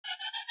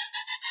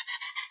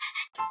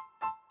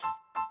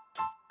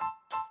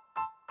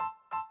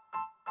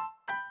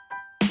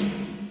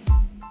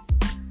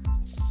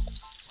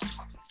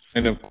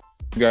And of course,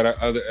 we got our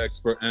other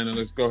expert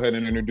analyst. Go ahead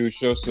and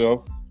introduce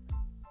yourself.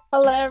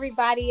 Hello,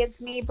 everybody.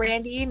 It's me,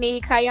 Brandy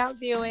Unique. How y'all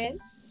doing?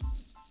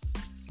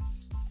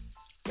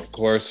 Of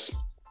course,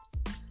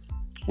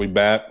 we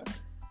back.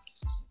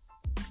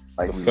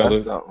 Like The we fella,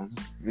 got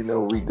something. You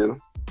know what we do.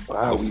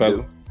 How the we fella,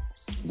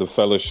 do. the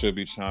fella should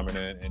be chiming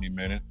in any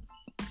minute.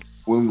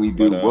 When we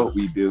do But what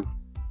we do.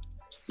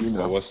 You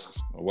well, know.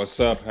 what's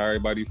up? How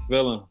everybody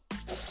feeling?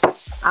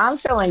 I'm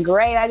feeling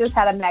great. I just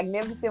had a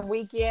magnificent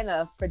weekend,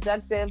 a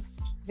productive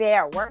day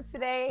at work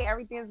today.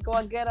 Everything's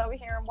going good over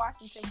here in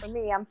Washington for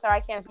me. I'm sorry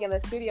I can't be in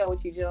the studio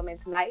with you gentlemen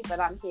tonight, but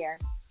I'm here.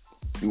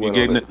 You You went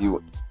getting on it? a,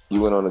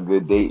 you went on a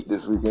good date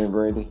this weekend,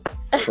 Brandy?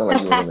 Sound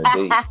like you went on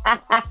a date.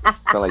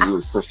 Sound like you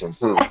was pushing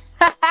through.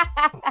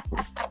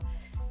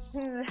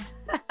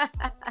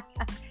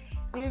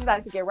 You just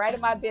like to get right in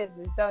my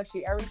business, don't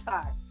you? Every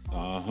time.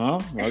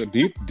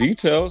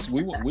 Details.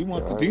 We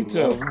want the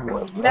details.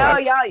 No,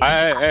 y'all.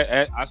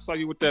 I saw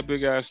you with that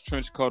big ass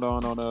trench coat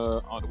on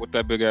with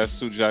that big ass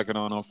suit jacket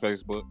on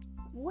Facebook.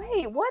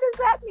 Wait, what does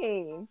that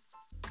mean?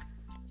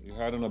 You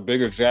had on a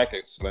bigger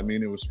jacket, so I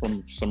mean it was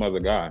from some other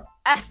guy.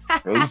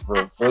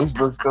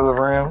 Facebook still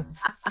around?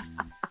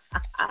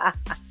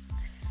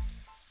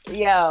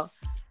 Yo,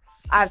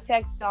 I've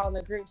texted y'all in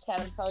the group chat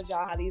and told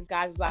y'all how these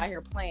guys was out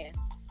here playing,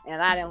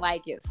 and I didn't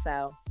like it.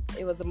 So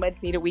it was a much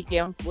needed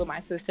weekend when my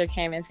sister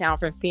came in town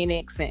from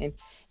Phoenix, and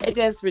it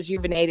just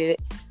rejuvenated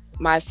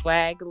my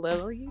swag a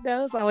little. You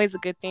know, it's always a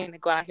good thing to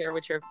go out here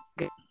with your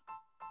good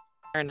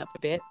turn up a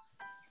bit.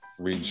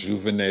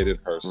 Rejuvenated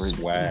her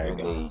swag.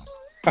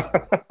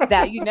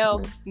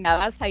 Now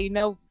that's how you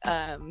know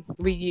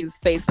we use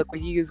Facebook.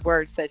 We use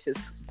words such as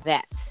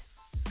that.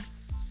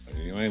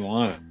 You ain't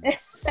lying.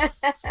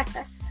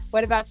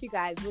 What about you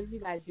guys? What did you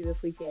guys do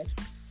this weekend?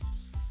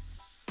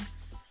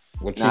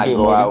 What you Not do,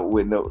 go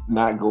Morgan?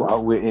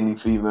 out with any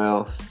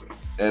females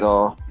at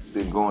all.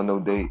 Didn't go on no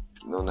dates,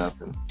 no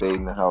nothing. Stayed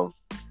in the house.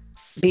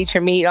 Beat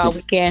your meat all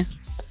weekend.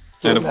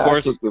 And of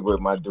course, I kicked it with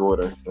my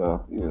daughter,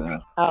 so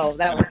Oh,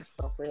 that was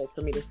appropriate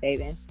for me to say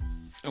then.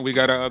 and we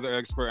got our other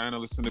expert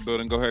analyst in the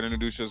building. Go ahead and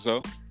introduce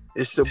yourself.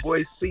 It's your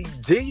boy C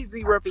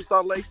Jeezy repping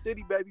Salt Lake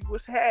City, baby.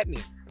 What's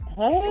happening?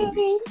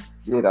 Hey.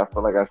 shit, I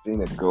feel like I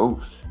seen a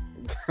ghost.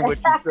 What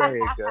you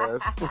saying, guys?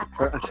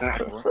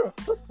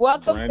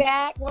 Welcome Brandy.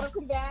 back.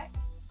 Welcome back.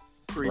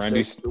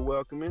 Brandy's- Appreciate the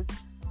welcoming.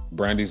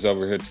 Brandy's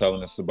over here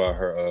telling us about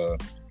her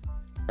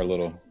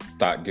little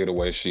thought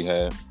getaway she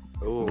had.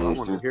 Oh, I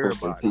want to hear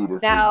about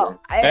it. Now,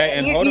 Hey,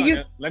 and hold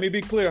on. Let me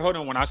be clear. Hold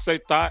on. When I say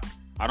thought,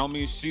 I don't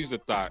mean she's a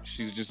thought.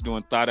 She's just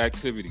doing thought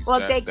activities. well,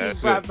 thank you,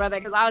 that's it. brother,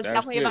 because I was That's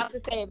definitely it. about to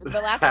say it. But the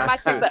last time I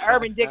checked the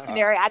Urban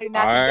Dictionary, I do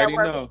not I think that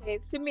already word know.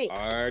 pertains to me.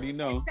 I already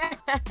know.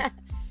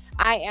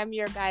 I am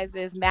your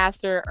guys'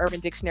 master Urban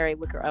Dictionary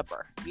looker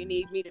upper. If you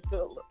need me to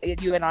fill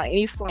you in on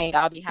any slang,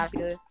 I'll be happy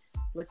to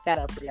look that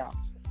up for y'all.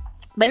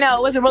 But no,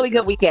 it was a really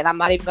good weekend. I'm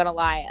not even gonna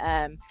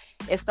lie.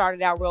 It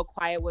started out real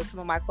quiet with some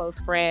of my close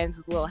friends,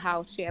 a little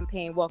house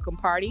champagne welcome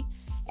party,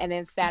 and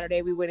then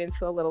Saturday we went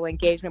into a little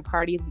engagement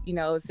party. You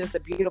know, it's just a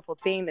beautiful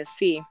thing to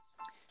see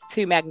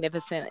two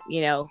magnificent,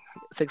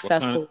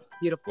 successful,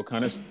 beautiful.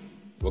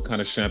 What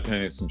kind of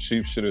champagne? Some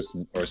cheap shit or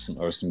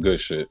some good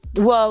shit?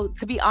 Well,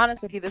 to be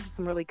honest with you, this is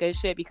some really good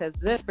shit because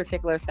this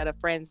particular set of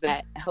friends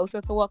that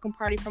hosted the welcome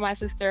party for my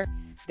sister,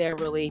 they're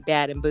really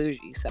bad and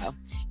bougie. So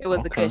it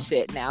was the good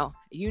shit. Now,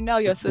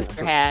 your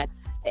sister had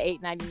the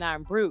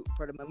 $8.99 brute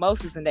for the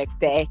mimosas the next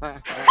day.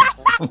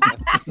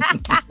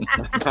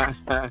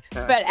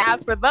 But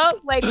as for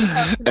those ladies,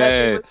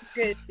 Hey. it was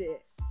good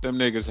shit. Them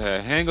niggas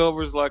had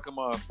hangovers like a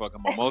motherfucker.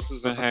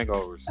 Mimosas and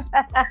hangovers.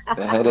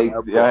 The headache.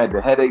 Y'all had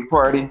the headache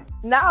party.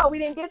 No, we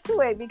didn't get to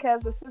it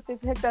because the sisters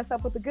hooked us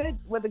up with the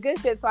good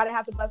shit, so I didn't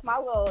have to bust my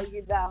little,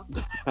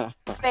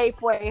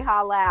 Safeway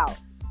holla out.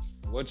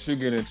 What you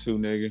get into,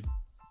 nigga?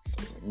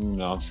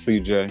 No,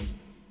 CJ.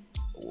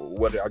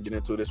 What did I get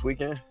into this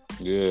weekend?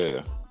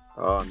 Yeah.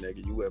 Oh,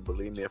 nigga, you wouldn't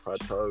believe me if I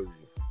told you.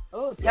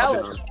 Oh, Y'all tell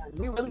been us. on-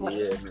 We really want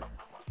to. Yeah, man.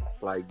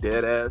 Like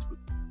dead ass.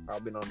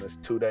 I've been on this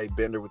 2-day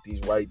bender with these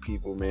white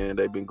people, man.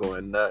 They've been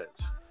going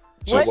nuts.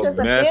 What Just does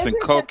the meth and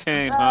business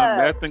cocaine, huh? does?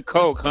 Meth and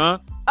coke, huh?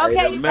 Okay,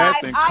 Hey, you meth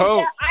guys, and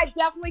coke. I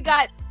definitely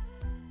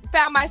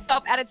found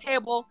myself at a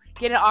table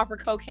getting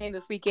offered cocaine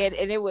this weekend,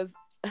 and it was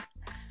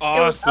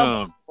Awesome.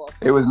 unbelievable.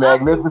 It was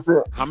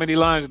magnificent. How many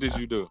lines did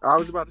you do? I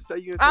was about to say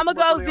you. I'm gonna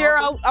go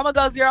zero. I'm gonna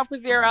go 0 for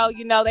 0.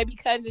 They be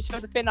cutting the show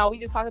the fentanyl. We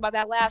just talked about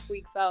that last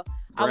week, so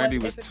Brandy I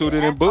was wasn't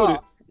tooted interested and booted.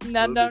 at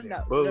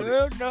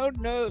all.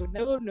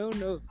 No.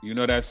 No. You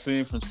know that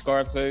scene from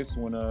Scarface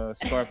when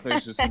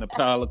Scarface just in a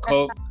pile of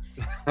coke?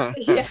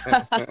 Yeah.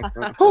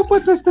 Who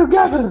put this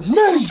together?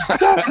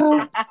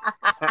 Me.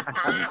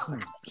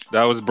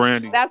 That was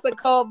Brandy. That's a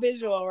cold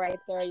visual right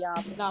there, y'all.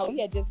 But no, we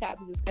had just had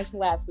a discussion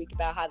last week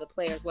about how the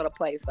players want to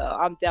play, so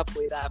I'm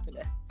definitely not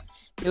gonna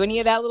do any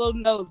of that little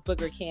nose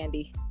booger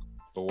candy.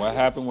 But what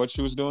happened? What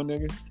you was doing,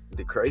 nigga?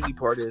 The crazy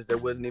part is there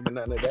wasn't even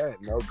none of that.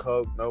 No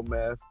coke, no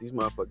meth. These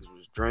motherfuckers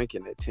was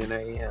drinking at 10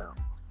 a.m.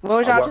 What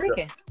was I y'all walked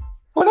drinking?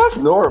 Well, that's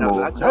normal.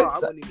 No, I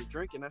wasn't even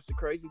drinking. That's the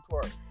crazy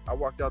part. I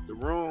walked out the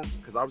room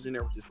because I was in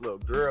there with this little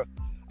girl.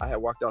 I had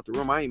walked out the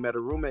room. I ain't met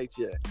her roommates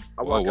yet.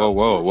 Whoa.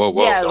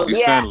 Don't be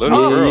Yeah. saying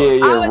little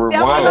girl. I was Rewind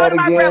definitely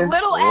my again. friend.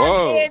 Little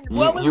as in,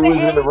 what was You the was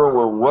in age? the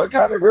room with what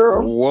kind of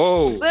girl?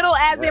 Whoa. Little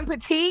as in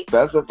petite,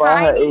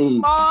 Specify her tiny, age.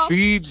 small.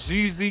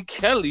 CGZ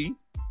Kelly.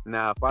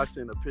 Now, if I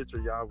send a picture,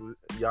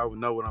 y'all would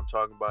know what I'm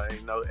talking about.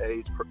 Ain't no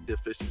age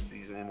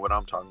deficiencies in what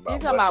I'm talking about.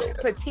 You're talking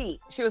about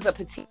petite. She was a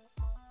petite.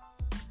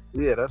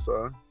 Yeah, that's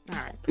all. All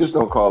right. Just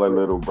don't call her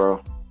little,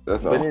 bro.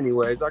 That's all. But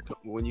anyways,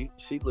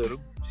 she little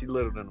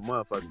than a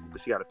motherfucker,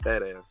 but she got a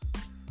fat ass.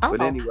 Oh.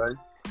 But anyway,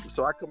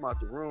 so I come out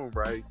the room,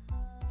 right,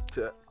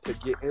 to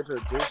get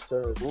introduced to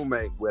her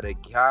roommate with a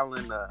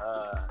gallon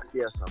of, she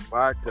has some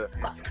vodka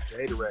and some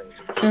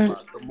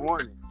Gatorade. Good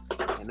morning.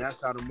 And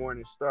that's how the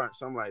morning starts.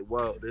 So I'm like,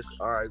 whoa,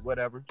 all right,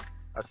 whatever.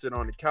 I sit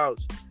on the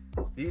couch.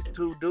 These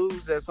two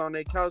dudes that's on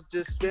their couch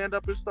just stand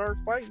up and start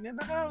fighting in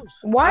the house.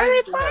 Why I are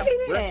ain't they even had fighting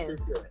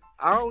breakfast yet.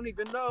 I don't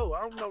even know.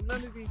 I don't know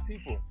none of these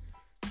people.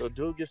 So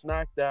dude gets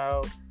knocked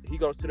out. He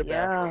goes to the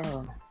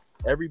bathroom.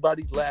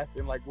 Everybody's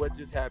laughing like what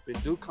just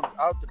happened. Dude comes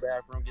out the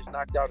bathroom, gets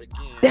knocked out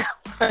again.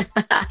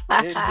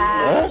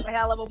 That's a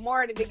hell of a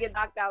morning to get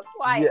knocked out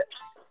twice. Yeah.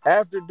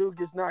 After dude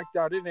gets knocked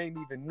out, it ain't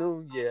even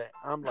noon yet.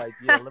 I'm like,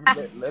 yeah,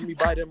 let me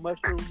buy that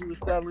mushroom he was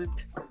selling.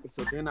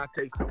 So then I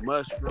take some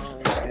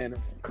mushrooms and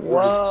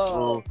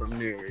whoa. From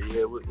there.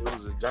 Yeah, it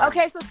was a giant.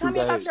 Okay, so tell me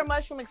about your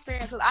mushroom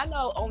experience. Because I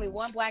know only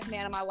one black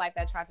man in my life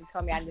that tried to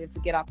tell me I needed to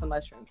get off the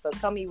mushrooms. So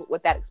tell me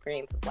what that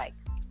experience was like.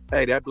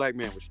 Hey, that black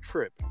man was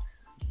tripping.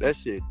 That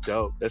shit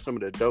dope. That's some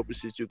of the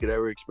dopest shit you could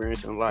ever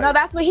experience in life. No,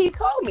 that's what he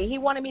told me. He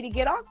wanted me to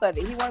get off of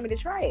it. He wanted me to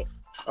try it.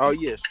 Oh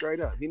yeah, straight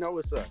up. He know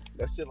what's up.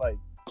 That shit like.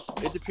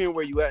 It depends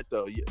where you at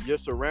though. Your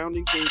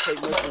surroundings when you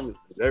take mushrooms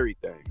is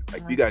everything.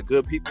 Like you got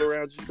good people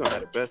around you, you're gonna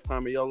have the best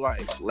time of your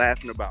life.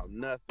 Laughing about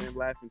nothing,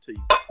 laughing till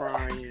you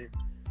crying,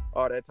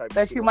 all that type of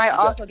But shit. you might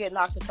also get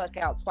knocked the fuck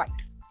out twice.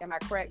 Am I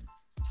correct?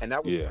 And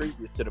that was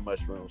previous to the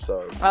mushroom,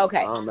 so okay.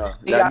 I don't know. So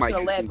that y'all might should have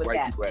get led some with white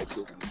that. people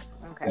actually.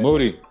 Okay.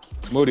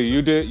 Moody,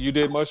 you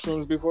did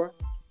mushrooms before?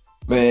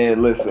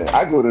 Man, listen,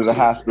 I go to the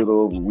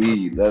hospital over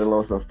weed, let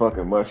alone some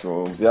fucking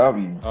mushrooms. Y'all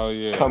be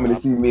coming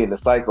to see me in the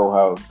psycho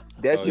house.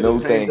 That shit'll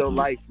change thank your you.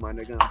 life, my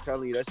nigga. I'm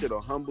telling you, that shit'll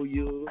humble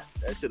you.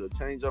 That shit'll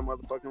change your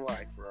motherfucking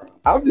life, bro.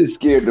 I'm just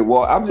scared to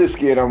walk. I'm just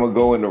scared I'm gonna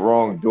go in the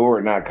wrong door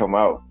and not come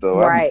out.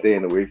 So I'm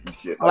staying away from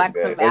shit like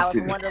that. Some Alice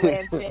in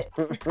Wonderland shit.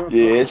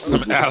 Yeah, it's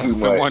some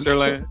Alice in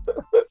Wonderland.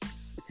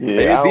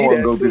 Yeah, I don't want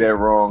to go through that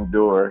wrong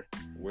door.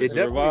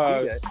 Wizard of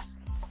Oz.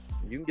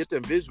 You can get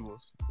them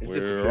visuals.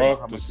 We're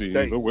off to see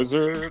the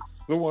wizard,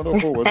 the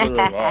wonderful Wizard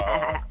of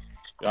Oz.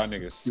 Y'all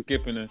niggas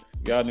skipping in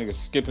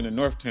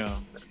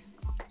Northtown.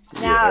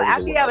 Now,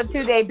 after you have a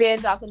 2-day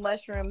binge off the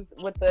mushrooms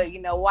with the,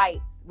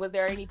 white, was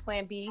there any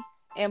plan B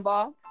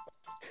involved?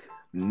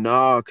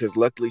 No, because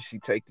luckily she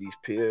take these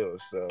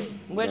pills. So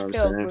which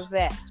pills was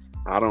that?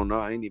 I don't know.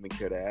 I ain't even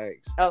care to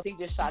ask. Oh, so you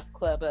just shot the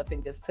club up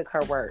and just took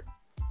her word.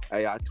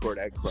 Hey, I tore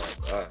that club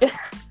up.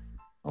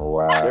 Oh,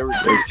 wow.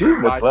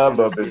 Shooting the club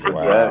up is the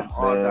best,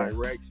 all man.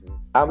 directions.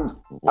 I'm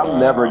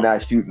never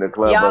not shooting the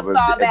club up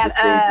at this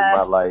stage of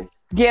my life.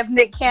 Give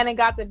Nick Cannon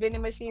got the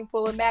vending machine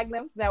full of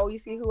magnums. Now we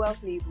see who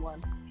else needs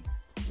one.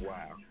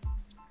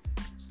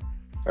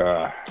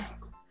 Wow.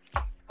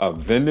 A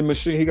vending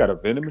machine? He got a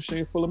vending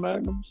machine full of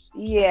magnums?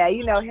 Yeah,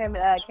 him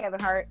and Kevin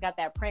Hart got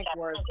that prank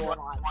word going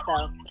on.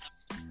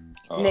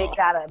 So Nick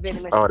got a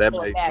vending machine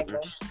full of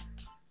magnums.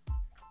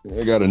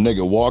 They got a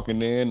nigga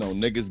walking in on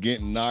niggas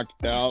getting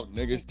knocked out,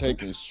 niggas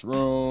taking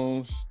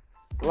shrooms.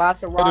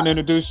 Lots of Go ahead and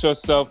introduce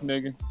yourself,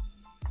 nigga.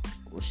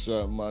 What's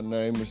up? My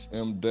name is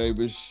M.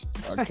 Davis.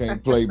 I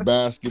can't play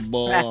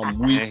basketball. I'm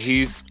weak.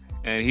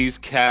 And he's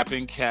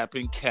capping.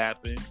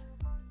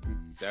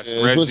 That's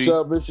Reggie. What's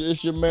up?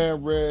 It's your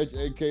man Reg,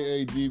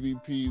 aka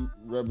DVP,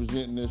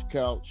 representing this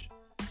couch.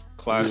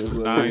 Class of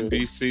 9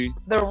 BC.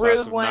 The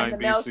rude one, the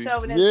male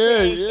chauvinist.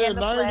 Yeah,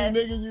 90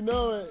 niggas, you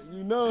know it.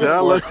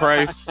 Before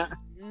Christ.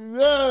 You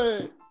know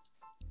it.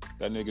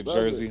 That nigga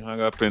Jersey hung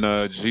up in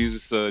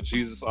Jesus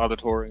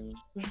Auditorium.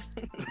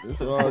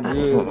 It's all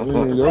good.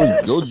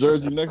 Man. Your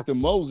Jersey next to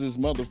Moses,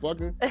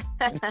 motherfucker.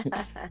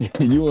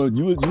 you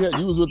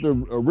was with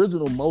the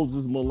original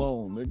Moses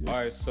Malone, nigga. All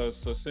right, so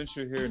since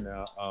you're here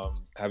now,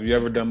 have you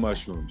ever done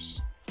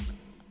mushrooms?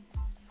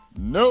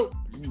 Nope.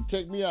 You can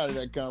take me out of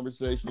that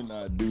conversation.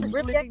 I do.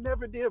 Really ain't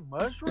never did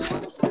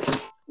mushrooms?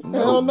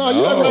 Hell no,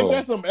 you act like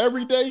that's some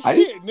everyday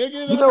shit,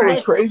 nigga. You know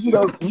what's crazy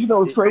though?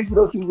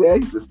 CZ, I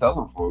used to sell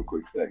them for a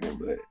quick second,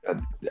 but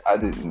I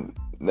didn't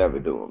never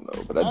do them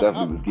though. But I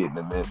definitely was getting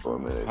them in for a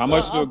minute. How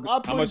much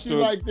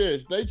like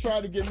this? They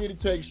tried to get me to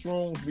take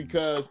shrooms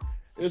because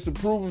it's a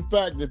proven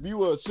fact that if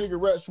you are a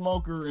cigarette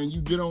smoker and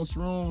you get on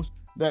shrooms,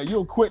 that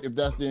you'll quit if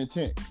that's the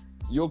intent.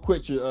 You'll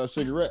quit your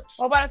cigarettes.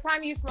 Well, by the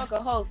time you smoke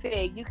a whole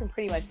cig, you can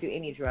pretty much do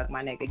any drug,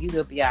 my nigga.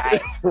 You'll be all right.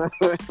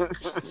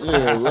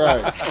 Yeah,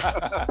 right.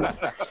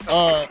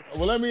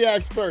 Well, let me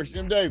ask first,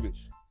 M.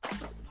 Davis.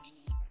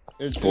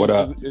 What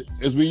up?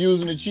 Is we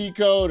using the cheat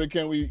code, or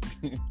can we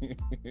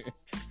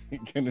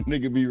Can a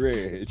nigga be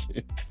Reg?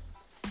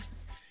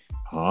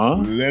 Huh?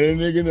 Let a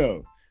nigga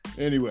know.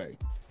 Anyway,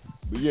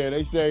 but yeah,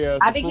 they say.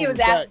 I think he was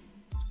at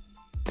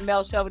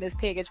Mel Chauvinist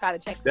pig and try to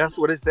check. That's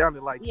what it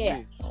sounded like. Yeah. To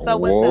me. So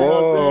what's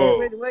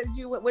Whoa. the,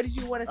 what did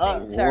you want to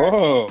say, sir?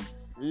 Whoa.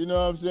 You know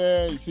what I'm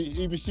saying?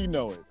 Even she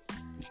know it.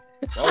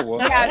 Oh, well.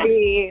 I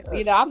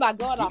mean, I'm not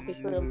going off the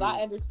shrooms.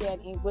 I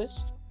understand English.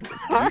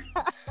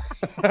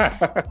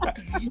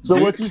 So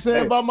what you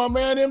saying about my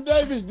man M.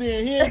 Davis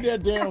then? He ain't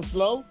that damn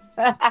slow.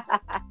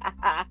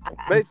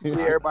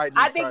 Basically, everybody.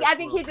 I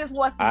think he just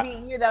wants to be.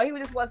 He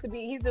just wants to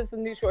be. He's just a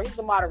neutral. He's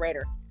the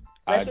moderator.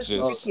 Let's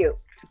just be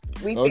cute.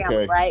 We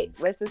family, right?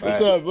 Let's just.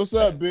 What's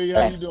up, B?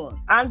 How you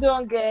doing? I'm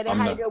doing good. I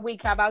had a good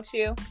week. How about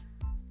you?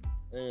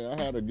 Yeah,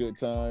 I had a good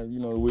time.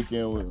 The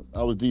weekend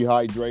I was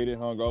dehydrated,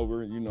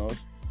 hungover. It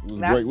was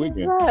a great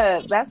weekend.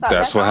 Good.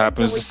 That's what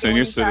happens to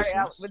senior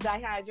citizens. With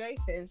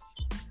dehydration.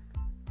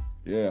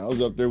 Yeah, I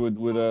was up there with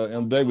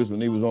M. Davis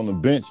when he was on the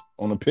bench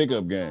on the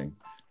pickup game.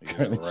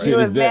 Yeah, right. He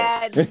was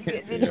mad.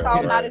 Did you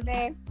call him out his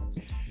name?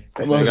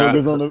 He was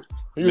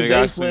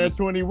bench playing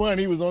 21.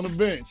 He was on the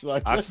bench.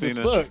 Like, I seen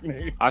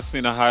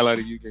a highlight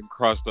of you getting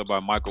crossed up by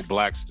Michael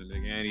Blackston,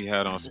 nigga, and he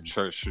had on some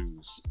church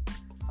shoes.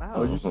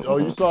 Wow.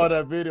 You saw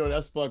that video?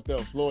 That's fucked up.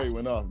 Floyd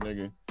went off,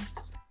 nigga.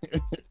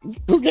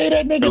 Who gave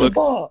that nigga the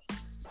ball?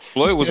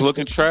 Floyd was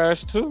looking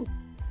trash too.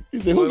 He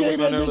said, "Who gave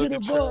that nigga the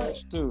ball?"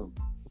 Trash too.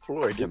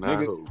 Floyd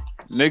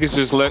niggas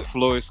just let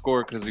Floyd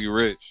score because he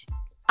rich.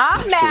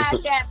 I'm mad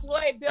that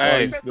Floyd built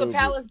Crystal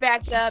Palace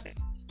back up.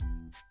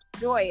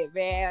 Enjoy it,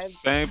 man.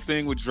 Same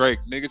thing with Drake.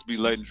 Niggas be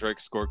letting Drake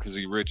score because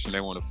he rich and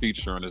they want to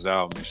feature on his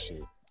album and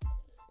shit.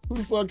 Who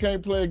the fuck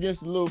can't play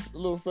against the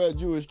little fat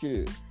Jewish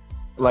kid?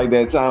 Like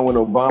that time when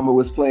Obama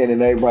was playing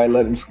and everybody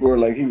let him score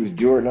like he was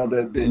Jordan on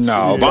that bitch.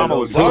 No, Obama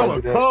was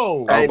cold.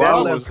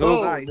 Obama was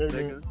cold.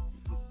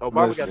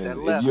 Obama got that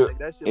left.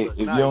 If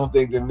you don't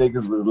think the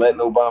niggas was letting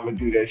Obama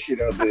do that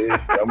shit out there,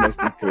 that must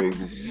be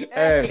crazy.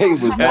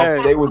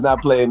 They was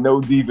not playing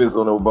no defense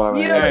on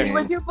Obama.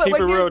 Keep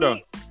it real though.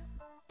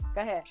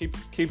 Go ahead.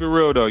 Keep it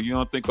real though. You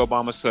don't think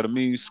Obama set a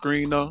mean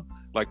screen though?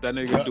 Like that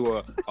nigga do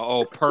a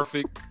all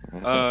perfect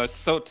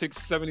Celtics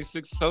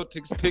 76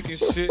 Celtics picking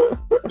shit.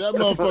 That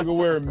motherfucker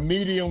wearing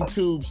medium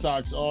tube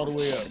socks all the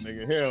way up,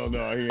 nigga. Hell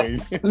no, he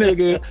ain't.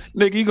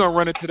 nigga, you gonna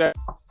run into that?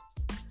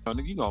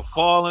 Nigga, you gonna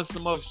fall in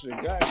some other shit.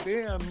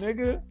 Goddamn,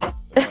 nigga.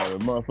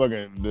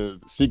 The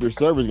Secret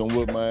Service gonna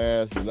whoop my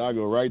ass and I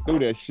go right through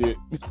that shit.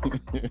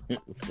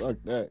 Fuck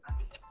that.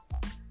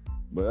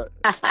 But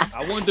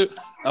I wonder.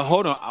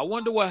 Hold on. I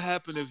wonder what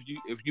happened if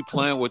you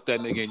playing with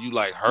that nigga and you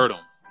like hurt him.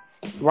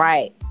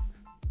 Right.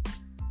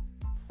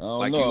 I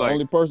don't know. The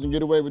only person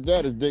get away with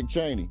that is Dick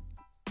Cheney.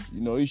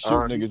 He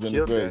shoot niggas in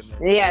the face.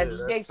 Yeah,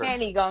 Dick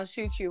Cheney gonna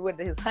shoot you with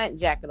his hunting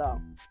jacket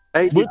on.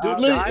 Hey,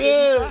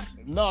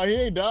 no, he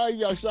ain't died.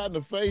 He got shot in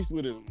the face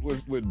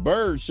with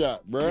bird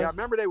shot, bro. Yeah, I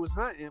remember they was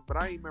hunting, but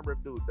I ain't remember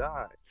if dude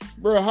died.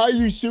 Bro, how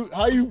you shoot?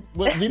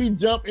 Did he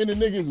jump in the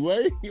nigga's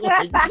way?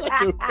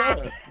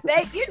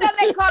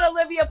 They called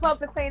Olivia Pope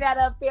to clean that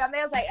up, fam.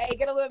 They was like, "Hey,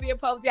 get Olivia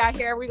Pope down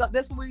here.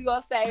 This is what we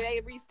gonna say."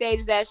 They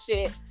restaged that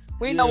shit.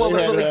 We know what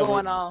was really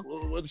going on.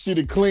 She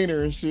the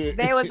cleaner and shit.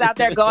 They was out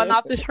there going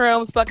off the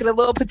shrooms, fucking the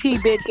little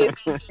petite bitches,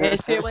 and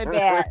shit went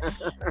bad.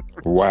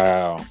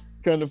 Wow.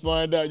 Come to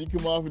find out, you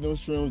come off with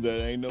those shrooms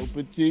that ain't no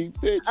petite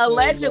bitch.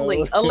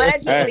 Allegedly.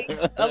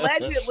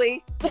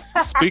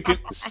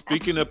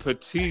 Speaking of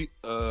petite,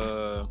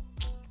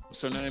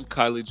 what's her name?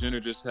 Kylie Jenner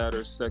just had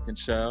her second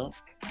child.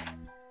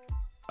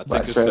 I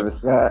think it's Travis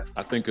Scott.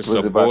 I think it's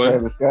a boy.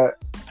 Travis Scott?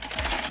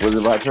 Was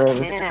it by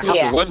Travis? Yeah.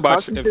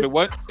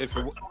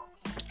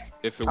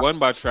 If it wasn't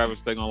by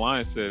Travis, they gonna lie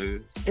and say it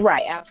is.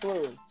 Right,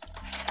 absolutely.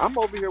 I'm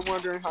over here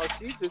wondering how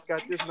she just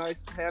got this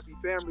nice, happy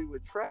family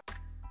with Travis,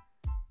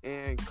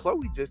 and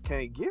Chloe just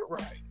can't get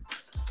right.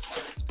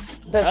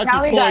 But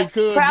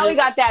Crowley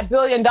got that $1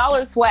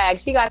 billion swag.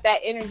 She got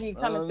that energy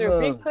coming through.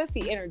 Big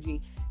pussy energy.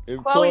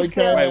 Chloe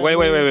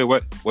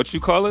wait. What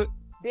you call it?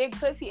 Big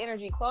pussy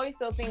energy. Chloe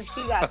still thinks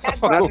she got that.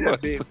 Chloe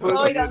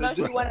don't know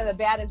she's one of the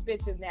baddest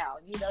bitches now.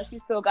 She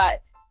still got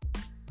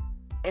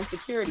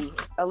insecurity,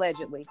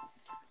 allegedly.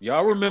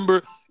 Y'all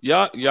remember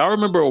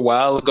a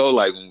while ago,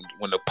 like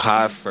when the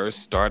pod first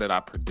started,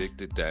 I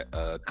predicted that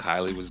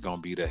Kylie was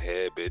gonna be the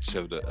head bitch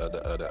of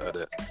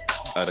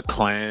the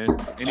clan.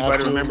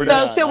 Anybody remember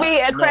that? So should we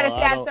accredit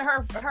that to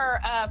her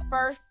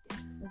first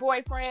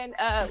boyfriend,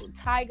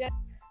 Tyga?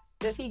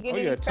 Does he get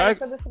any credit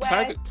for the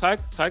swag?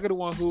 Tyga, the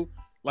one who,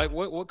 like,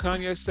 what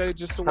Kanye said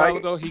just a while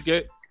ago? He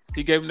gave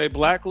him their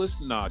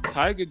blacklist. Nah,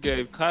 Tyga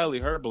gave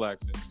Kylie her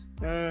blackness.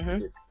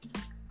 Mm-hmm.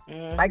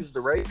 Tyga's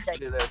the race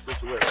to that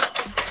situation.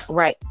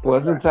 Right.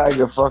 Wasn't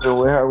Tyga fucking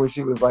with her when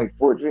she was like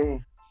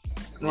 14?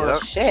 Oh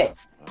shit.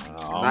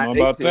 I don't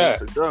know about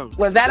that.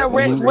 Was that a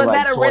risk? Was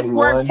that a risk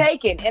worth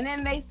taking? And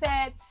then they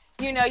said,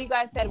 you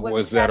guys said,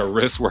 was that a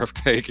risk worth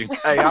taking?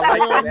 Hey, I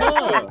like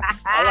that.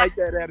 I like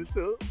that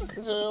attitude.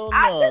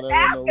 I'm just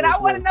asking. I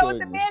want to know what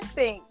the men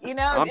think.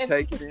 I'm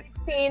taking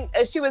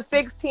it. She was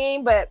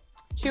 16, but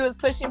she was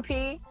pushing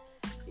P.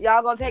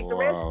 Y'all gonna take the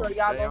risk, Wow. or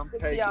y'all Hey, gonna I'm stick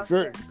to taking y'all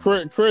it.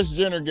 shit? Chris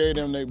Jenner gave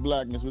them their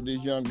blackness with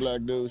these young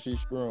black dudes she's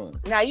screwing.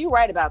 Now you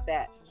right about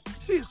that.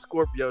 She's a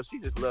Scorpio. She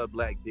just love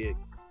black dick.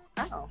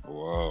 Oh.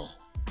 Whoa.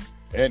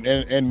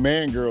 And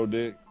man girl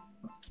dick.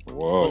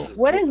 Whoa.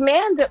 What is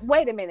man?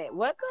 Wait a minute.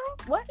 What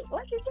girl?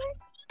 What you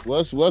say?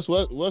 What's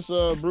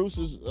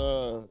Bruce's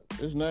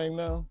his name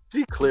now?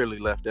 She clearly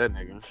left that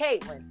nigga.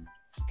 Caitlyn.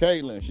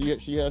 Caitlyn.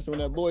 She has some of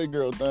that boy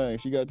girl thing.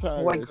 She got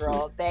tired Boy of that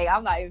girl thing.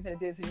 I'm not even gonna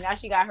do this. Now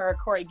she got her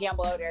Corey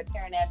Gamble over there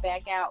tearing that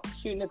back out,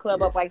 shooting the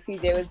club up like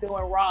CJ was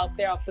doing raw up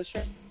there off the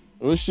shirt. shit.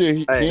 Well, shit,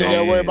 he Hey, ain't got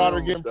to worry damn. about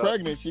her getting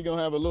pregnant. She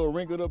gonna have a little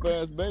wrinkled up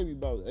ass baby,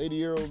 about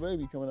 80-year-old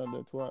baby coming out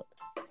that twat.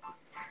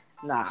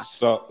 Nah.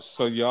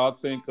 So y'all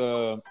think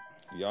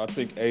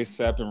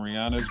ASAP and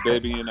Rihanna's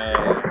baby and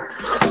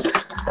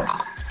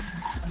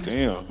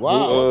damn.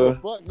 Wow, Who, what the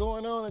fuck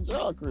going on at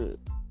y'all crib?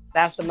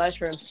 That's the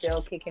mushroom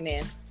still kicking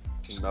in.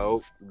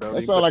 Nope.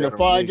 That sound like a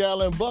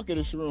 5-gallon bucket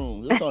of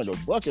shrooms. That sound like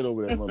a bucket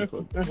over that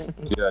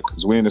motherfucker. Yeah,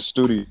 because we in the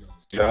studio.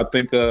 Yeah, I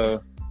think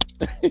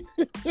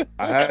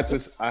I had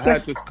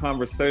this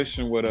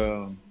conversation with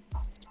a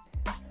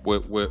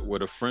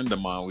friend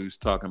of mine. We was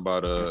talking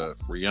about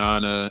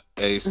Rihanna,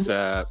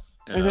 ASAP,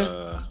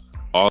 and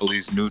all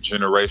these new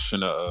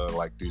generation of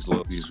like these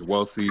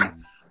wealthy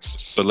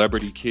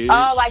celebrity kids.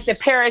 Oh, like the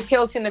Paris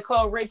Hilton,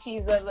 Nicole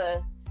Richies of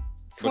the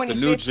 2050s. but the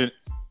new gen,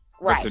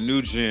 Right. but the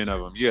new gen of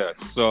them. Yeah.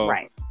 So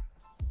Right.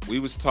 we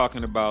was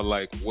talking about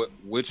like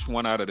which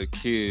one out of the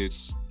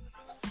kids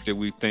did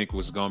we think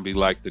was gonna be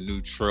like the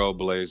new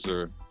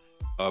trailblazer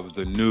of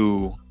the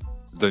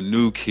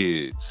new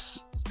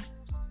kids?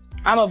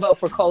 I'm gonna vote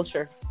for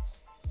Culture.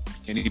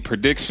 Any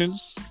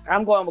predictions?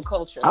 I'm going with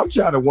Culture. I'm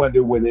trying to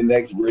wonder when the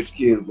next rich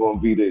kid is going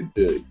to be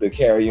the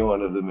carry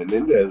on of the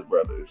Menendez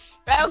brothers.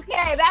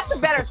 Okay, that's a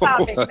better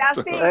topic. Now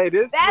see, Hey,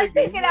 this that's nigga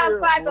thinking here,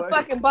 outside the boy.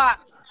 fucking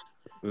box.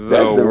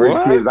 That's the rich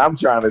what? kids I'm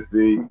trying to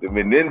see. The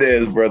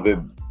Menendez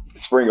brothers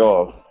spring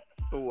off.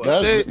 What?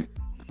 That's,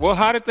 Well,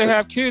 how did they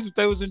have kids if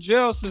they was in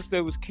jail since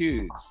they was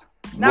kids?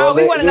 No,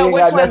 we want to know ain't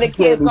which got one of the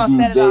kids necessarily gonna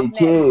set it be off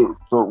they next. kids,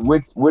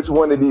 but which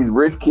one of these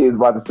rich kids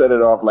about to set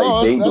it off like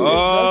Oh, they that's- did?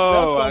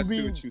 Oh, gonna I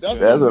see be- what you that's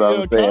said. That's what gonna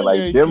I'm be saying. Like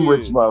Kanye's them kid.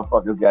 rich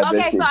motherfuckers got Okay,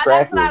 that so shit that's what I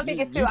was cracking.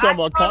 thinking too. You talking I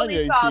about totally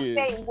Kanye's saw kids.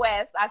 Saint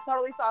West. I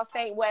totally saw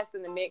Saint West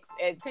in the mix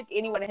and pick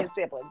any one of his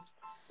siblings.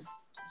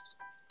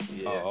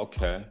 Yeah, Oh,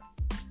 okay.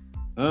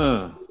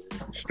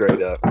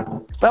 straight up.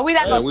 But we're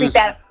not Hey, gonna we speak was-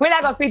 that. We're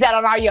not gonna speak that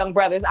on our young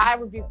brothers. I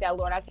rebuke that,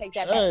 Lord. I take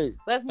that back. hey,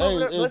 Let's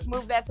move. hey, Let's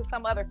move that to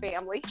some other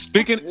family.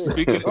 Speaking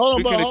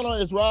hold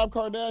on, is Rob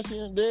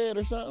Kardashian dead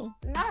or something?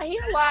 Nah,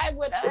 he's alive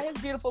with his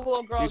beautiful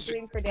little girl, He's ju-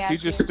 Dream Kardashian. he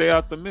just stay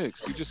out the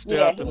mix. He just stay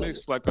Yeah, out the he-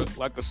 mix like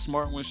a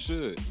smart one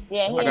should.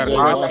 yeah, he I I got a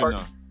Yeah, question yeah.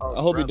 now.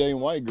 I hope he dating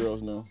white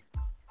girls now.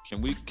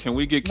 Can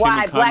we get Kim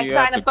Why and Black Kanye China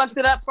at the fucked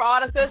it up for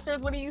all the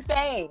sisters? What are you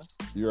saying?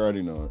 You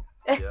already know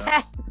it.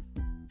 Yeah.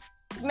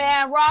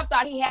 Man, Rob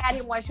thought he had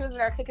him when she was in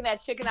there cooking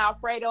that chicken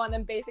Alfredo and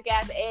them basic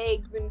ass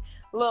eggs and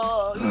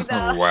little, you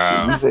know.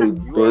 Wow. You say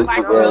basic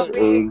Like ass real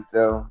eggs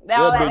though. That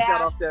all Yeah, that but- Got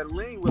ass. off that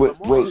lean with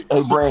Wait, Lamar.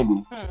 hey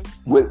Brandy,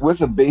 Hmm.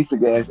 what's a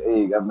basic ass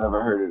egg? I've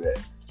never heard of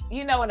that.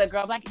 You know when a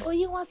girl like, oh,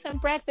 you want some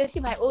breakfast? She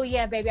like, oh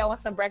yeah, baby, I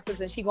want some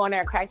breakfast, and she go in there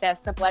and crack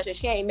that simple ass shit.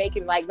 She ain't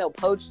making like no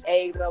poached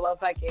eggs or no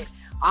fucking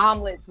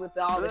omelets with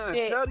all the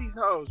shit. Tell these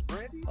hoes,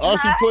 Brandy. All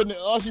she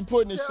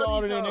putting is Tell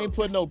salt in these it. Ain't hoes.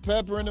 putting no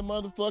pepper in the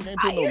motherfucker. Ain't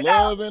putting no You know-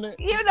 love in it.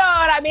 You know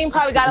what I mean?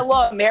 Probably got a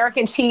little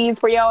American cheese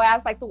for your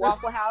ass, like the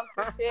Waffle House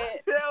and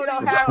shit. Tell She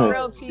don't these have hoes.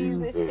 real cheese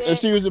and If shit.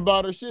 she was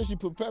about her shit, she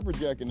put pepper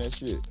jack in that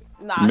shit.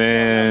 Nah, Man. she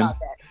don't know about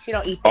that. She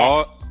don't eat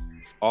that.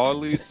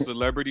 All these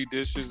celebrity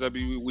dishes that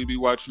we be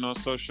watching on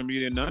social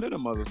media, none of the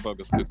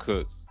motherfuckers could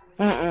cook.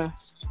 Mm-mm.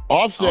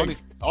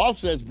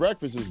 Offset's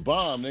breakfast is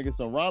bomb, nigga.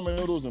 Some ramen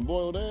noodles and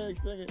boiled eggs,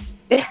 nigga. You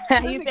This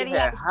said nigga he had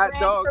had hot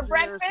bread dogs for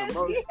in there, breakfast.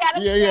 some He had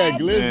a Yeah,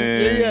 bread. glizzy.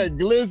 Man. Yeah,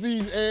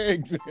 glizzy's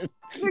eggs. Nigga,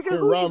 and who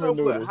you ramen know put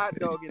noodles. hot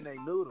dog in their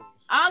noodles?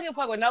 I don't give a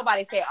fuck what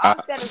nobody say.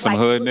 Offset is some like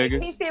hood he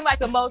niggas. seemed like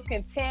the most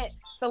content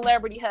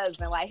celebrity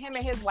husband. Like him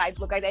and his wife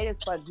look like they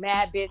just fuck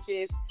mad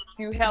bitches,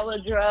 do hella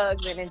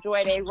drugs, and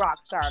enjoy their rock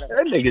stardom.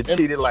 That nigga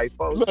cheated like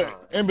 4 Look, times.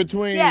 in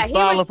between Yeah, he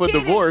filing was for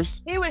cheating.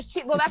 divorce. He was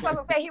cheating. Well, that's what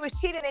I'm saying. He was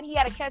cheating, and he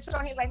had to catch her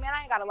on. He's like, man, I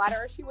ain't got a lot of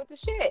her. She with the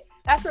shit.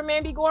 That's where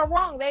men be going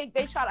wrong. They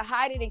try to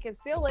hide it and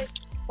conceal it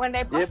when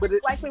they Yeah, but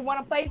it- likely want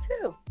to play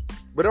too.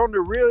 But on the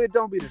real, it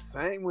don't be the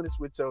same when it's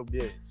with your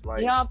bitch. Like,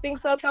 You don't think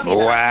so? Tell me. that.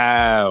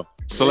 Wow.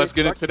 So let's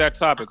get into that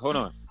topic. Hold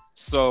on.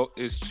 So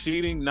is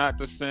cheating not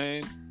the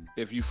same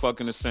if you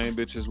fucking the same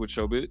bitches with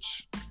your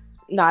bitch?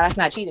 No, that's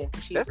not cheating.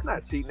 that's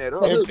not cheating at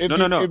all. If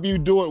No. you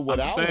do it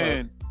without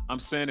I'm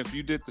saying if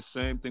you did the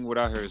same thing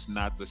without her, it's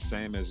not the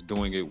same as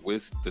doing it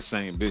with the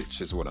same bitch,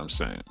 is what I'm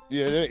saying. her,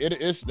 yeah,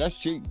 it's that's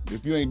cheating.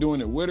 If you ain't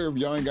doing it with her, if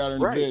y'all ain't got her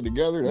in Right. the bed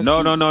together, that's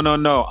No.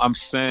 cheating. I'm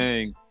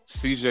saying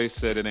CJ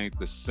said it ain't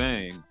the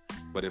same,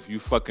 but if you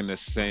fucking the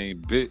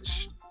same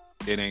bitch,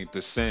 it ain't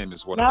the same,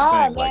 is what No, I'm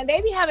saying. man, Like,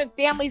 they be having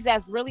families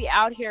that's really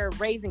out here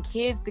raising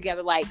kids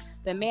together. Like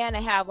the man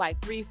that have like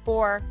 3,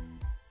 4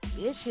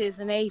 dishes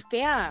and they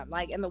fam.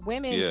 Like, and the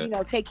women, Yeah. you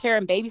know, take care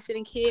of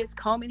babysitting kids,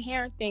 combing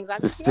hair and things.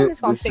 I've The, seen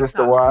this on the sister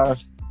TikTok.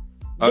 wives.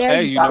 There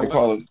Hey, you you go. know They what?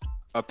 call it.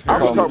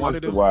 Apparently, Call one them of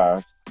sister them.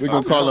 wives. We're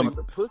gonna call them.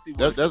 The pussy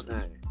That- was that's- the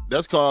same.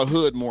 That's called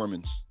hood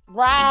Mormons.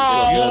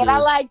 Right. Yeah. I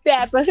like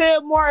that. The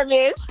hood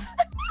Mormons.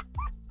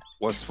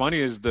 What's funny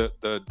is the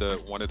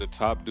one of the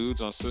top dudes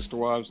on Sister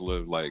Wives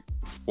live like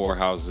 4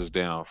 houses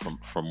down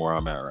from where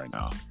I'm at right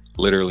now.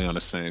 Literally on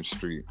the same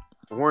street.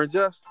 Warren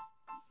Jeffs.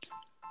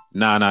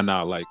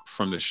 Nah. Like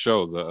from the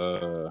show,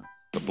 the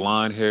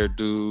blonde haired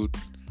dude.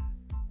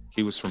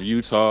 He was from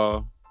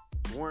Utah.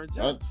 Warren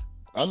Jeffs.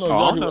 I know Oh,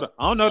 I exactly. don't know the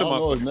I don't know his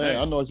motherfucker's name. I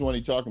name. know it's one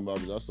he talking about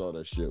because I saw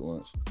that shit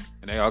once.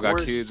 And they all got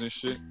Warren- kids and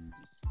shit.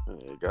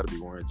 Yeah, it gotta be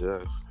Warren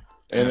Jeffs.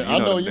 And You I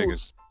know them you,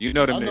 niggas. You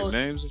know them I know- niggas'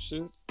 names and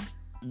shit.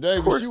 Of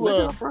Davis. course, You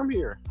nigga, I'm from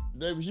here.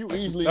 Davis, you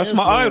That's- easily that's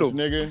my idol.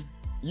 nigga.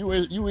 You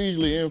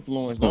easily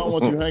influenced. I don't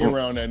want you hanging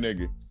around that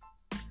nigga.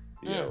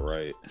 Yeah,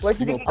 right. What you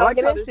You think he gonna- gonna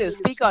get I like how into? this nigga-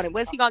 Speak on it.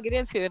 What's he gonna get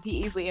into if he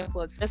easily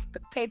influenced? Just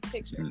paint the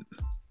picture.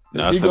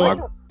 Nah, He so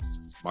gonna-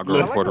 my I girl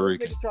like Puerto how this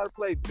Rican. nigga try to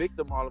play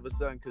victim all of a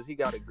sudden because he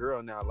got a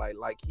girl now.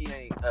 Like he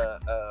ain't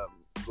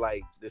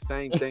like the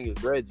same thing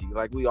as Reggie.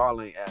 Like we all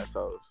ain't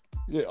assholes.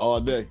 Yeah, all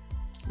day.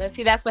 But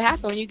see, that's what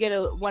happens when you get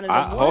one of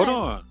them. Hold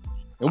on.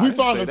 And I we didn't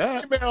found say a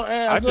that. female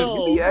I just-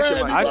 asshole. You be acting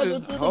Brandy like- I fucking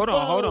just to the hold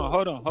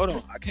on.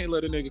 phone. I can't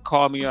let a nigga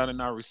call me out and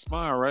not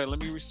respond, right? Let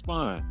me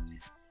respond.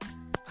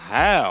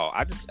 How?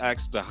 I just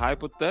asked the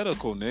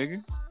hypothetical,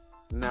 nigga.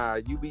 Nah,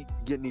 you be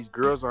getting these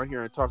girls on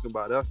here and talking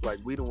about us like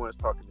we the ones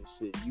talking this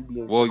shit. You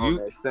be Well, on you-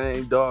 that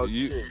same dog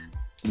you- shit.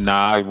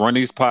 Nah, run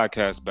these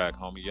podcasts back,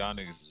 homie. Y'all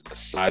niggas is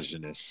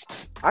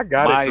misogynist. I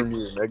got My- it from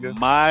you,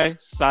 nigga.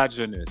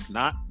 Misogynist,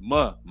 not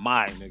my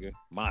nigga.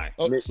 My.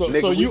 Oh, so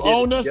Nigga, we you did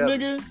own it us, together.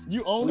 nigga?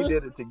 You own We us?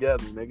 did it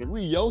together, nigga.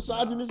 We yo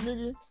misogynist,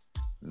 nigga?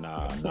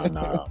 Nah.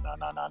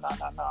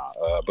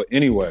 But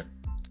anyway,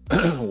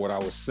 what I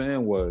was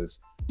saying was,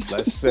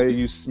 let's say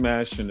you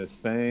smashing the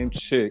same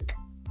chick,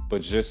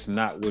 but just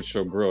not with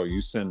your girl.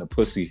 You send the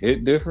pussy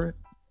hit different?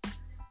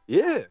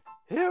 Yeah,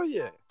 hell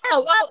yeah.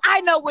 Oh,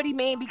 I know what he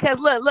mean because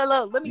look.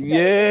 Let me. Tell you.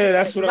 Yeah,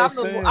 that's what I was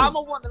I'm saying. I'm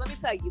a woman. Let me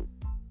tell you.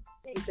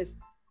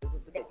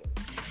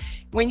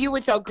 When you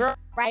with your girl,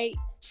 right?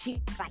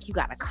 She like you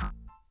got a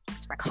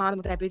condom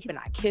with that bitch. You better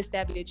not kiss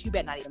that bitch. You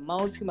better not even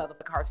moan too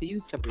motherfucker hard. So you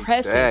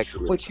suppressing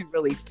Exactly. what you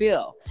really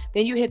feel.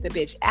 Then you hit the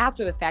bitch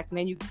after the fact, and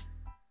then you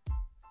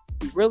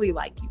really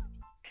like you.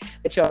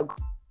 But your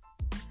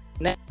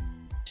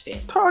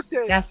shit. Talk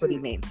that. That's what he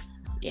shit. mean.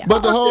 Yeah. But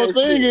the Fuck whole that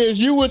thing shit.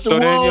 is you with the So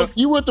then wrong you-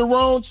 you with the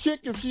wrong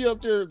chick if she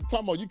up there talking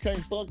about you can't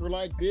fuck her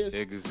like this.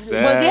 Exactly.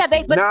 Well,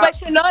 yeah, but Nah.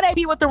 you know they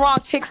be with the wrong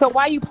chick. So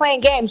why you playing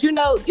games? You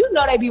know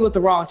they be with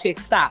the wrong chick.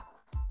 Stop.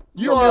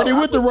 You already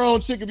with the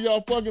wrong chick if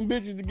y'all fucking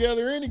bitches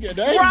together anyway.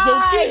 That ain't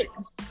your chick.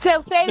 So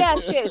say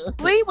that shit.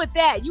 Leave with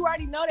that. You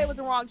already know they was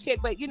the wrong chick,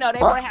 but you know they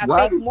Why- want to have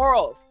why fake do-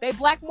 morals. They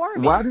black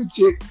Mormons. Why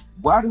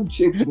do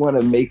chicks want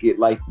to make it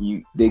like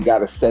they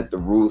gotta set the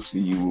rules for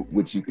you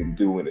what you can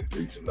do in a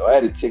threesome? Though I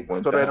had a chick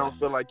one So time, they don't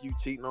feel like you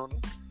cheating on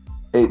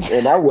them.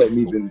 and I wasn't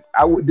even.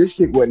 This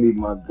chick wasn't even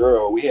my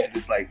girl. We had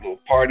this like little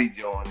party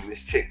joint, and this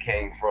chick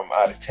came from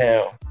out of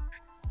town,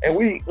 and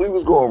we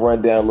was going to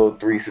run down a little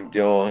threesome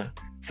joint.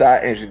 So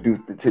I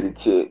introduced her to the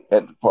chick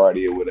at the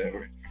party or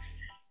whatever.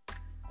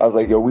 I was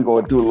like, yo, we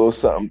gonna do a little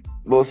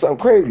something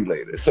crazy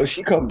later. So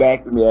she come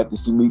back to me after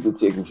she meets the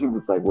chick and she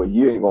was like, well,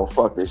 you ain't gonna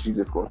fuck her, she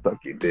just gonna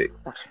suck your dick.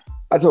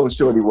 I told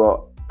Shorty,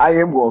 well, I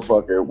am gonna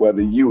fuck her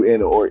whether you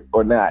in or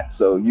not.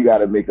 So you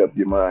gotta make up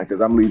your mind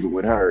because I'm leaving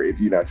with her if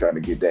you're not trying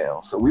to get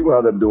down. So we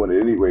wound up doing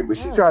it anyway. But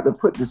she tried to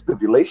put the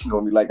stipulation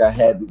on me like I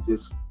had to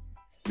just,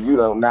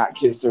 not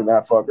kiss her,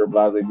 not fuck her,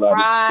 blah, blah, blah.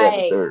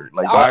 Right. Third.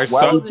 Like, All why, right,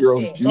 why so- do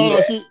girls do Hold on,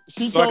 that?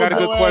 she So I told got a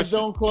good your ass question.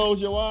 don't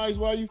close your eyes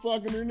while you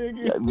fucking her,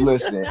 nigga.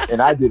 Listen,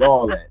 and I did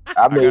all that. I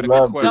got a made good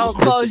love to question. Don't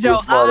her. close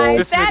your Smart ass. eyes.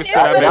 This That nigga is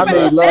said I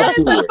made love that is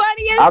to the her.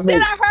 funniest I shit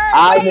made- I heard.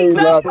 I Wait, made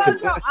don't love to close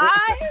her. your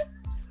eyes.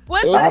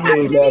 What's I what happened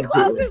made if he love to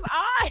close her. his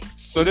eyes?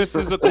 So this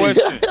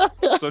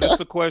is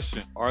a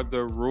question. Are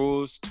there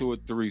rules to a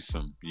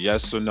threesome?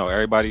 Yes or no?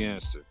 Everybody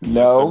answer. Yes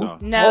No. or no?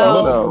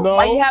 No. No.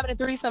 Why you having a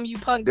threesome? You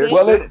punk There's- bitch.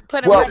 Well, it,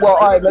 Put him well, in a well,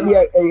 all right.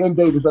 relationship. Hey,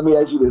 Davis, let me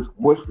ask you this: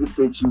 what's the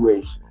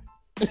situation?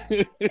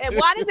 And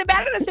why does it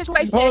matter the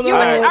situation? Hold You,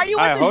 on. are you with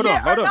Alright, the hold shit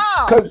on, hold or on.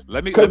 no? Because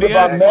Let me if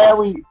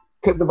answer.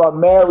 if I'm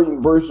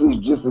married versus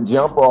just a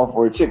jump off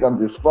or a chick I'm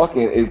just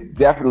fucking, it's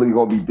definitely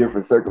gonna be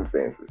different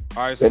circumstances.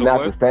 All right, They're so not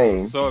what? the same.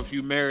 So if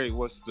you married,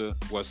 what's the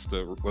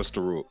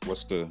rule?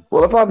 What's the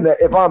Well, if I'm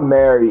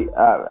married,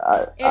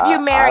 If you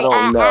marry,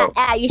 I don't know.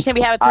 you shouldn't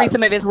be having a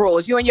threesome if it's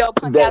rules. You and your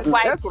punk ass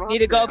wife That's what I'm need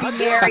to go be saying.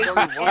 married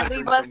I don't and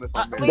leave us.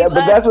 want to leave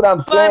But that's what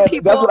I'm fun saying.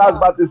 people That's what I was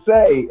about to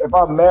say. If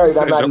I'm married,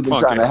 Said I'm not your even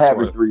punk trying to ass have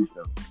a wife.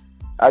 threesome.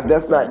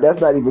 That's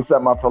not even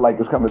something I feel like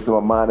is coming to my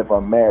mind if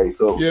I'm married.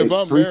 So Yeah, if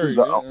I'm threesomes married,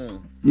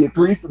 are,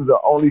 threesomes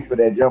are only for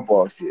that jump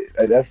off shit.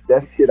 That's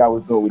shit I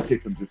was doing with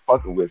chicks I'm just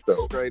fucking with.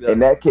 So Straight in up.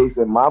 that case,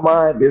 in my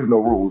mind, there's no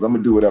rules. I'm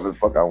gonna do whatever the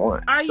fuck I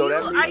want. Are So you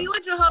that means- are you a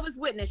Jehovah's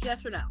Witness?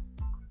 Yes or no?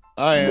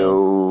 I am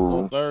No.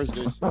 on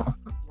Thursdays.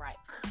 Right.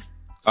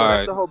 So All that's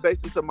right. the whole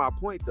basis of my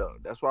point, though.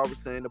 That's why I was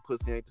saying the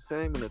pussy ain't the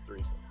same in a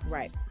threesome.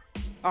 Right.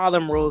 All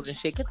them rules and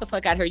shit. Get the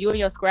fuck out of here. You and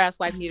your square ass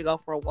wife need to go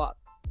for a walk.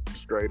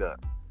 Straight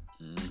up.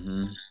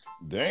 Mm-hmm.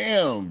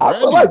 Damn, I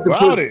feel Brandy like the about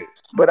pussy, it.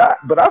 but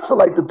I feel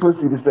like the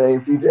pussy the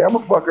same, CJ. I'm a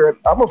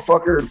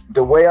fucker.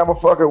 The way I'm a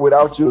fucker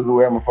without you is the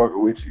way I'm a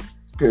fucker with you.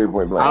 Period.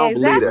 Point blank. I don't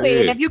believe Exactly.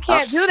 that. And if you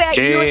can't do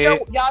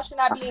that, y'all should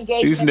not be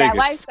engaged These in that niggas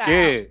lifestyle.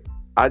 scared.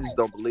 I just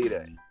don't believe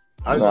that.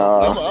 I'm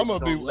Nah.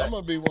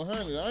 gonna be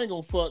 100. I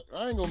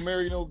ain't gonna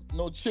marry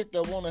no chick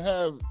that want to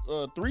have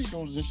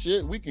threesomes and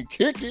shit. We can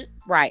kick it.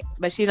 Right.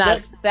 But she's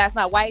not. That's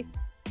not wife.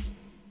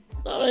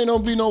 I ain't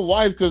gonna be no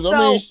wife because I So-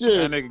 mean That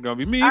shit. nigga gonna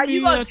be me. Are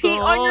you me gonna at cheat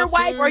the on your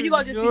wife, or are you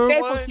gonna just be altar,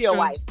 faithful to your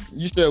wife?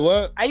 You said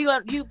what? Are you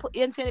gonna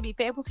intend to be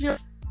faithful to your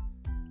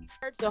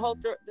the whole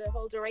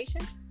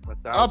duration?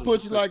 I'll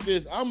put you like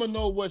this. I'm gonna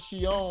know what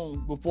she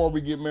on before we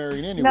get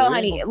married anyway. No, It ain't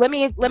honey. gonna- Let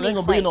me It ain't gonna be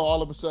explain. no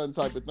all of a sudden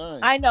type of thing.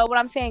 I know what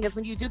I'm saying is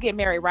when you do get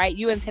married, right?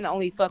 You intend to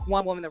only fuck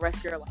one woman the rest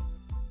of your life.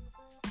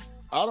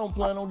 I don't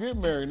plan on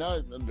getting married. Now,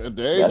 at the age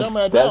That's- I'm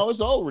at that's- now, it's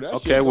over. That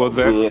Okay, shit's well, over.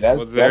 there- Yeah,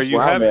 well, there that's you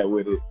where have I'm it. at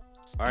with it.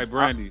 All right,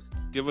 Brandy,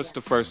 give us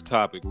the first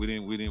topic. We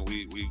didn't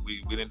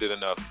did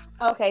enough.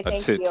 Okay, A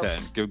thank tit you.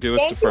 tat. Give us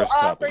Thank the first you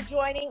all topic. for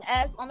joining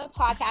us on the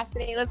podcast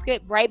today. Let's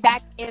get right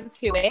back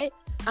into it.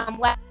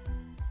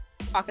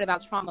 Talking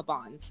about trauma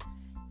bonds,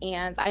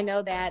 and I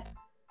know that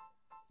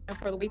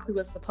for the week we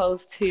were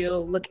supposed to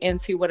look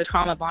into what a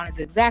trauma bond is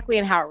exactly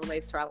and how it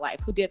relates to our life.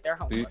 Who did their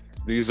homework?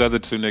 These other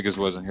two niggas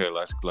wasn't here.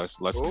 Let's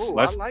Ooh,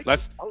 I like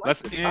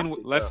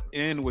this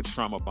end with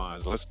trauma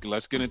bonds.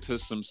 Let's get into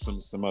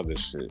some other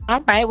shit. All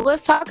right, well,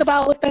 let's talk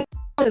about what's been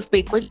on this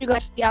week. What did you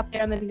guys see out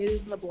there in the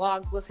news and the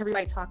blogs? What's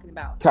everybody talking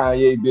about?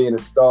 Kanye being a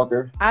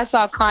stalker. I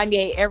saw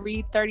Kanye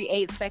every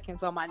 38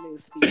 seconds on my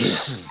news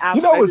feed.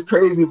 You know what's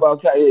crazy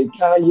about Kanye?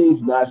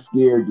 Kanye's not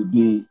scared to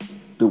be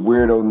the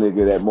weirdo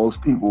nigga that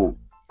most people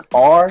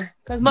are.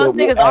 Because most but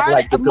will niggas act are.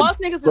 like the Most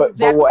niggas is but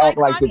exactly will like act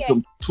like the Kanye.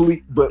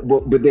 complete,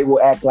 but they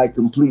will act like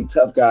complete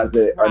tough guys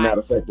that are not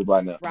affected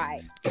by nothing.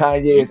 Right.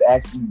 Kanye is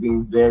actually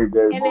being very,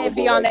 very And then vulnerable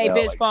be on right their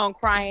now, bitch like- phone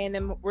crying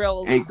and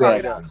real Exactly.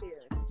 crocodile tears.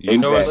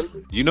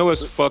 You know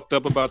what's fucked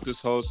up about this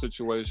whole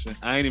situation?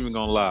 I ain't even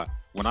gonna lie.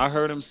 When I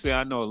heard him say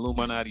I know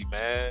Illuminati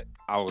mad,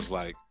 I was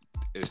like,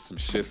 it's some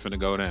shit finna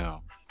go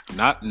down.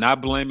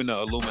 Not blaming the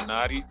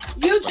Illuminati.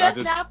 You But I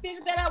just now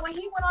figured that out when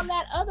he went on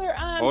that other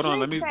Hold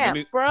on, let me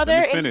brother,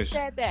 and he finish.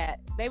 said that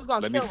they was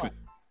gonna kill him.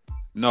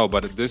 No,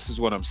 but this is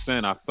what I'm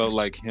saying. I felt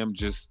like him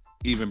just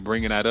even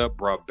bringing that up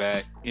brought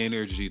bad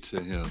energy to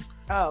him.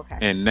 Oh, okay.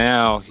 And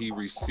now he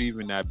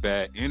receiving that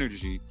bad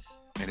energy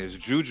and his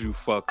juju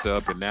fucked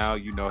up. And now,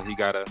 he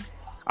gotta,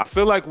 I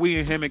feel like we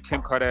and him and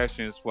Kim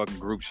Kardashian's fucking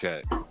group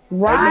chat.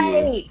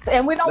 Right.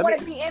 And we don't want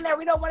to be in there.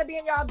 We don't want to be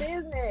in y'all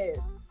business.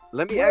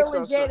 Let me ask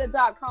you something.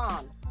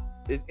 WillAndJada.com.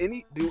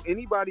 Do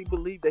anybody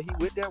believe that he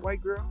with that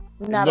white girl?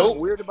 No. Nope.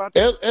 Weird about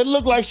that. It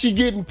looked like she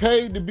getting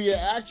paid to be an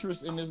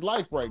actress in his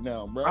life right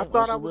now, bro. I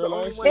thought I was the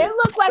only one. It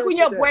looks like when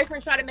your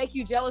boyfriend try to make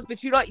you jealous,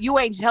 but you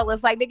ain't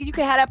jealous. Like, nigga, you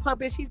can have that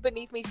puppet. She's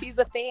beneath me. She's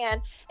a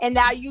fan, and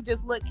now you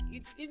just look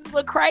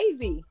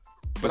crazy.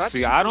 But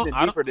see, think I it's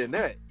don't. deeper than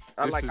that.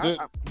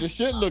 The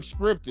shit looks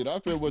scripted. I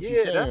feel what yeah,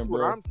 you're that's saying, what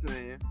bro. I'm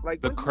saying.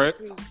 Like The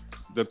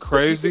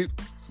crazy.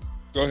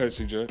 Go ahead,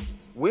 CJ.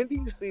 When do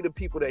you see the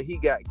people that he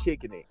got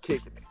kicking it?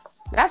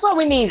 That's why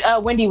we need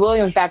Wendy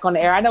Williams back on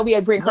the air. I know we had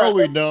to bring her. No,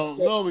 we don't.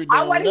 No, we don't.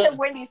 I want to hear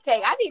Wendy's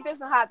take. I need this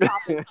in Hot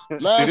Topic.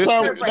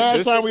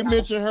 Last time we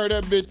mentioned her,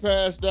 that bitch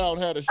passed out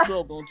and had a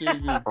stroke on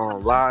TV.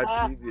 On live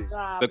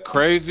TV.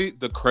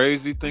 The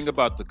crazy thing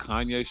about the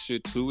Kanye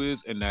shit too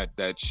is, and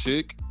that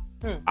chick,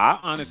 I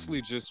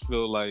honestly just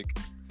feel like,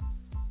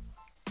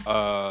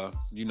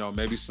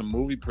 maybe some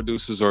movie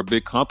producers or a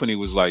big company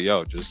was like,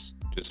 yo, just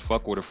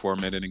fuck with her for a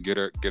minute and get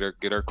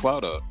her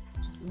clout up.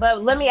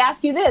 But let me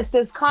ask you this: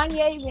 does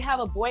Kanye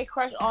have a boy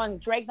crush on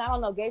Drake? I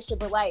don't know gay shit,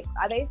 but like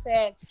they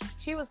said,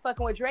 she was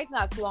fucking with Drake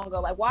not too long ago.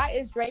 Like, why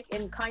is Drake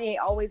and Kanye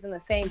always in the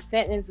same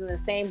sentence in the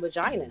same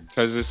vagina?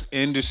 Because it's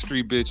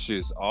industry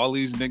bitches. All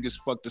these niggas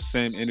fuck the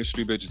same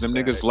industry bitches. Them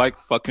niggas like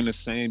fucking the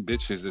same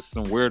bitches. It's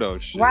some weirdo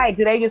shit. Right?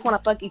 Do they just want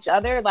to fuck each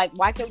other? Like,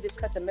 why can't we just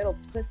cut the middle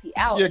pussy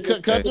out? Yeah,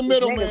 cut the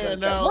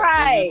middleman out.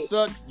 Right? And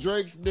suck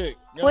Drake's dick.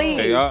 Please.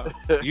 Hey,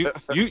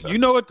 you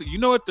know what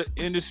the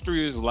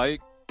industry is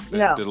like.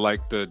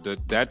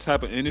 That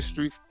type of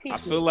industry. I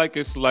feel like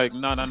it's like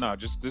no.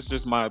 This is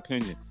just my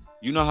opinion.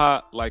 You know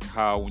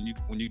how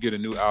when you get a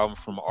new album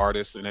from an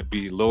artist and it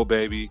be Lil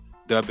Baby,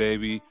 Da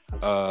Baby,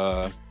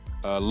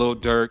 Lil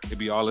Durk, it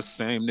be all the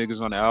same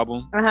niggas on the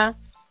album.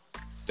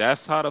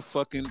 That's how the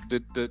fucking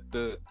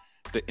the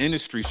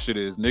industry shit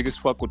is. Niggas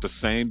fuck with the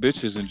same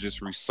bitches and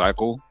just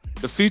recycle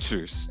the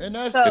features. And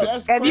that's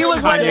if you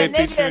was one of them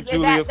featuring niggas,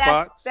 Julia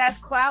Fox. That's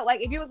clout.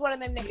 Like if you was one of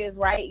them niggas,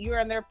 right? You're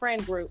in their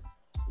friend group.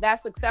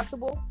 That's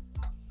acceptable.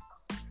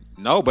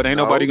 No, but ain't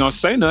nobody gonna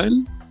say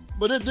nothing.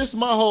 But this is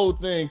my whole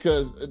thing,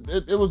 because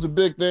it was a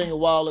big thing a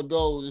while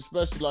ago,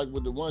 especially like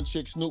with the one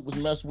chick Snoop was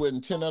messing with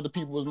and 10 other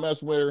people was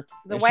messing with her.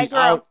 The white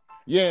girl.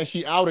 And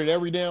she outed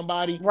every damn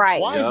body.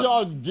 Right. Why is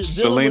y'all dealing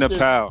Selena with this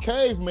Powell.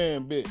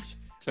 caveman bitch?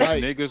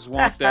 Cause niggas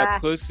want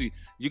that pussy.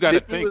 You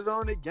gotta think. Was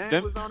on it,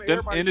 them was on it,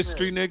 them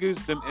industry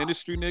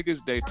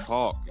niggas, they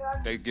talk.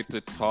 They get to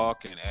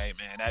talk and hey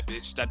man, that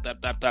bitch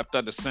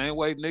the same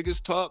way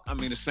niggas talk. I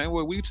mean the same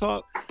way we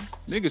talk.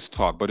 Niggas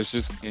talk, but it's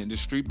just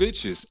industry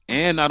bitches.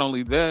 And not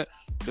only that,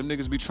 them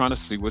niggas be trying to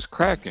see what's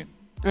cracking.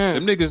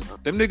 Them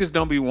niggas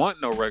don't be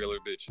wanting no regular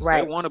bitches.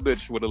 Right. They want a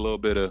bitch with a little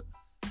bit of.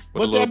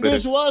 But that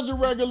bitch was a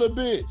regular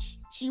bitch.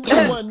 She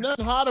wasn't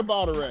nothing hot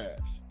about her ass.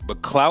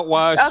 But clout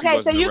wise,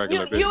 okay, so you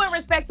would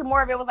respect to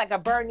more if it was like a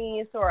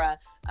Bernice or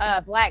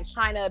a Black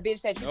China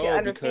bitch that you can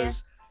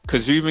understand.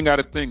 Because you even got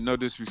to think, no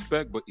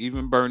disrespect, but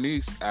even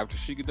Bernice, after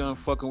she get done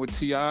fucking with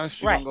T.I.,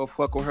 she gonna go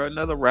fuck with her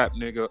another rap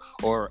nigga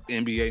or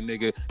NBA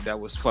nigga that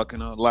was fucking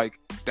her. Like,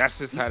 that's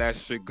just how that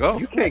shit go.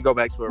 You can't go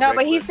back to a no,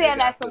 but he's saying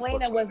that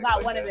Selena was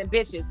not one of them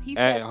bitches.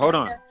 Hey, hold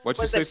on. What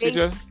you say,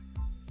 CJ?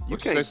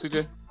 What you say,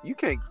 CJ?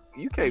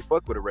 You can't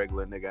fuck with a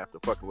regular nigga after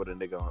fucking with a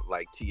nigga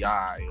like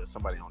T.I. or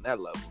somebody on that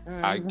level.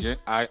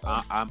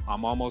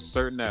 I'm almost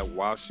certain that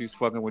while she's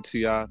fucking with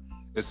T.I.,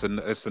 it's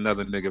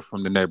another nigga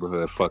from the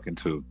neighborhood fucking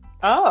too.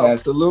 Oh,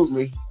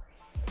 absolutely.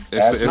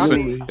 It's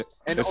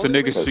a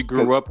nigga she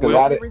grew up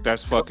with.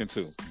 That's fucking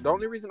too. The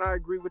only reason I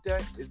agree with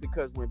that is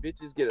because when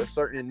bitches get a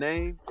certain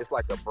name, it's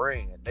like a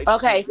brand.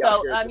 Okay,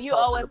 so you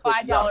owe us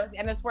 $5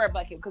 and a swear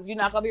bucket because you're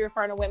not gonna be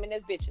referring to women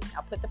as bitches.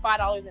 I'll put the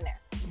 $5 in there.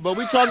 But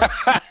we talking,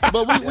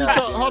 hold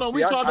on,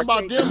 we talking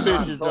about them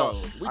bitches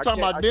though. We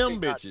talking about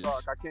them bitches.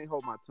 I can't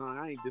hold my tongue.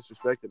 I ain't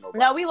disrespecting nobody.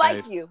 No, we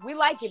like you. We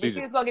like you. But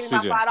you just gonna give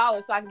me my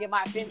 $5 so I can get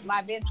my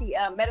venti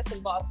medicine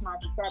ball tomorrow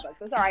from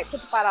Starbucks. It's all right. Put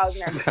the $5 in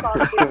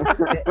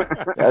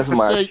there. That's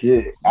my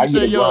shit. I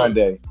get a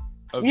grande.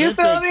 You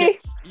feel me?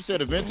 You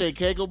said a venti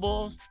Keiko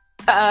balls?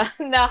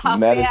 No,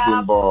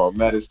 medicine ball.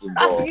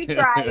 You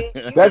tried it.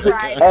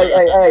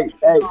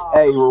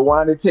 Hey,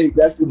 rewind the tape.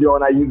 That's the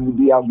joint I usually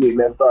be out getting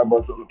that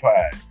Starbucks on the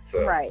pie.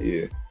 So, right.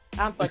 Yeah.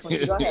 I'm fucking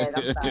with you. Go ahead.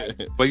 I'm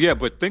sorry.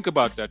 But think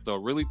about that though.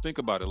 Really think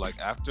about it. Like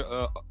after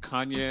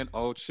Kanye and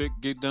old chick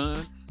get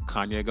done,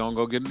 Kanye gonna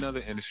go get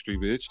another industry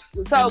bitch,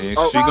 so, and then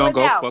she gonna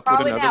go fuck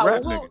with another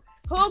rap nigga.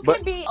 Who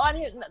could be on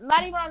his?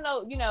 Not even on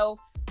the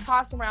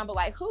toss around, but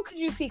like who could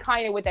you see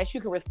Kanye with that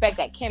you could respect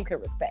that Kim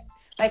could respect?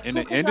 Like in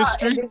the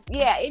industry?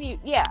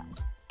 Yeah.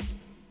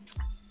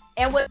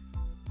 And with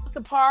to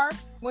par,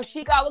 when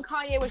she got with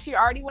Kanye, was she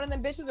already one of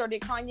them bitches, or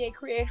did Kanye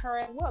create her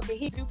as well? Did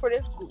he do for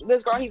this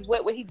girl he's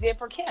with what he did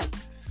for Kim?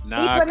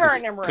 Nah, he put her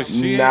in them rooms.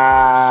 He put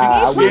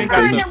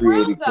her in them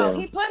rooms, though.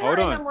 He put her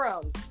in them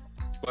rooms.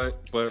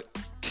 But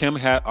Kim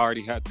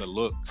already had the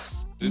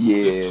looks.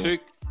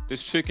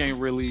 This chick ain't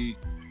really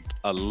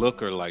a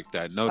looker like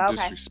that. No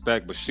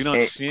disrespect, but she ain't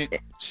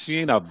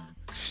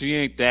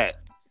that.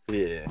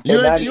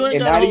 Yeah, you ain't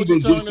gotta hold your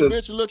tongue. The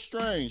bitch look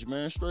strange,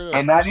 man. Straight up.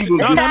 And not even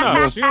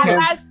that's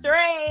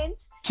strange.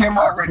 Kim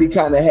already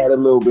kind of had a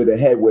little bit of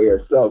headway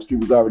herself. She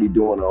was already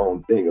doing her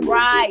own thing a little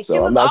bit. So she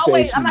was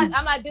always.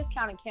 I'm not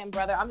discounting Kim,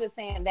 brother. I'm just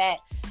saying that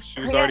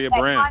she was already a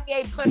brand.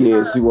 Kanye put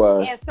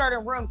her in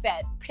certain rooms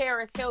that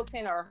Paris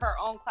Hilton or her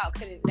own clout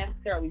couldn't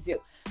necessarily do.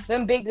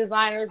 Them big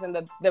designers and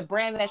the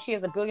brand that she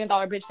is, a $1 billion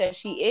bitch that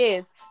she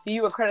is. Do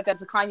you accredit that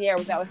to Kanye, or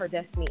was that what her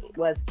destiny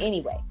was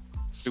anyway?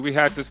 See, we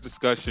had this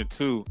discussion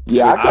too.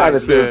 Yeah, I kind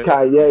of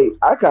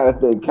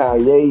think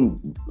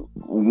Kanye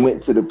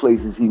went to the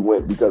places he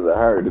went because of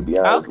her. To be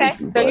honest, okay.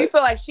 With you. So you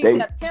feel like she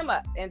stepped him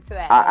up into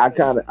that? I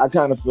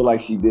kind of feel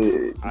like she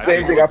did.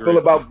 Same thing I feel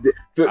about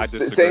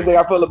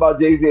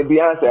Jay-Z and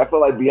Beyonce. I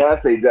feel like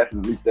Beyonce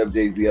definitely stepped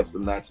Jay-Z up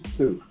some notches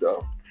too.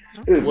 So.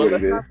 Well,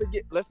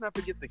 let's not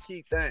forget the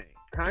key thing.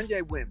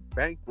 Kanye went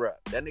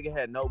bankrupt. That nigga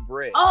had no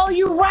bread. Oh,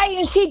 you're right,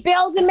 and she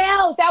bailed him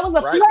out. That was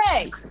a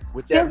flex.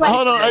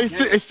 Hold on, hey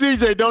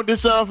CJ, don't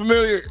this sound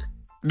familiar?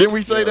 Didn't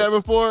we say that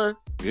before?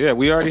 Yeah,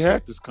 we already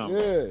had this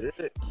conversation.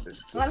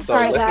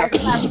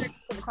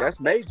 That's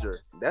major.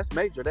 That's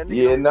major. That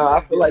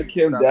I feel like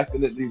Kim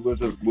definitely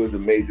was a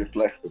major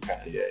flex for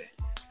Kanye.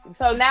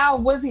 So now,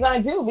 what's he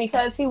gonna do?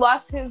 Because he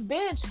lost his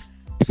bitch.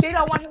 She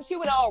don't want him. She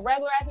would all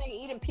regular ass nigga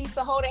eating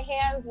pizza, holding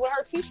hands with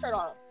her t-shirt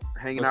on,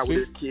 hanging out with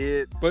his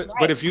kids. But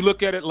if you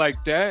look at it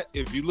like that,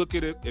 if you look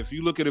at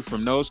it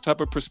from those type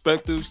of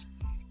perspectives,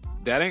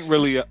 that ain't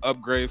really an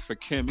upgrade for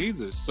Kim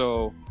either.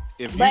 So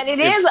is an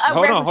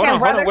upgrade. Hold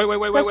on.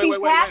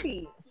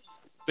 Wait.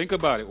 Think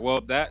about it.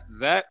 Well,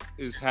 that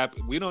is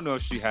happy. We don't know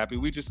if she's happy.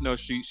 We just know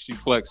she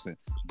flexing.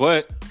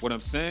 But what I'm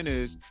saying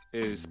is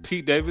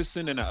Pete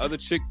Davidson and the other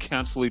chick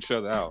cancel each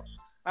other out.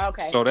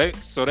 Okay.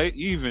 So they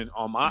even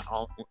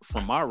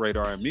from my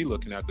radar and me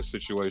looking at the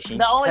situation.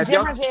 The only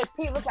difference is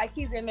Pete looks like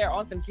he's in there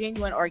on some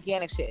genuine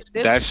organic shit.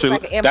 That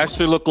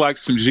should look like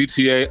some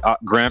GTA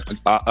Grand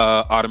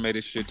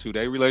automated shit too.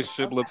 Their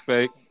relationship look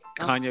fake.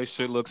 Kanye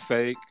shit look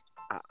fake.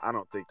 I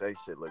don't think they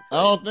shit look fake.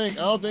 I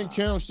don't think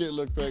Kim shit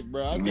look fake,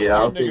 bro. I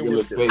don't think it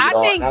look fake.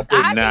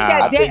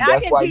 I think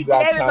Pete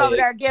Davis over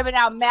there giving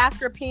out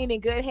mascarpone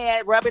and good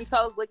head, rubbing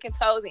toes, licking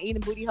toes, and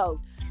eating booty holes.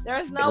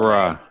 There's no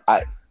way.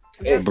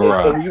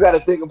 And you got to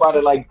think about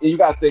it like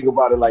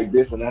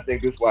this, and I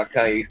think this is why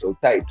Kanye's so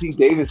tight. Pete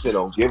Davidson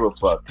don't give a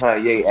fuck.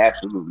 Kanye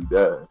absolutely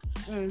does.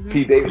 Mm-hmm.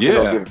 Pete Davidson Yeah.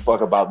 don't give a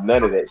fuck about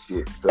none of that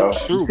shit. So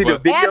True, See the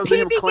but videos And of Pete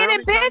him be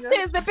clowning getting Kanye?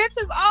 bitches. The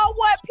bitches all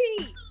want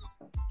Pete.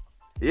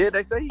 Yeah,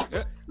 they say he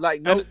Yeah.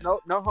 like no And-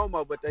 no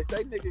homo, but they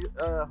say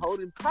nigga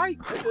hold him tight,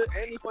 nigga,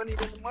 and he funny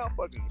than the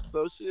motherfucker.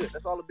 So shit,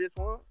 that's all the bitch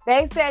want.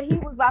 They said he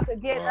was about to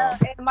get Wow.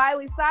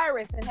 Miley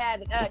Cyrus and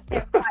had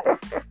Kim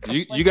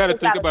Fight. you got to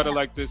think about it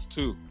like this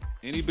too.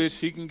 Any bitch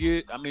he can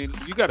get. I mean,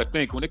 you got to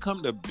think when it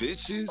comes to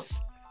bitches,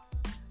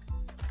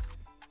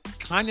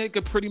 Kanye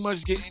could pretty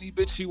much get any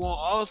bitch he want.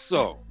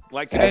 Also,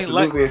 like it ain't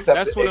like Absolutely,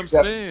 that's what I'm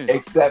except- saying.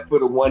 except for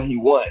the one he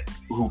won,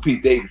 who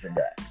Pete Davidson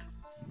got.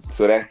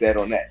 So that's that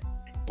on that.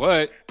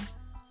 But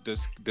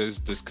does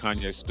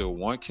Kanye still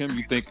want Kim?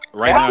 You think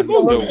right now he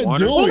Absolutely. still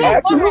want her? He Dude, didn't want her at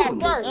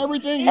Absolutely. first.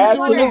 everything He he's didn't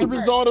doing want is a her.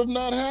 result of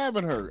not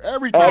having her.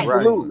 Everything.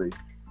 Absolutely.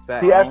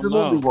 Fact. He I don't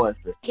absolutely know. wants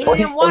her. He Or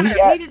didn't want her.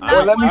 or He did All not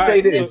Well, let me want say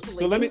her this. initially.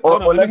 So let me Or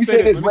hold on, let me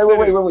say this. Let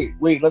me say this.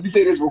 Wait. Let me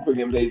say this real quick,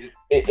 MJ.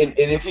 And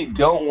if he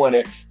don't want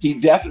it, he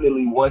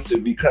definitely wants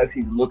it because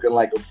he's looking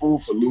like a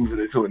fool for losing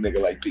it to a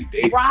nigga like Pete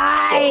Davidson.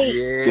 Right.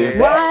 Yeah.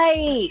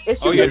 Right.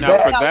 It's Oh just yeah, now now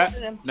for for about that,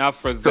 him. now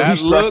for So that he's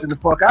stressing look, the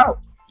fuck out.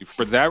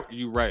 for that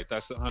you right.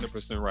 That's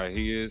 100% right.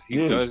 He is. He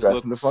Yeah, he's does stressing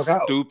look the fuck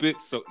out.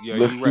 stupid. So yeah,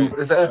 Look you're right.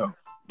 stupid as hell.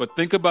 But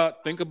think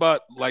about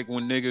like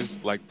when niggas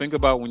think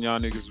about when y'all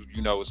niggas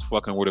was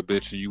fucking with a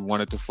bitch and you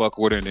wanted to fuck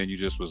with her and then you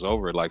just was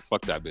over it. Like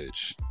fuck that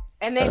bitch.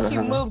 And then she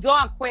Uh-huh. moved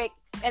on quick.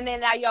 And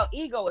then now your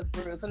ego is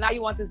bruised. So now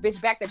you want this bitch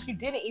back that you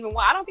didn't even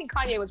want. I don't think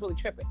Kanye was really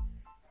tripping.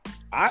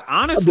 I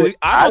honestly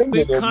I I didn't don't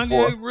think get there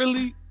Kanye before.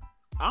 really.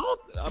 I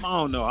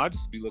don't know. I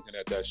just be looking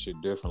at that shit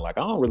different. Like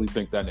I don't really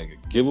think that nigga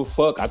give a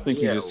fuck. I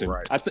think Yeah, he just.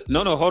 right.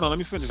 No. Hold on. Let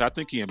me finish. I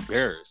think he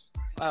embarrassed.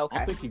 I Okay.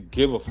 don't think he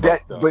give a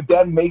fuck though. But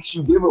that makes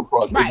you give a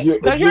fuck. Right,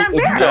 If 'cause you you're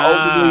embarrassed.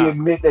 openly Nah.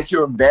 admit that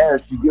you're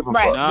embarrassed, you give a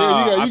Right. fuck. Nah,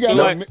 Yeah, I you feel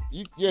gotta,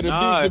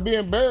 like- to be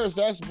embarrassed.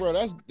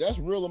 That's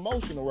real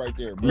emotional right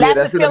there, bro. Yeah, That's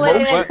that's a an feeling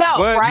in emotion. itself,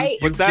 right?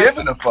 But that's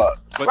Giving a fuck.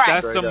 Right.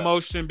 that's Straight up.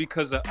 emotion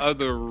because of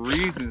other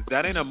reasons.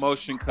 That ain't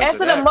emotion because That's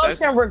of an that.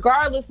 emotion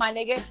regardless, my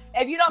nigga.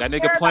 If you don't That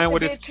nigga care playing about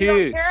with the his bitch, you don't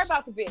kids. care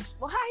about the bitch.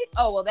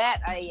 Well,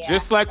 that, yeah.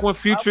 Just like when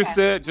Future Okay.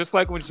 said, just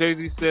like when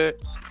Jay-Z said,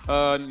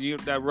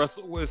 that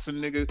Russell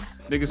Wilson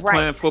niggas Right.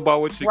 playing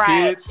football with your right,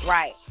 kids.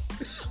 right.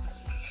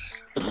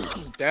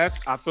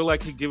 I feel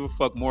like he give a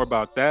fuck more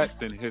about that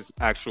than his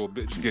actual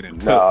bitch getting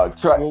took.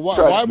 No, Well,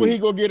 why would he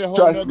go get a whole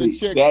Trust other me,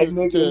 chick that to,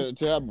 nigga-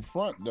 to have a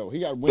front though? He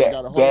got That,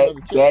 got a whole that, other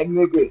chick. that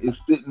nigga is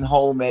sitting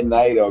home at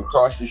night or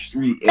across the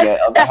street in that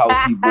other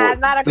house he bought,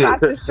 Not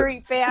across the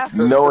street, fam.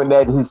 knowing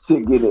that his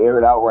shit getting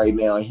aired out right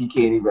now and he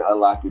can't even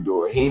unlock the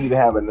door. He ain't even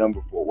have a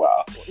number for a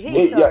while.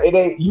 It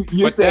ain't.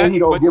 You're But saying he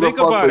don't give a think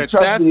fuck. about but it.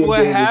 trust That's me, what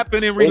David,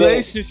 happened in it ain't-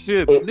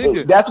 relationships,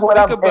 nigga. That's what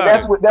think I'm. about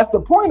And it. that's the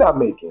point I'm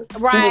making.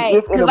 Right, He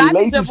was just in because a I've been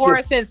relationship.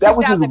 divorced since That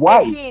was his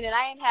wife. 2015, and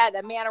I ain't had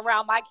a man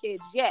around my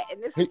kids yet.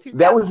 And this is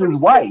That was his 2022.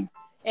 wife.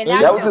 And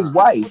That now was you his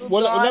wife. moved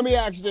Well, on. let me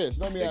ask this.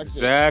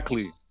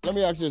 Exactly. Let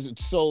me ask this.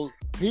 So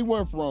he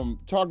went from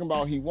talking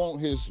about he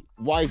want his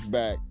wife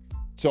back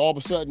to all of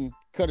a sudden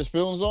cut his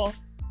feelings off.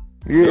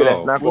 Yeah, No. that's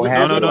not Was gonna it-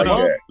 happen was it like a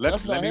month? that. Let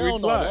That's not me hell no.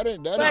 reply. That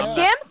ain't But happen.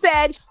 Kim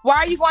said, "Why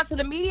are you going to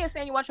the media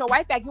saying you want your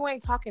wife back? You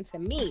ain't talking to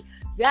me.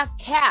 That's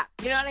cap."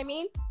 You know what I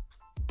mean?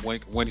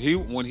 When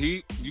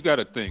he you got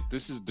to think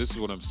this is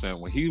what I'm saying.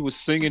 When he was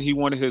singing he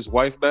wanted his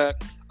wife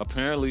back,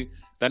 apparently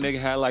that nigga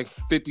had like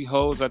 50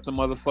 hoes at the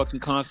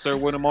motherfucking concert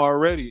with him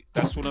already.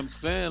 That's what I'm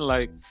saying.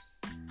 Like,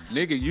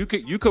 nigga, you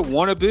could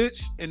want a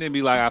bitch and then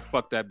be like, I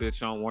fuck that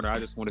bitch, I don't want her, I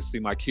just want to see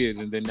my kids,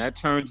 and then that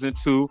turns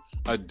into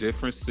a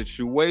different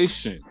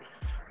situation.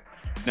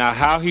 Now,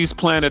 how he's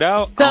planned it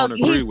out, I So don't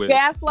agree he's with.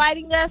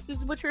 gaslighting us.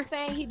 Is what you're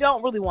saying? He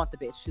don't really want the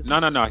bitch.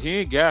 No. He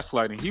ain't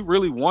gaslighting. He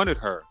really wanted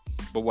her.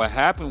 But what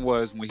happened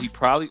was when he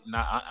probably,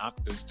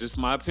 this is just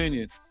my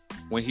opinion,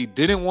 when he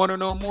didn't want her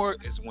no more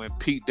is when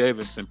Pete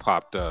Davidson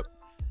popped up.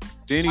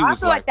 Then he I was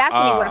feel like that's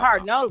when he went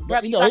hard. No,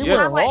 brother, No, he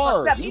went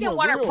hard. He He didn't went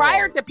want her real prior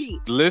hard. to Pete.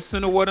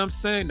 Listen to what I'm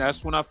saying.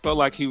 That's when I felt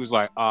like he was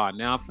like, now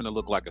I'm finna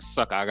look like a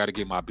sucker. I got to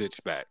get my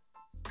bitch back.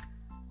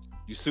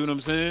 You see what I'm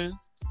saying?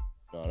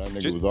 No, that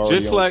nigga Ju- was already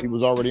just on, like he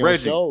was already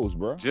Reggie. on shows,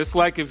 bro. Just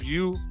like if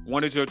you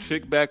wanted your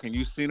chick back and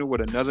you seen her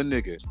with another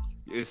nigga,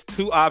 it's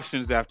two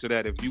options after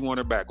that. If you want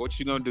her back, what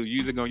you gonna do?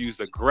 You either gonna use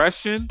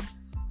aggression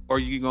or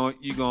you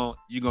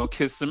gonna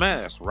kiss some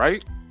ass,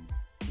 right?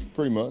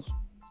 Pretty much.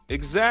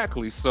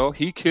 Exactly. So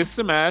he kissed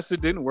some ass.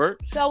 It didn't work.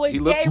 So is He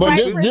looks Jay But right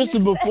stupid. for this is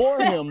this? before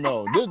him,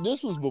 though.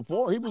 This was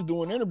before. He was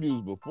doing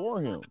interviews before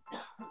him.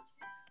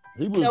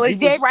 He was. So he is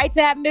Jay was right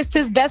to have missed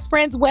his best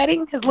friend's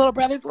wedding, his little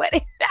brother's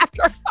wedding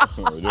after?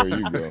 oh, there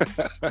you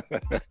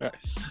go.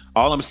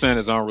 All I'm saying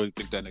is I don't really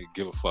think that nigga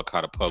give a fuck how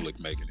the public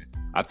making it.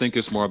 I think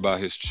it's more about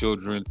his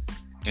children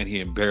and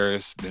he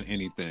embarrassed than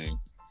anything.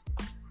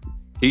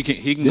 He can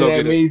go That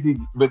get it. means he,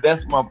 but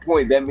that's my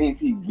point. That means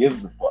he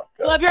gives a fuck.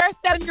 So if you're a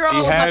 7-year-old He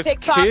on has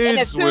TikTok and a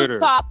kids with her. tube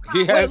top He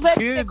with has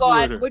lipstick kids on,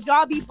 with her. would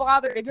y'all be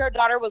bothered if your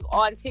daughter was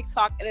on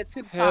TikTok and a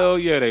tube Hell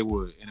top? yeah, they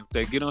would. And if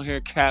they get on here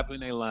capping,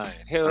 they lying.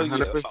 Hell yeah,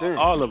 100%.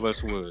 all of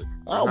us would.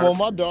 I don't want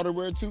my daughter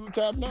wear tube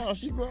top now.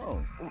 She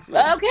grown.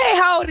 Okay,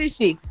 how old is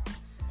she?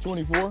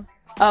 24.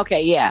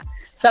 Okay, yeah.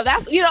 So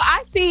that's,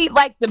 I see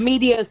like the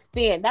media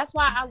spin. That's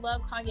why I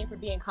love Kanye for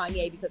being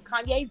Kanye, because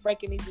Kanye's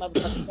breaking these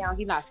motherfuckers down.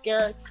 He's not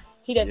scared.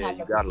 He doesn't have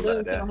to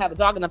lose. He don't have a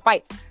dog in the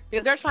fight,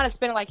 because they're trying to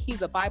spin it like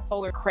he's a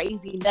bipolar,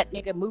 crazy nut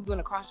nigga moving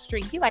across the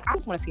street. He like, I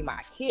just want to see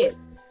my kids.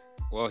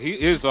 Well, he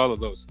is all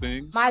of those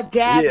things. My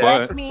dad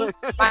left me.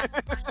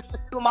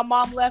 My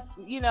mom left,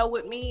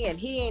 with me, and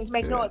he ain't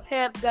make no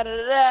attempt. Da da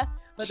da.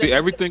 See,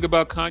 everything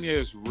about Kanye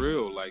is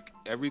real. Like,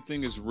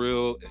 everything is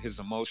real. His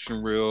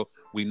emotion real.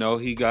 We know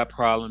he got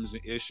problems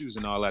and issues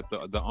and all that.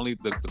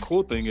 The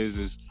cool thing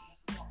is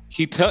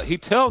he tell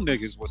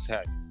niggas what's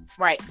happening.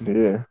 Right.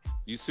 Yeah.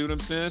 You see what I'm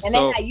saying? And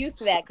they're not used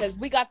to that, because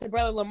we got the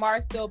brother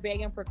Lamar still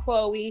begging for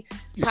Chloe.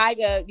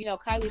 Tyga,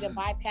 Kylie done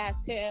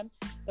bypassed him.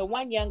 The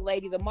one young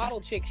lady, the model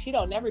chick, she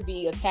don't never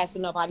be attached to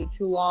nobody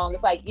too long.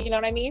 It's like, you know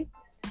what I mean?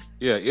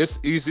 Yeah, it's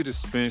easy to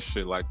spin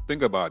shit. Like,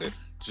 think about it.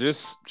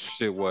 Just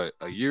shit, what,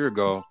 a year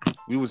ago,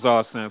 we was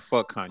all saying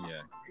fuck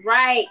Kanye.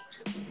 Right.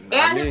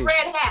 And his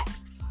red hat.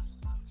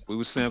 We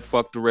was saying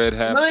fuck the red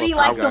hat. Moody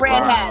liked the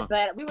red hat,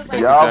 but we was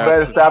like, y'all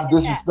better stop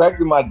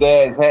disrespecting my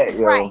dad's hat,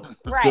 yo. Right.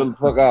 Chill the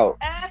fuck out.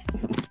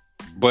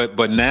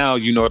 But now,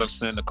 you know what I'm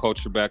saying? The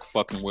culture back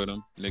fucking with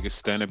him. Niggas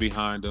standing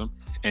behind him.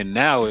 And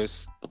now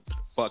it's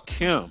fuck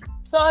him.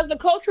 So is the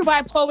culture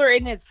bipolar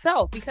in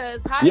itself?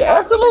 Because how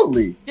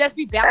absolutely. Just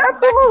be bouncing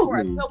back and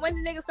forth. So when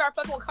did niggas start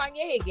fucking with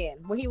Kanye again?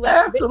 When he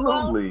left?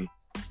 Absolutely.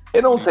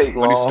 It don't take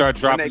long. When he start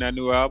dropping that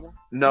new album?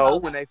 No,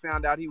 when they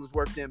found out he was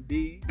worth them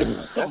B's,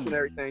 that's when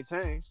everything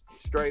changed.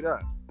 Straight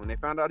up. When they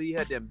found out he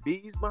had them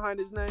B's behind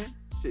his name,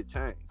 shit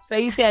changed. So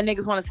you said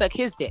niggas want to suck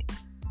his dick?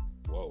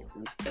 Whoa.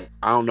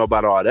 I don't know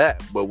about all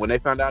that, but when they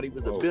found out he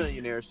was a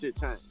billionaire, shit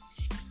changed.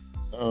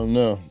 Oh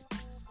no.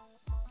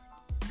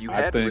 You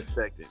had to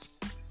respect it.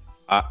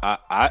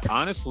 I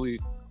honestly,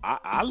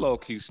 I low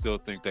key still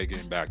think they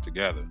getting back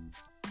together.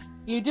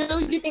 You do?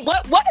 You think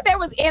what if they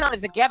was in on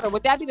it together?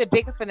 Would that be the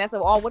biggest finesse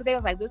of all? What if they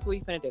was like, this is what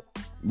we finna do?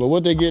 But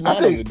what they getting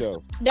out of it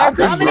though? They're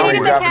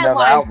dominating the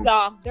headlines,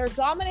 y'all. They're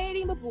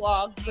dominating the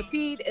blog. The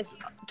feed is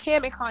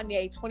Kim and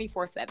Kanye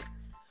 24/7.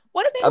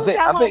 What if they was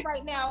at home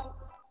right now?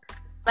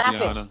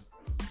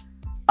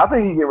 I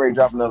think he get ready to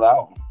drop another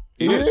album.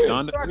 He is.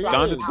 Donda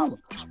 2.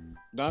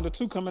 Donda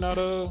 2 coming out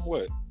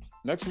what?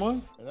 Next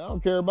month? And I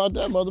don't care about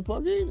that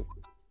motherfucker either.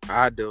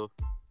 I do.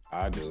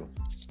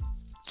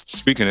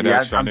 Speaking of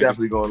that, I'm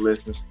definitely going to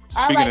listen.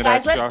 All right,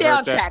 guys, let's stay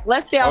on track.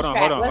 Let's stay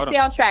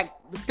on track.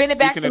 Spin it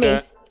back to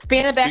me.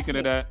 Spin it back to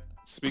me.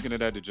 Speaking of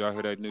that, did y'all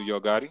hear that new Yo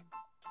Gotti?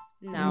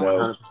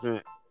 No.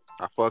 100%.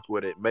 I fuck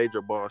with it.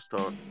 Major boss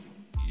talk.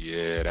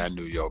 Yeah, that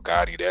new Yo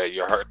Gotti. That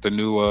you heard the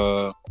new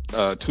 2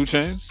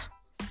 Chainz?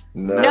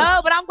 No,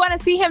 but I'm going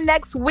to see him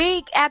next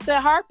week at the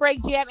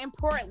Heartbreak Jam in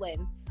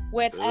Portland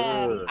with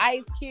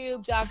Ice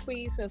Cube,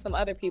 Jacquees, and some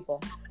other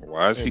people.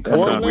 Why is he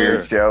coming out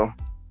weird show?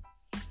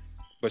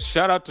 But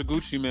shout out to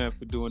Gucci Man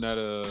for doing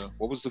that.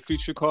 What was the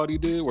feature called he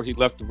did where he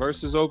left the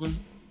verses open?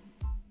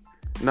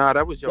 Nah,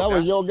 that was Yo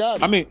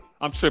Gotti. I mean,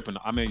 I'm tripping.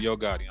 I mean, Yo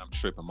Gotti. I'm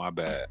tripping. My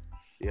bad.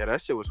 Yeah,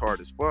 that shit was hard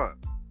as fuck.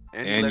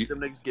 And he let them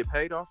niggas get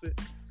paid off it.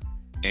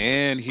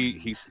 And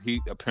he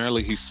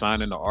apparently he's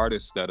signing the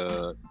artist that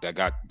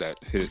got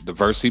the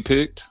verse he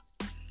picked.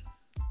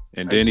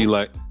 And then he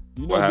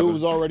dude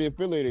was already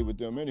affiliated with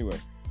them anyway.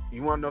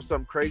 You want to know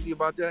something crazy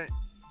about that?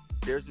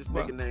 There's this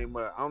nigga named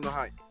I don't know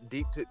how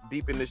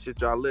deep in this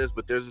shit y'all lives,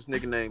 but there's this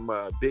nigga named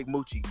Big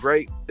Moochie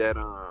Grape that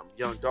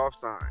Young Dolph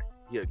signed.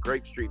 He had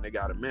Grape Street nigga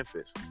out of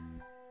Memphis,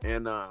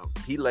 and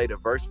he laid a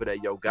verse for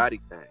that Yo Gotti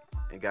thing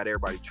and got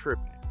everybody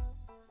tripping.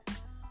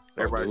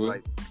 Everybody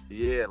like,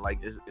 yeah, like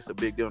it's a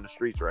big deal in the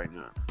streets right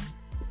now.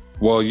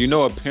 Well,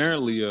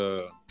 apparently,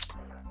 Yo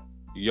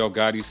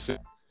Gotti sent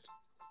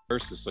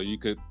verses, so you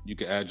could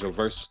add your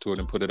verses to it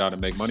and put it out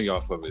and make money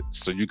off of it.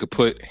 So you could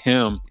put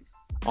him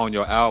on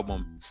your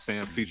album,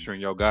 saying featuring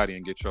Yo Gotti,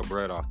 and get your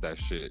bread off that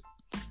shit.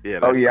 Yeah.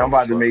 I'm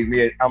about to make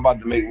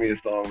me a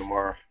song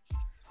tomorrow.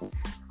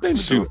 Then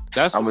shoot,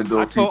 I'm gonna do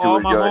a feature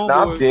with Yo.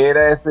 I'm dead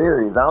ass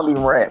serious. I don't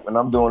even rap, and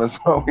I'm doing a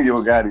song with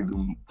Yo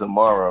Gotti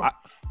tomorrow.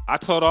 I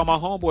told all my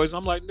homeboys,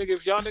 I'm like, nigga,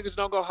 if y'all niggas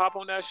don't go hop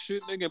on that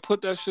shit, nigga, and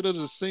put that shit as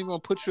a single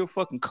and put your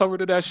fucking cover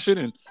to that shit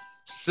and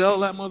sell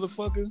that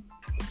motherfucker.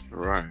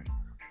 Right.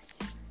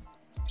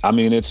 I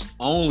mean, it's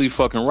only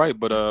fucking right.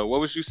 But what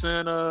was you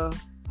saying?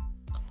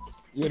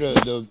 Yeah,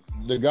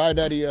 the guy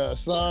that he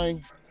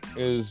signed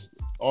is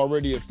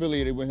already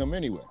affiliated with him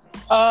anyway.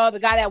 Oh, the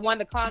guy that won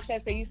the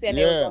contest that you said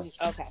they were going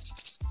okay.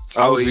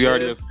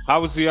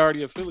 How was he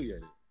already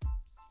affiliated?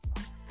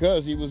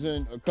 Because he was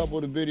in a couple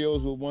of the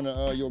videos with one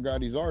of Yo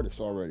Gotti's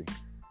artists already.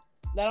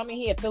 That don't mean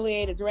he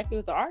affiliated directly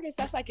with the artist.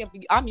 That's like if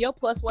I'm your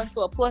 +1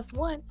 to a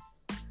 +1.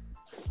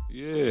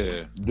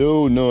 Yeah.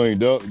 Dude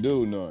knowing.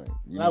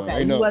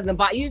 Okay, he wasn't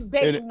buying. You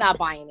basically not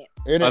buying it.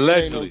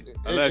 Allegedly.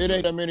 It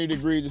ain't that many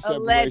degrees of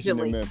separation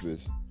in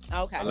Memphis.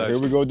 Okay. Here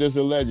we go, this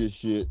alleged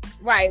shit.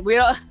 Right. We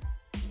don't.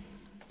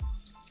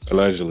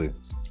 Allegedly.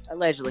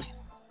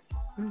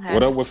 Okay.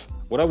 What up with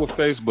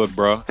Facebook,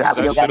 bro? Is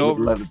that shit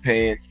over? Leather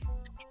pants.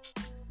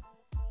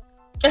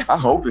 I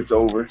hope it's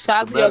over.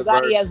 Shout out to Yo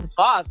Gotti as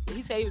boss.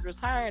 He said he was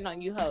retiring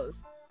on you hoes.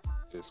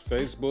 Is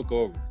Facebook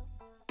over?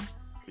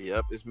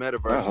 Yep, it's I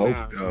metaverse hope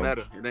now. It's so.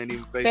 meta. It ain't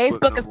even Facebook.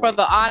 Facebook no is more. for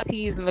the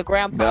aunties and the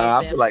grandpas. Nah,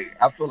 I then.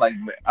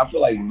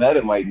 feel like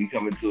Meta might be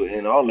coming to an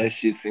end. All that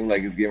shit seems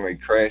like it's getting ready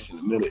to crash in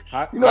a minute.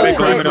 How You know, they it's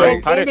blaming crazy.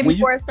 on? How Ended they, when you-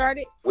 before it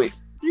started. You Wait,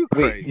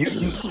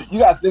 crazy. you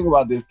gotta think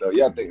about this though.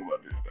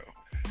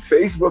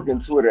 Facebook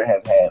and Twitter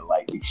have had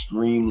like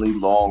extremely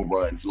long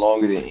runs,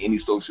 longer than any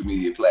social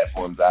media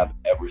platforms I've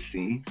ever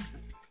seen.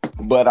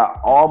 But I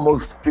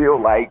almost feel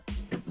like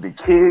the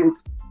kids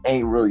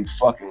ain't really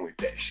fucking with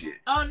that shit.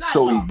 Oh, not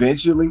So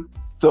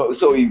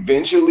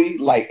eventually,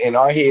 like in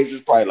our heads,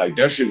 it's probably like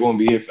that shit gonna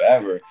be here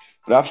forever.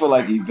 But I feel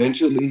like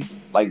eventually,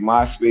 like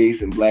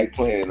MySpace and Black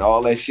Planet and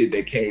all that shit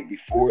that came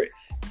before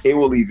it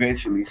will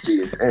eventually see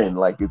its end.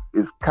 Like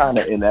it's kind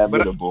of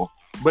inevitable.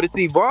 But it's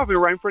evolving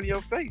right in front of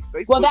your face.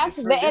 Facebook Well, that's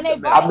just the turned and they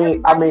into vote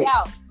meta. everybody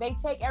out. They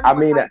take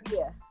everyone's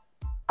idea.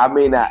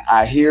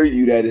 I hear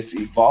you that it's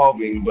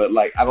evolving, but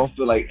like I don't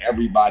feel like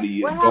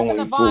everybody What is happened going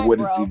to for Vine, what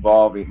bro? it's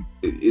evolving.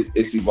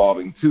 It's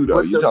evolving too, though.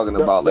 But You're talking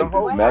about like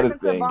whole- this What meta happened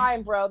to thing.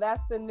 Vine, bro?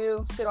 That's the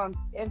new shit on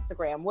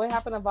Instagram. What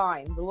happened to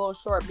Vine? The little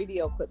short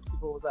video clips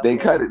people was up. They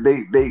cut it. They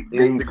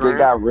Instagram.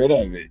 got rid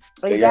of it.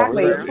 They got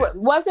Exactly. rid of it.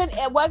 Wasn't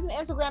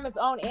Instagram its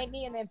own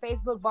entity, and then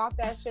Facebook bought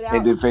that shit out.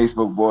 And then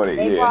Facebook bought it.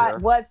 They Yeah.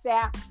 bought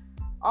WhatsApp.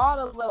 All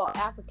the little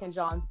African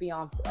Johns be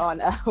on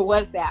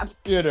WhatsApp.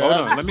 Yeah, Hold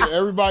on, let me-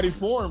 everybody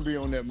forum be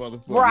on that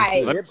motherfucker.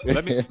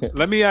 Right.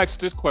 let me ask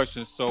this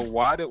question. So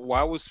why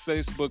was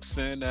Facebook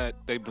saying that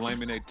they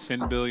blaming a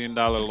 $10 billion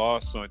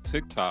loss on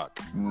TikTok?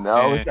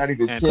 No, it's not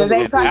even and- 10. Because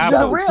they It's trying to do the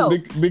Apple. real.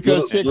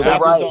 Because Get it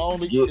TikTok right. is the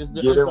only, Get is the,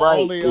 it is the right.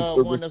 only It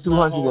one was that's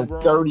not homegrown.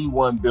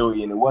 231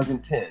 billion. It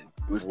wasn't 10. It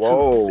was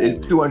Whoa.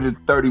 It's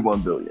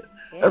 231 billion.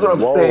 That's what I'm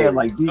Whoa. saying.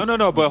 Like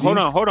No, but hold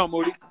on,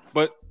 Moody.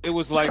 But it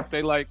was like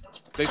they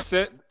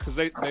said because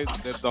the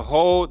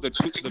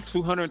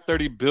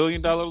 $230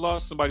 billion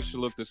loss. Somebody should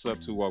look this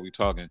up too while we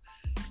talking.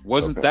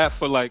 Wasn't that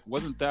from like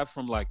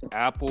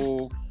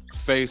Apple,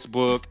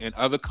 Facebook, and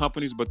other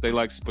companies? But they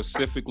like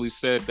specifically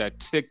said that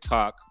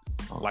TikTok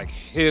like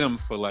hit them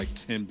for like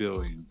 $10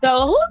 billion.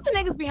 So who's the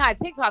niggas behind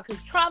TikTok?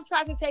 Because Trump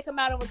tried to take him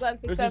out and was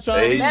It's the unsuccessful.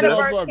 Chinese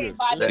Metaverse motherfuckers. came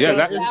by, Yeah, they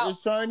that- took it out.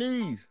 It's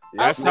Chinese.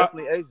 That's It's how-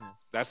 definitely Asian.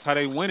 That's how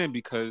they winning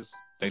because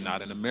they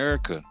not in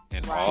America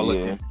and Right. all of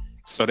Yeah. it.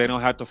 So they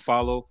don't have to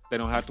follow. They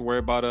don't have to worry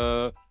about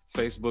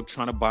Facebook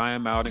trying to buy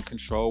them out and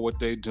control what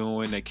they're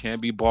doing. They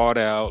can't be bought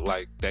out.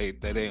 Like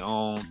they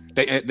own.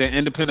 They're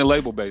independent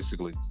label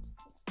basically.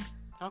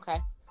 Okay.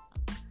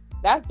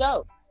 That's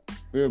dope.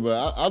 Yeah,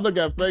 but I look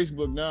at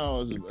Facebook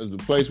now as a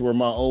place where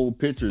my old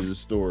pictures is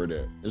stored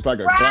at. It's like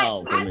a Right.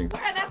 cloud for I me.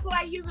 swear that's what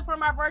I use it for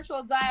my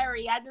virtual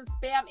diary. I just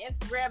spam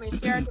Instagram and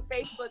share it to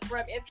Facebook from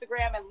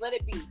Instagram and let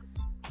it be.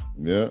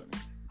 Yeah.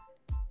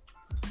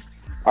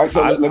 All right,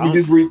 so let me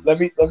just read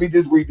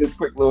this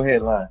quick little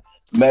headline.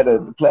 Meta,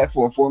 the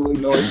platform formerly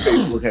known as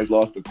Facebook, has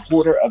lost a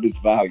quarter of its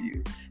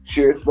value.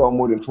 Shares fell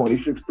more than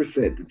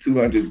 26% to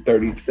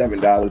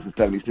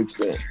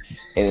 $237.76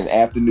 in an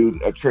afternoon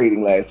of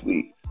trading last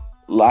week,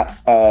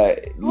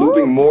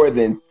 losing more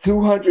than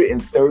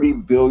 230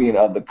 billion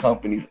of the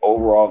company's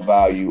overall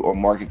value or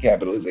market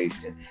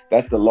capitalization.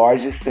 That's the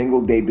largest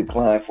single-day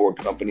decline for a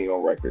company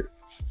on record.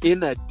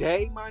 In a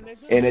day, my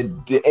nigga? In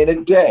a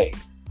day.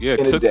 Yeah,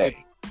 In a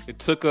day. it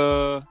took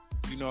the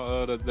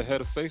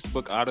head of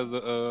Facebook out of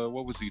the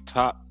what was he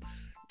top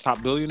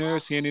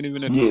billionaires? He ain't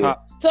even at the Yeah.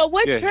 top. So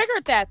what Yeah.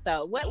 triggered that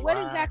though? What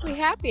Wow. exactly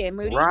happened,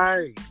 Moody?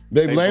 Right.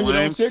 They blamed it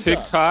on blamed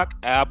TikTok.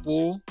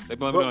 Apple. They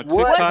blamed But it on what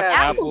What's TikTok, happened?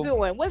 Apple Apple.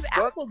 doing? What's But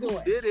Apple who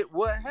doing? did it?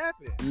 What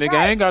happened? Nigga,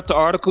 I ain't got the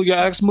article. You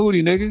ask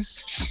Moody,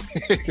 niggas.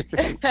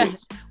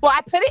 Well,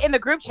 I put it in the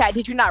group chat.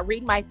 Did you not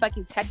read my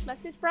fucking text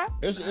message, bro?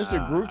 It's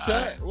a group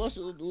chat. What's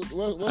in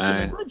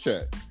the group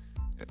chat?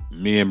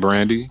 Me and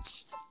Brandy.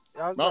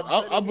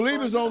 I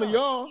believe it's only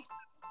y'all.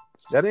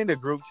 That ain't a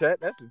group chat.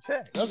 That's a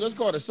chat. That's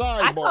called a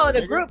sidebar. I call it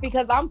a nigga. group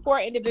because I'm 4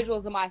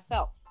 individuals and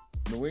myself.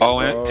 Oh,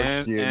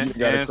 and shit, you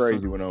got a and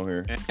crazy some- one on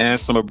here. and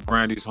some of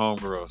Brandy's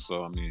homegirls.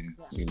 So I mean,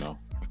 you know.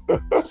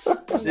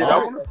 Shit, I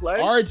want to play.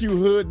 Aren't you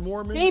hood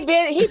Mormon? He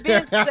been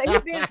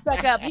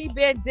stuck up. He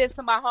been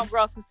dissing my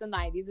homegirl since the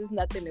 90s. It's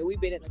nothing new. We've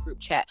been in the group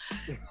chat.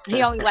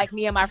 He only like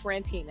me and my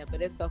friend Tina,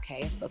 but it's okay.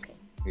 It's okay.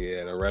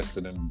 Yeah, the rest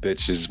of them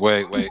bitches.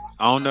 Wait.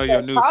 I don't know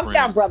your new Calm friends.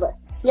 down, brother.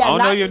 Yeah, I don't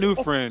know not- your new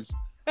friends,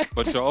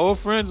 but your old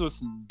friends was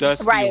some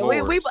dusty Right.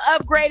 whores. We've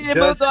upgraded and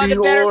moved on Dusty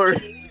to better whore.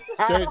 things.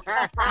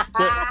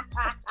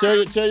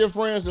 Tell your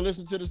friends to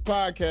listen to this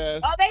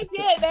podcast. Oh, they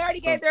did. They already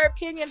gave their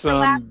opinion some from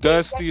last week.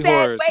 dusty They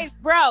said, whores. wait,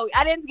 bro,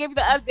 I didn't give you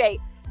the update.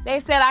 They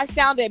said I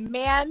sounded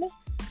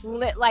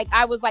like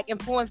I was like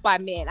influenced by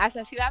men. I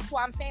said, see, that's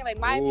what I'm saying. Like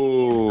my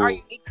opinions are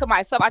unique to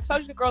myself. I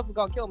told you the girls was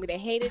gonna kill me. They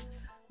hated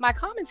my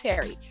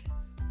commentary,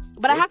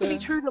 but I have to be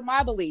true to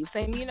my beliefs.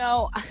 And you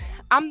know,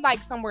 I'm like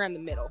somewhere in the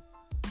middle.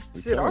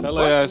 Shit, I'm Tell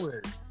her ass. fucking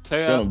with.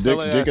 Tell them Tell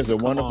her dick ass is to a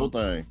come wonderful on.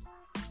 thing.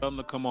 Tell them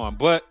to come on.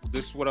 But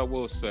this is what I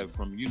will say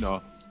from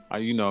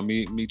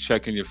me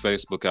checking your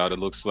Facebook out, it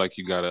looks like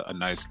you got a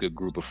nice, good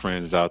group of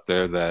friends out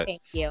there that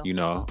Thank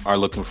you. are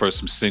looking for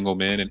some single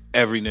men, and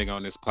every nigga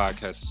on this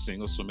podcast is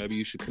single. So maybe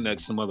you should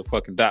connect some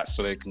motherfucking dots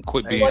so they can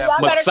quit being Well, y'all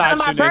better come to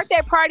my misogynist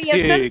birthday party in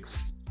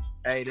pigs.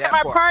 Hey, that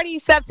my part. party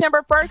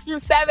September 1st through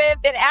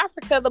 7th in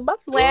Africa, the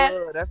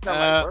motherland. That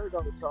sounds like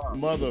Virgo talk.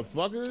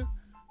 Motherfucker.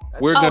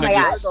 We're Oh gonna my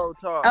just. Virgo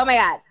talk. Oh my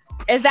God.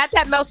 Is that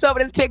Mel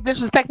Chauvinist pig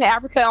disrespecting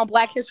Africa on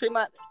Black History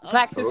Month?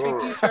 Black History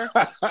Future?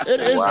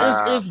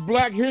 It's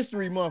Black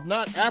History Month,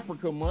 not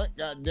Africa Month.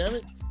 God damn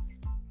it.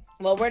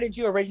 Well, where did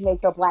you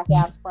originate your black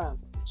ass from?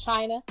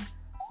 China?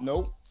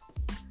 Nope.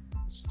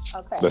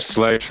 Okay. The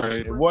slave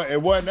trade. It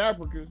wasn't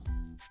Africa.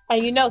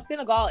 And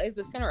Senegal is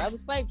the center of the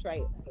slave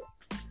trade.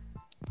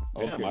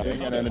 Okay, Damn, I they didn't ain't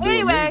got know nothing to that. do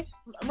Anyway,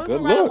 with moving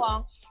Good right look.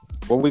 along.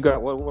 What we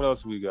got? What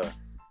else we got? me.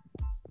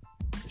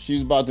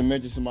 She's about to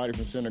mention somebody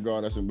from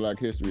Senegal that's in Black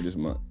History this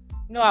month.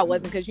 No, I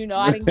wasn't, because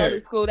I didn't go to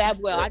school that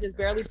well. I just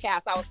barely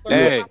passed. I was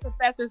Hey. my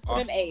professors for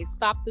them A's.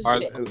 Stop the Are-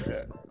 shit.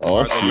 Oh,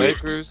 Are the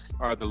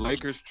shit.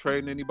 Lakers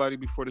trading anybody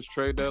before this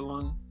trade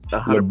deadline? I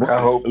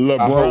hope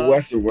LeBron.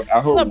 Westbrook.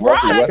 I hope LeBron?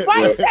 Why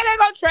you Westbrook. say they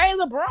gonna trade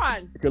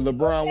LeBron? Because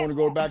LeBron want to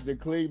go back to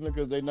Cleveland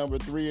because they number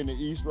 3 in the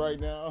East right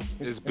now.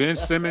 Is Ben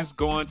Simmons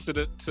going to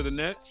the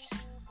Nets?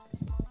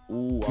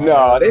 Ooh,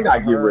 No, they not I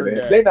getting rid heard of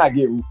that. it. They not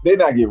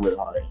getting rid of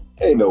Harden.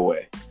 Ain't no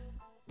way.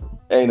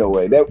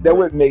 That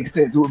wouldn't make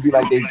sense. It would be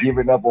like they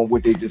giving up on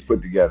what they just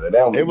put together.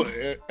 That They would, was,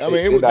 They not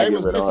they getting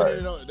was rid of mentioning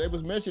it on, they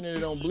was mentioning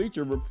it on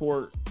Bleacher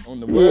Report on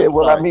the yeah. website.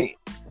 Well,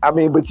 I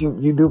mean, but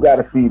you do got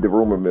to feed the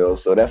rumor mill,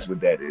 so that's what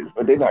that is.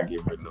 But they're not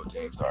getting rid of no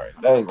James Harden.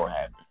 That ain't gonna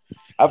happen.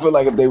 I feel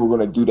like if they were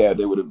gonna do that,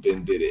 they would have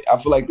been did it.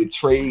 I feel like the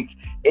trades,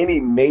 any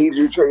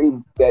major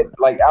trades that,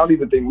 like, I don't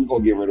even think we're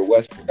gonna get rid of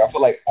Westbrook. I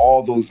feel like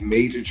all those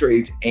major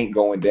trades ain't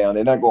going down.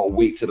 They're not gonna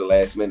wait till the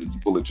last minute to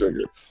pull the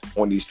trigger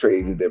on these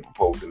trades that they're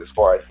proposing. As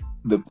far as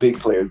the big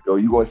players go,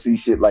 you're gonna see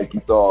shit like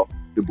you saw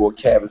the boy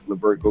Cavis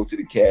LeVert go to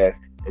the Cavs.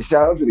 And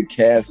shout out to the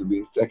Cavs for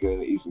being second in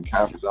the Eastern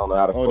Conference. I don't know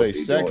how the Oh, fuck they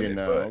doing second it,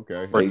 now. but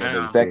Okay. For they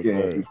now. second in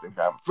the Eastern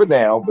Conference for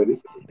now, but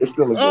it's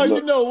still a good Oh,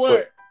 look. you know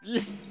what?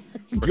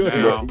 Go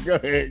now.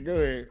 ahead. Go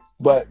ahead.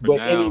 But For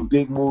any now.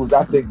 big moves,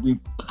 I think we've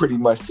pretty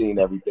much seen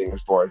everything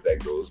as far as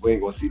that goes. We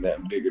ain't gonna see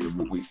nothing bigger than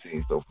what we've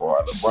seen so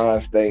far.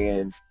 LeBron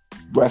staying,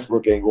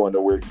 Westbrook ain't going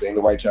nowhere because ain't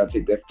nobody trying to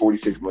take that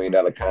 $46 million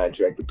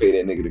contract to pay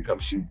that nigga to come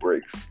shoot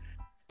bricks.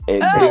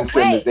 And Oh, Ben Simmons,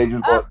 wait. they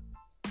just want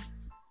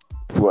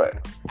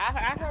what? I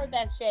heard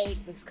that shade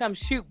to come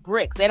shoot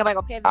bricks. Ain't nobody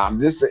gonna pay them.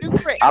 I'm just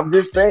Shoot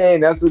bricks.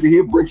 saying that's what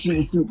he brick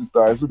shooting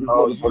superstar. That's what this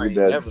Oh, you motherfucker ain't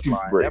does. never Shoot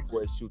mind. bricks. That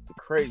boy shoot the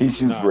crazy. He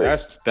shoots Nah,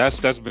 bricks. that's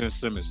Ben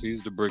Simmons.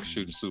 He's the brick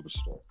shooting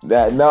superstar.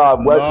 That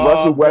No,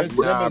 Russell Ben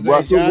Westbrook. Simmons ain't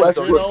Russell got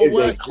Westbrook shit on is a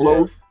West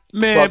close.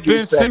 Man, Fucking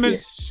Ben second.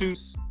 Simmons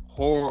shoots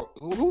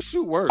horrible. Who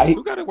shoot worse? I-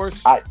 Who got it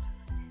worse?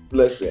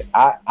 Listen,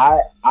 I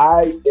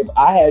if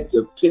I had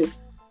to pick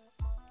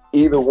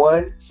either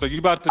one, So you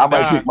about to I might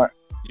die? pick my.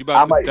 You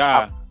about I to might-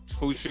 die?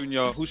 Who's shooting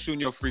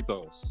your free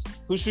throws?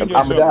 Who's shooting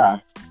I'm your gonna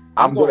die.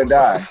 I'm gonna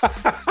die.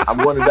 I'm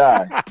gonna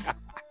die.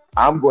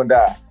 I'm gonna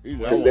die. He's-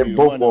 I They're won't use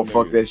both one gonna of them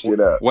fuck niggas. that shit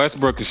up.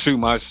 Westbrook can shoot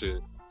my shit.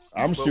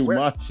 I'm But shooting where-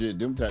 my shit.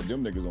 Them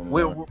niggas on the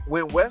When line.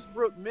 when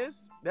Westbrook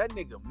missed, that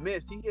nigga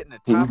missed. He hitting the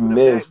He top of the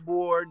missed.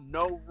 backboard,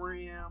 no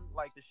rim.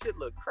 Like the shit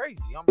look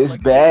crazy. I'm It's like,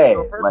 he bad. did it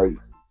on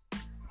purpose.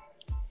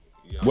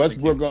 You know,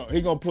 Westbrook,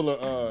 he gonna pull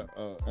a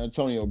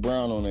Antonio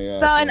Brown on their ass.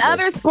 So in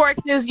other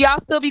sports news, y'all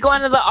still be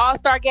going to the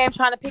All-Star game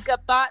trying to pick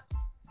up thoughts?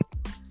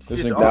 It's Shit,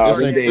 in, the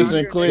All-Star them game it's out in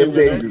here, Cleveland.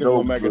 days Lakers is will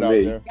over make for it out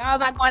me. there. Y'all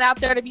not going out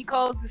there to be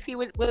cold to see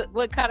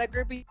what kind of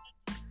group you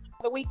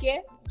the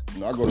weekend?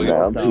 No, I go to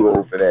Nah, I'm too Northtown.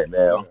 old for that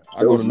now.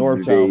 I go to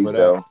Northtown for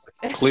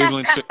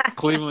that.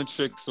 Cleveland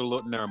chicks a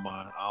little. Never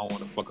mind. I don't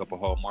want to fuck up a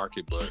whole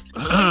market, but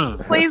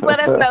Please let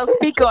us know.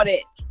 Speak on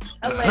it.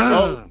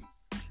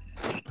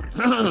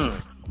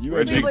 You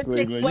ain't Reggie- in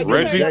Cleveland. What, You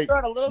Reggie- been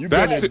throwing a little you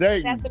Back been to- to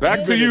Dayton. That's the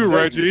back to you, Dayton.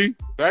 Reggie.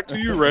 Back to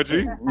you,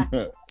 Reggie.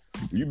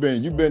 You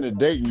been to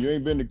Dayton. You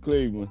ain't been to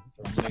Cleveland.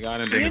 Nigga, I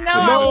done been You to know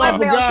Cleveland I I want about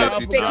forgot, Mel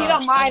 50 Simmons. He don't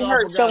times. mind I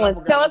hurt forgot,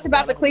 feelings. Tell us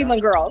about the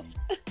Cleveland girls.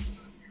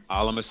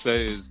 All I'm gonna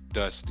say is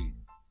Dusty,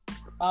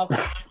 Okay.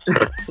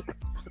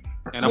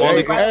 and I'm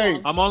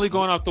Hey, only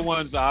going off the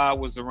ones I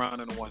was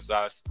around and the ones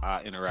I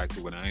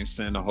interacted with. I ain't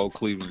saying the whole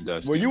Cleveland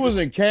Dusty. well, you was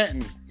in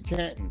Canton.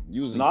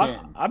 You was in No,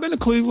 Canton. I've been to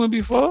Cleveland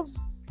before.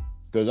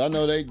 Because I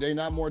know they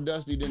not more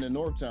dusty than the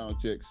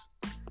Northtown chicks.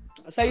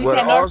 So you Well,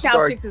 said the Northtown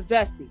All-Star- Six is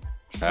dusty.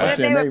 What I'm are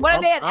saying they, what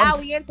are they at I'm-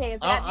 Aliente? Is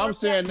that I'm Northtown?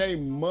 saying they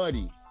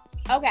muddy.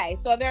 Okay,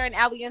 so they're in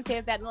Aliente.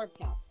 Is that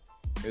Northtown?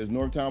 Is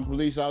Northtown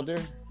police out there?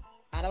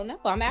 I don't know.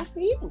 I'm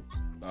asking you.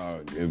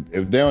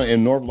 If they're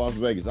in North Las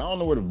Vegas, I don't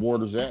know where the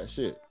border's at.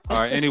 Shit. All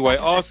right. Anyway,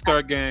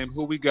 All-Star game.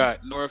 Who we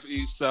got? North,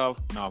 East,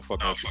 South? No, fuck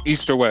no.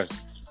 East or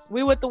West?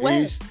 We with the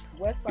West. East,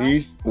 West side.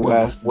 East,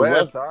 West.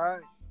 West, all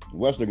right.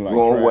 West looking like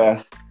Going trash.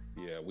 west.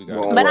 Yeah, we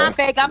got. Going But West. I'm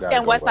fake. I'm We gotta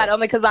saying go West side West.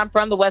 only because I'm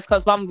from the West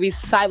Coast. But I'm gonna be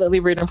silently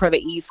rooting for the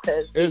East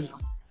because Did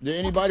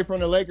anybody from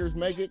the Lakers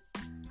make it?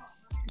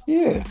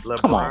 Yeah.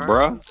 Come on,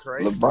 bro.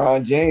 Crazy.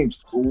 LeBron James,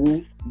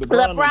 school.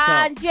 LeBron don't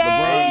count.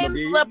 James.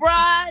 McGee.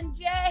 LeBron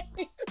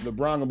James. LeBron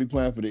gonna be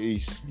playing for the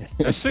East.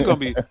 That shit gonna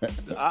be.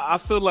 I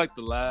feel like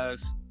the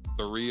last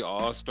 3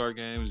 All-Star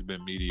games have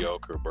been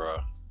mediocre, bro.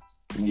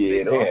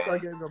 Yeah, The All-Star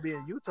game gonna be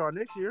in Utah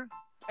next year.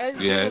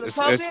 Yeah,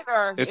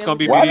 it's gonna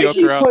be Why they keep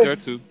mediocre out putting- there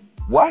too.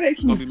 Why they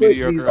It's gonna keep be putting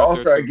mediocre these out there,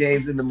 All-Star too.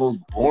 games in the most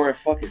boring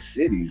fucking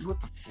cities? What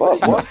the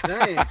fuck? What?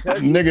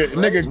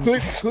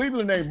 nigga,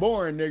 Cleveland ain't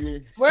boring,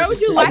 nigga. Where would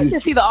you like to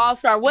see the All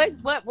Star? What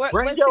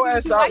Bring city your would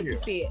ass you out like here. to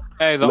see it?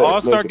 Hey, the Look,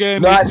 All-Star look.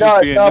 game No, needs to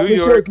just be in New for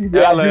sure, York,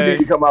 TJ, I do LA, need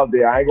to come out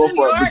there. I ain't gonna New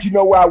front, York? but you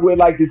know where I would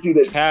like to see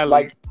the Cali.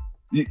 like.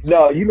 You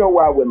know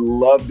where I would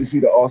love to see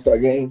the All-Star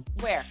game?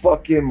 Where?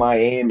 Fucking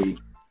Miami.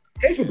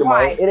 Take it to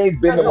Why? Miami. It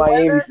ain't been to Because of the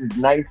Miami weather? since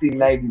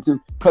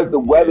 1992 because the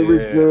weather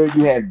is Yeah. good.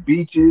 You have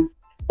beaches,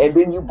 and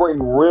then you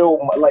bring real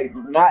like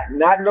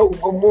not no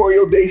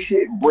Memorial Day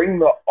shit. Bring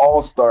the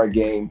All-Star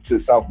game to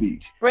South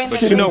Beach. Bring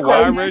But the you know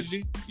why, crazy-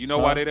 Reggie? You know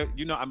why they don't?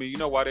 You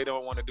know why they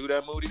don't want to do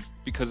that, Moody?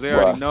 Because they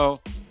already Why? know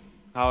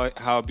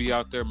how it be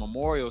out there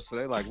Memorial. So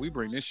they like, we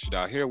bring this shit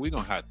out here. We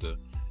gonna have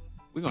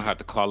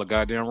to call a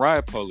goddamn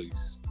riot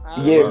police.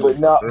 Yeah, Right. but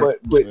not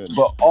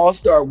but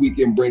All-Star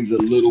Weekend brings a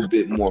little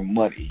bit more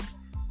money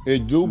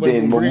It do, but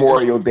than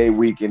Memorial Day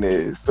weekend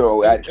is.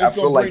 So I It's feel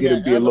gonna like bring it'll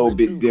that be a little element,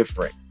 bit too.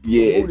 different.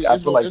 Yeah, Moody, I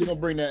it's feel gonna, like it's gonna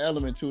bring that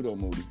element too, though,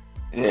 Moody.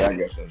 yeah, I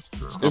guess that's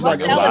true. It's What's like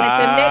the it's element?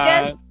 like The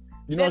niggas?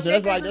 you know what I'm saying.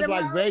 It's like The it's niggas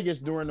like in the Vegas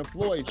during the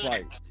Floyd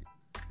fight.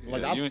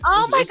 Like, Yeah,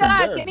 Oh my it's gosh!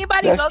 embarrassing.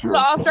 Anybody That's go true. to the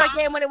All Star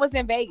game when it was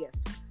in Vegas?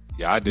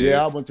 yeah, I did.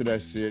 Yeah, I went to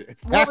that shit.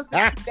 What was the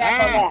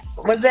feedback on that?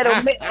 Was it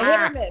a hit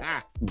or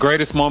miss?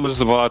 Greatest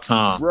moments of all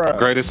time. Bruh,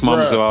 Greatest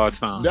moments bruh. of all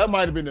time. That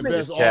might have been the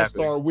Niggas best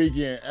capping. All-Star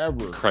weekend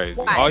ever. Crazy.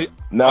 Why? All you-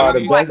 No, Why?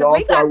 the Why? best Because we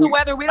All-Star got the week.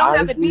 weather. We don't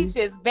have the honestly-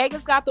 beaches.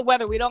 Vegas got the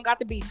weather. We don't got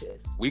the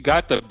beaches. we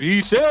got the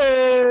beaches.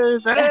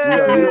 Got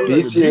Hey!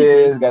 the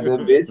bitches, got the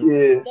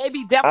bitches. They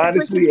be definitely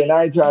Honestly, pushing and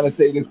I ain't trying to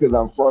say this because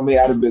I'm from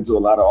here. I've been to a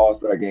lot of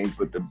All-Star games,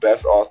 but the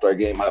best All-Star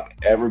game I've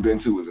ever been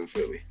to was in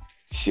Philly.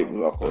 Shit was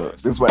off the hook.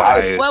 This one,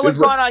 Bias. What was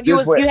this one- going on? You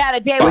this one- you had a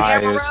day with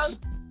Amber Bias. Rose?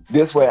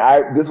 this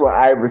one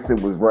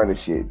Iverson was running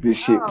shit. This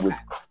shit Oh. was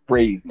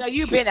crazy. No,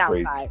 you've Shit been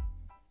crazy. outside.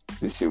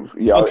 This shit was.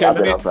 Yo, Okay, I've let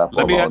been me outside for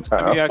let a me, long ask, let,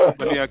 time. me ask,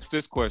 let me ask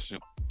this question.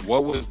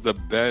 What was the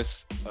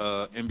best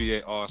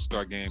NBA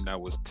All-Star game that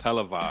was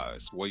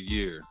televised? What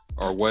year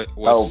or what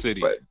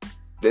city? but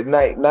the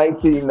night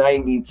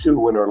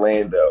 1992 in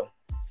Orlando.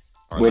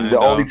 When the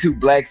only two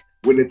black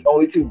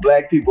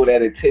people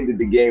that attended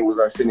the game was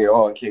Arsenio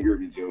Hall and King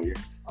Griffey Jr.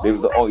 They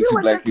was the only two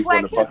black people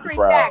in the fucking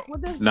crowd.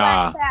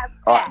 Nah.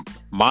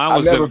 Mine I'll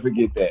was never the,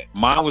 forget that.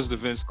 mine was the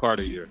Vince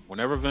Carter year.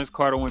 Whenever Vince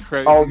Carter went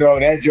crazy. Oh no,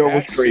 that joke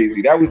was That crazy.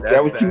 shit That was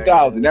was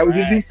 2000. That was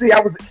in DC.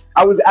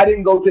 I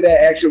didn't go to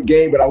that actual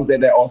game, but I was at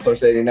that All-Star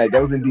Saturday night.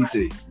 That was in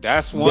DC.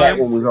 That's That one.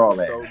 one was all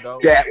that. So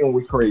dope. That one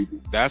was crazy.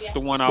 That's the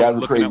one I That was was a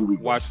looking crazy at,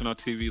 weekend. watching on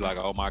TV. Like,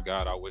 oh my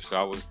god, I wish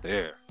I was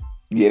there.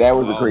 Yeah, that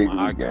was a Oh crazy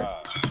my weekend.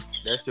 god.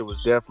 That shit was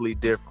definitely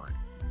different.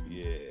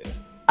 Yeah.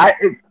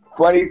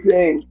 Funny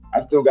thing,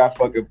 I still got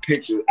fucking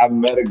pictures. I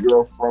met a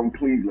girl from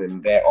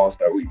Cleveland that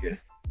All-Star weekend.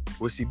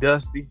 Was she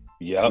dusty?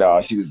 Yep.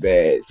 No, she was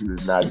bad. She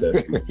was not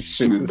dusty.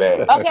 She was bad.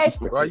 Okay,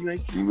 Why you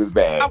ain't? She was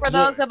bad. for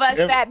those of us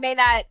If- that may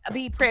not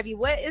be privy,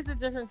 what is the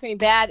difference between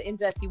bad and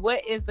dusty?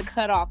 What is the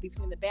cutoff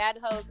between the bad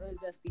hoes and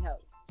the dusty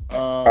hoes?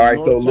 All right,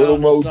 so little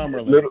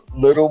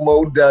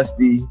Mo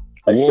Dusty,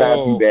 a Whoa.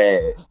 shot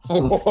bad.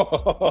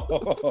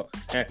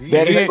 he,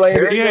 That ain't,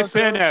 explains- he ain't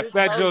saying that. It's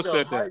Fat hard Joe though,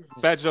 said that. right?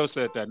 Fat Joe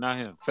said that, not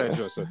him. Fat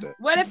Joe said that.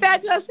 What did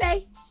Fat Joe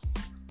say?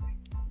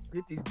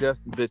 Get these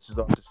dusty bitches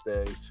off the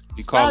stage.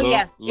 He Oh called Lil,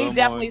 yes, Lil he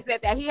definitely Mo- said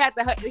that. He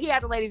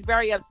had the ladies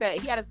very upset.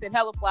 He had to send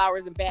hella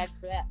flowers and bags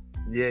for that.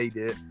 Yeah, he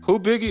did. Who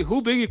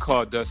Biggie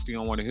called Dusty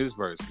on one of his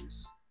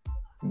verses?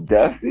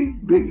 Dusty?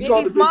 Biggie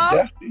called the bitch Smalls?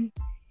 Dusty?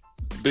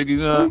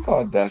 Biggie's Who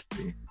called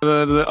Dusty?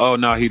 oh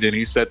no, he didn't.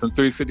 He set them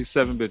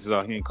 357 bitches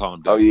out. He ain't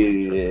calling Oh,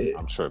 Dusty. yeah.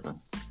 I'm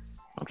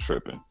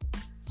tripping.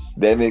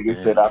 That nigga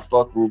Yeah. said I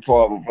fucked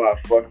RuPaul before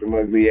I fucked them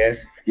ugly ass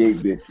skate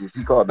bitches.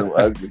 He called them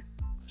ugly.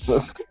 Okay.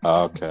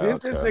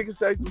 Didn't this nigga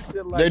say some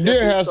shit like They that?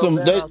 did Bitch have so some.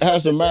 bad, They I'm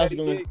had some sucking daddy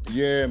masculine. dick.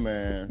 Yeah,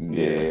 man.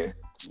 Yeah. Yeah.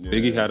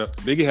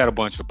 Biggie had a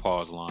bunch of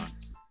pause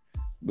lines.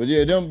 But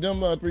yeah, them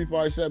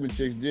 357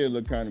 chicks did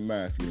look kind of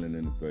masculine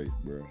in the face,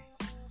 bro.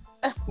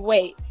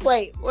 Wait.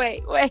 Them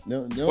Wait,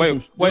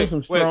 some wait.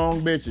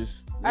 strong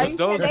bitches. Are Was you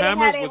those saying they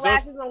hammers? had their Was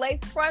lashes those, and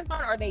lace fronts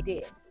on, or they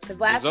did? Because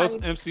was last those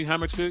time MC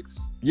Hammer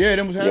chicks? Yeah,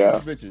 them was having Yeah.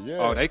 bitches. Yeah.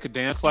 Oh, they could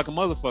dance like a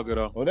motherfucker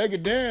though. Oh, they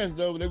could dance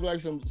though. They look like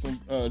some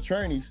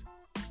trainees.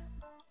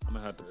 I'm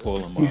gonna have to pull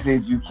them He up.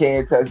 said you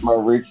can't touch my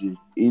riches,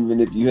 even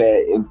if you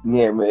had MC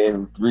Hammer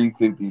and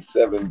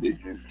 357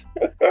 bitches.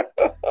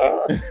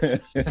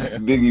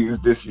 Biggie was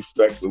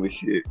disrespectful as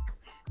shit.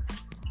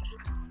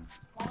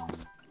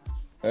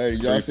 Hey,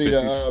 did y'all see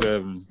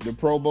 357. the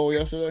Pro Bowl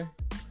yesterday?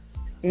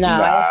 No, I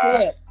Nah.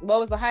 didn't see it. What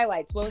was the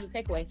highlights? What was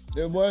the takeaways?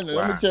 It wasn't.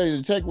 Let me tell you,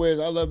 the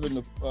takeaways I love in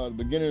the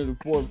beginning of the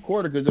fourth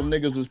quarter because them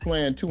niggas was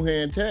playing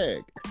 2-hand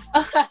tag.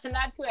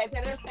 Not too. I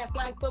said this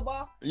flag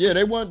football. Yeah,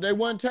 they won. You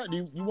weren't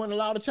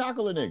allowed to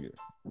tackle a nigga.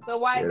 So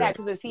why is Yeah. that?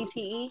 Because of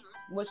CTE,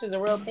 which is a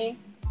real thing.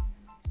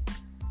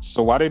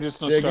 So why they just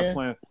don't Say start again?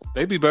 playing?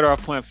 They'd be better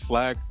off playing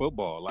flag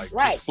football. Like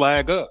Right. just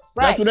flag up.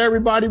 That's Right. what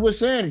everybody was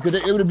saying because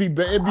it'd be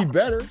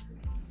better.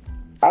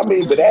 I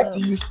mean, but after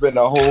you spend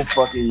a whole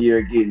fucking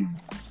year getting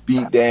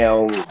beat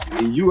down,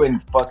 and you in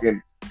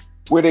fucking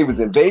where they was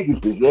in Vegas,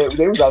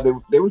 they was out there.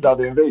 They was out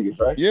there in Vegas,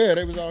 right? Yeah,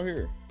 they was out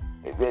here.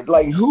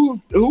 Like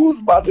who's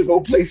about to go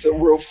play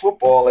some real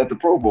football at the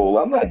Pro Bowl?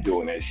 I'm not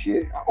doing that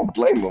shit. I don't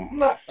blame them. I'm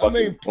not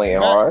fucking playing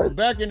hard.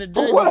 Back in the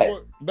day, For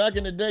what?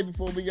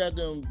 before we got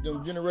them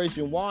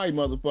Generation Y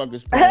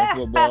motherfuckers playing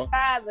football.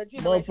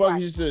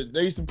 Motherfuckers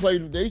used to play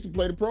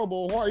the Pro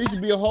Bowl hard. It used to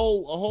be a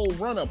whole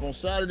run up on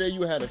Saturday.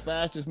 You had the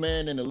fastest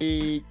man in the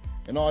league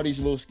and all these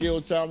little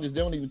skill challenges.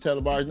 They don't even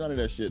televise none of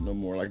that shit no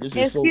more. Like this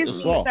is so Excuse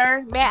me, soft.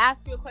 sir. May I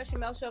ask you a question,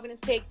 Mel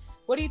Chauvinist Pig?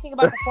 What do you think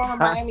about the former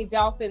Miami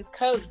Dolphins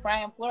coach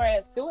Brian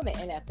Flores suing the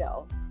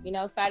NFL? You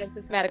know, citing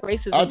systematic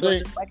racism. I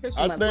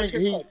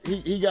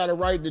think he got a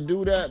right to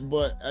do that,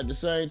 but at the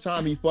same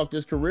time, he fucked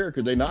his career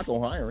because they're not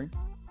gonna hire him.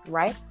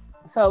 Right.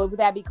 So would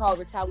that be called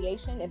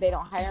retaliation if they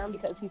don't hire him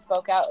because he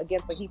spoke out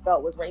against what he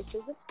felt was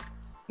racism?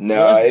 No,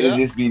 Well, it'd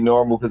just be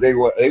normal because they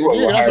were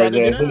gonna hire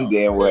his ass any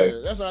damn way.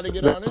 Yeah, that's how they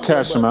get on.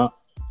 Cash him out.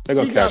 They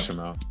gonna cash him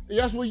out.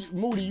 That's what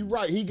Moody. You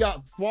right. He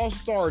got false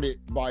started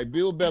by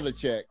Bill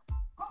Belichick.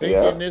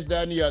 Thinking this,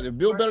 that, and the other. If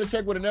Bill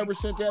Belichick would have never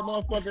sent that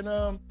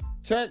motherfucking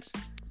text,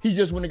 he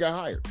just wouldn't have got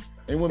hired.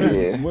 And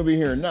wouldn't be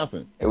hearing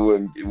nothing. We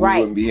wouldn't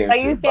be hearing So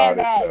you shit about said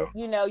that, it,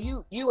 you know,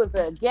 you was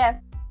a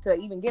guest to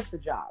even get the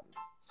job.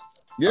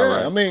 Yeah,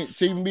 Right. I mean,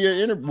 to even be an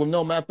interview. Well,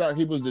 no, matter of fact,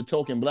 he was the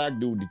token black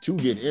dude to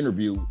get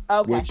interviewed,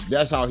 Okay. which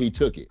that's how he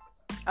took it.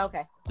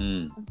 Okay.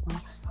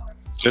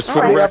 Just All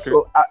for the right.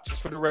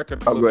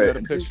 record, Oh, go ahead.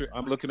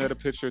 I'm looking at a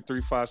picture of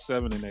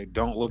 357, and they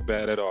don't look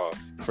bad at all.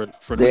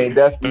 For They ain't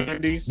Dusty.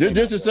 90s,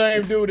 This the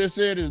same dude that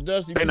said it's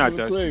Dusty. They not from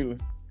Dusty.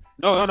 Cleveland.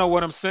 No.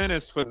 What I'm saying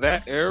is, for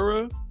that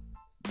era,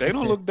 they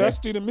don't look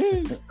dusty to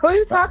me. Who are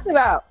you talking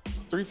about?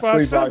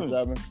 357.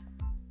 357.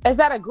 Is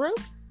that a group?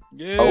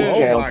 Yeah.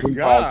 Okay, Oh on my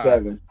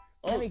 357.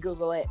 Let me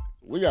Google it.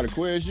 We got to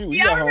quiz you. We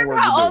Yeah, I got remember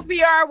homework how to old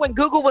we are when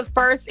Google was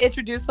first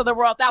introduced to the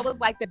world. That was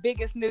like the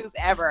biggest news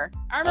ever.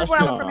 I remember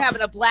when I went from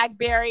having a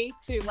BlackBerry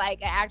to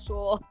like an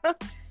actual.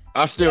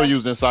 I still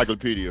use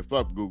Encyclopedia.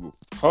 Fuck Google.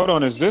 Hold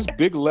on, is this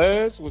Big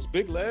Les? Was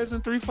Big Les in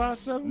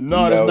 357?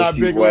 No, that's not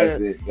she Big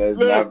Lad. wasn't. That's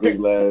not Big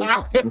Lad.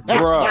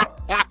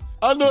 Bruh,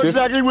 I know This-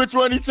 exactly which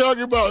one he's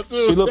talking about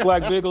too. she looked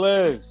like Big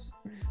Les.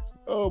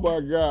 Oh my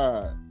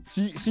god.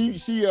 She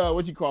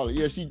what you call it?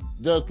 Yeah, she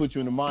does put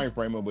you in the mind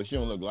frame of, but she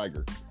don't look like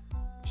her.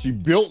 She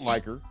built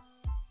like her.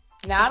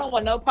 Now I don't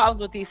want no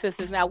problems with these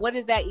sisters. Now what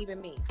does that even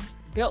mean?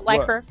 Built like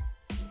What? her?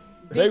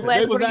 They Big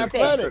legs, was what do you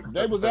say? athletic.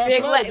 They was Big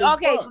athletic.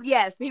 leg. Okay,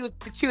 yes,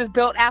 she was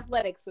built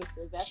athletic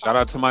sisters. That's Shout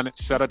out to my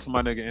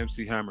nigga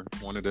MC Hammer,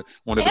 one of the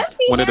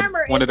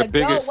Hammer is the a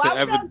biggest goat. to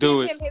Why ever don't do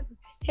you it. give him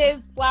his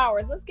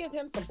flowers. Let's give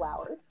him some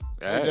flowers.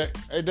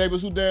 Hey,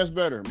 Davis, who danced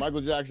better,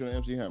 Michael Jackson or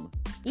MC Hammer?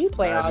 You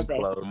play all Not day.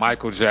 even close.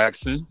 Michael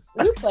Jackson,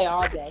 You play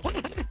all day.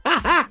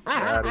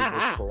 Not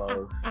even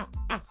close.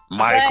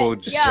 Michael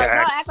But, y'all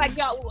act Jackson. like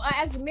y'all,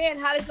 as men,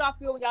 how did y'all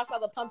feel when y'all saw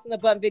the Pumps in the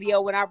Button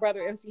video when our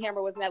brother MC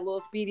Hammer was in that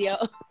little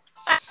speedo?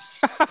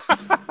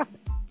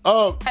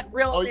 Oh, That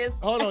realness.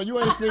 hold on, you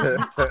ain't seen.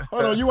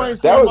 Hold on, you ain't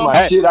seen. That was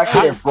my shit. I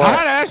How can't front.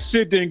 that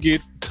shit didn't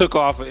get took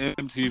off of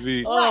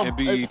MTV Oh, and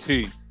BET?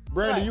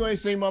 Brandon, you ain't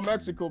seen my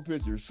Mexico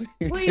pictures.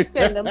 Please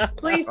send them.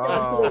 Please send them.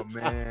 Oh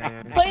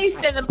man. Please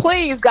send them.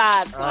 Please,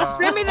 God.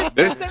 Send me the.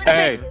 This- Send me the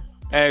hey, pictures.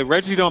 hey,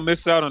 Reggie don't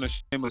miss out on a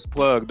shameless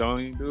plug, don't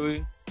he? Do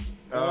he?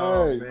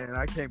 Oh Hey. man,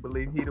 I can't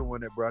believe he the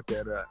one that brought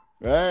that up.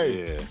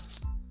 Hey, Yeah.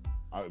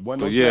 I wasn't no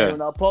But yeah. shame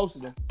when I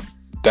posted it.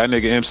 That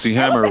nigga MC That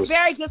Hammer was was, a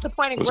very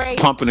disappointing was grade.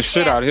 pumping the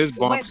shit out of his in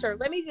bumps. winter.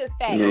 Let me just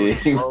say. Yeah,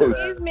 he was,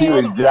 These he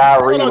was men-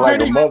 gyrating Hold on, like a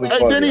did he- motherfucker. Hey,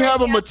 didn't he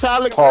have a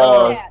metallic?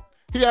 Pause. Yeah.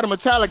 He had a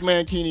metallic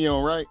mankini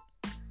on, right?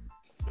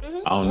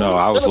 Mhm. I don't know.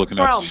 I was It looking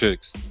at the chrome.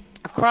 chicks.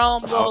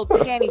 Chrome little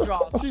panty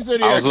draws. She said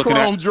he I had was looking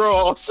chrome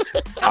draws.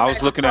 I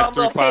was looking at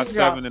Chrome little panty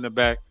 357 in the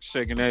back,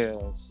 shaking their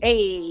ass.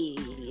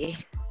 Hey.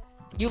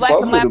 You like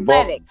Pumps them in the bump.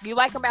 athletic. You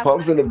like them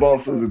Pumps in the athletic.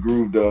 bumps was a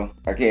groove though.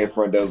 I can't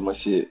front. That was my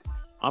shit.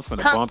 I'm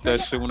finna bump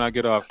that shit when I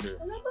get off here.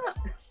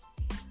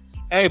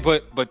 Hey,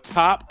 but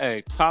top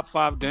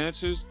 5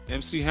 dancers,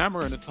 MC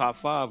Hammer in the top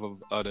 5 of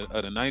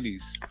the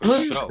 90s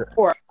for sure.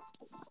 4.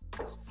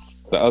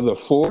 The other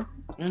 4,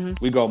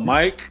 Mhm. we go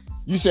Mike.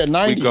 You said We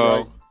 90, go,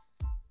 right?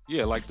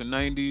 yeah, like the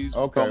 90s.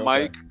 Okay, We go okay.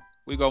 Mike.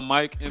 We go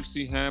Mike,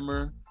 MC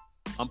Hammer.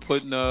 I'm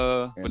putting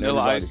Vanilla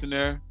everybody. Ice in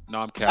there. No,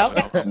 I'm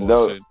capping. Okay. I'm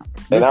No. bullshitting.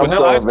 And I'm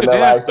Vanilla Ice throwing could Vanilla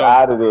dance, Ice though.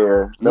 out of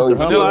there. No, Mr. he's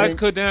Vanilla Humble. Ice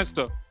could dance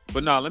though.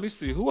 But nah, let me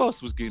see. Who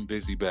else was getting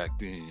busy back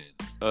then?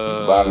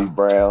 Bobby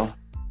Brown.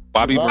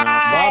 Bobby Bobby, Brown.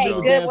 Right, Bobby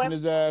was good dancing one.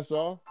 his ass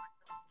off.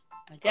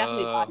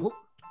 Definitely.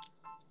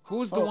 Who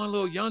was the one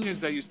little youngins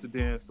that used to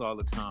dance all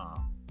the time?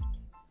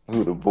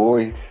 Who the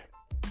boy?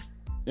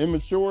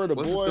 Immature, the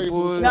Was it the boys.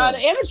 boys? No,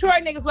 the immature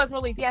niggas wasn't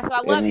really dancing.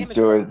 I love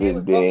immature. Immatures They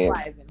was didn't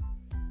vocalizing.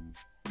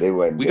 They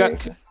wasn't. We got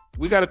dancing.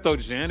 we got to throw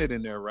Janet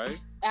in there, right?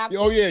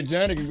 Oh yeah,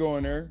 Janet can go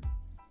in there.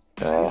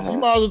 You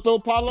might as well throw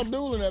Paula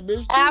Abdul in that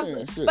bitch.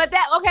 Absolutely. But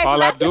that so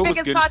that's the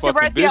biggest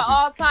controversy of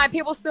all time.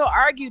 People still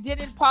argue,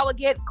 didn't Paula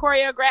get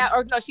choreographed,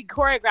 or no, she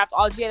choreographed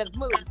all Janet's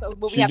moves. So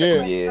will we have to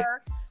credit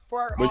her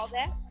for all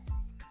that?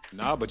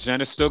 Nah, but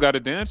Janet still got to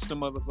dance to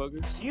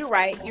motherfuckers. You're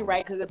right.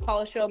 Because if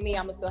Paula showed me,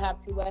 I'm gonna still have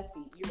 2 left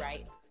feet. You're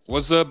right.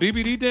 Was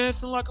BBD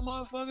dancing like a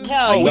motherfucker?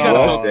 Hell we gotta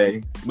go.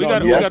 We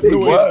gotta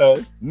do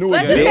it.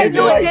 Let's just say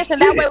New Edition.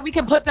 That way we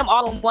can put them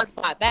all in one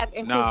spot. That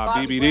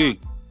BBD.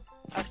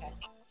 Okay.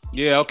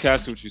 Yeah, okay, I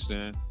see what you're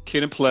saying.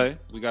 Kid and Play.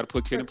 We got to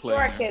put Kid and Play.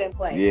 Sure, Kid and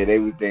Play. Yeah, they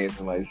was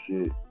dancing like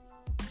shit.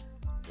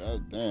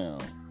 God damn.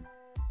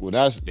 Well,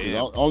 that's the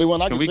only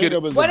one I can think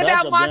of is what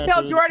about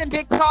Montel Jordan,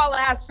 big tall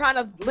ass, trying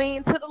to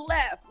lean to the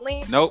left?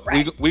 Nope,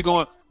 we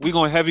going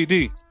heavy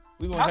D.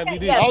 We going heavy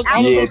D.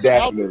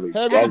 Definitely.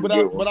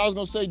 But I was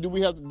gonna say, do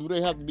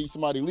they have to be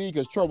somebody lead?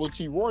 Because Trouble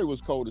T. Roy was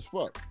cold as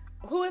fuck.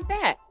 Who is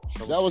that?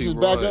 That was his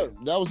backup.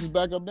 That was his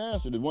backup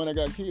dancer, the one that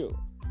got killed.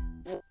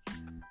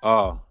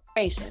 Oh.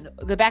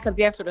 The backup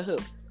dancer to who?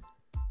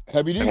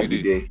 Heavy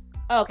D.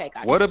 Oh, okay,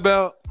 gotcha.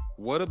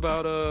 What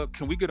about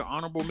can we get an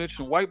honorable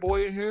mention white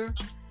boy in here?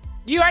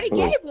 You already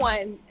gave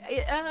one.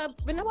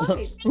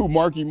 Vanilla. Who,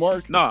 Marky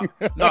Mark? No.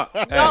 No,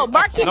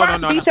 Marky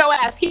Mark beat your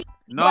ass.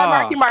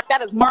 Marky Mark.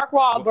 That is Mark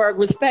Wahlberg,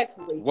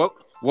 respectfully. What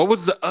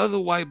was the other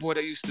white boy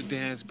that used to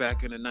dance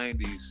back in the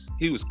 90s?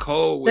 He was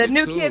cold with the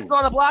New Kids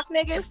on the Block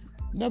niggas?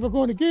 Never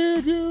gonna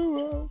give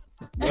you up.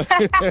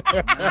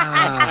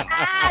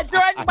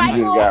 George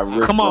Michael.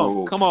 Come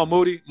on,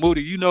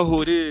 Moody. You know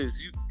who it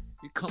is. You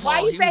come Why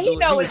on. you say he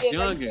know what it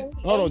is?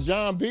 Hold on,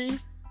 John B.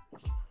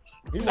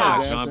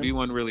 John B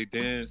wasn't really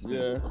dancing.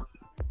 Yeah.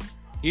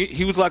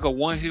 He was like a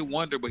one-hit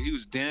wonder, but he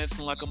was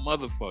dancing like a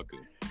motherfucker.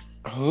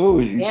 Oh,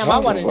 damn! I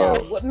want to know.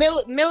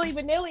 Milli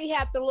Vanilli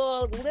had the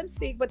little lip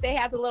sync, but they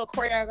had the little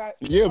choreography.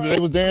 Yeah, but they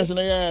was dancing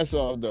their ass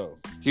off though.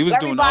 He was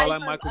doing all that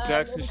Michael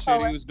Jackson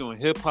shit. He was doing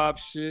hip hop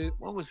shit.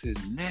 What was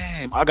his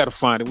name? I gotta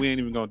find it. We ain't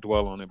even gonna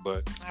dwell on it,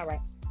 but all right.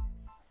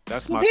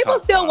 That's my. People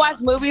top still 5. watch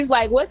movies.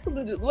 Like, what's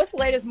the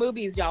latest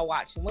movies y'all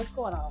watching? What's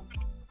going on?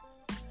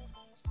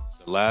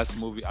 The last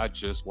movie I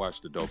just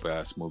watched, a dope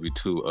ass movie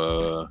too.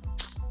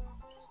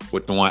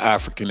 With the one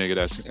African nigga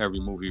that's in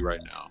every movie right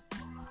now.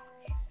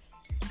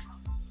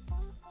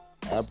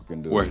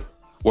 African dude.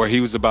 Where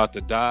he was about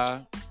to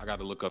die. I got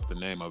to look up the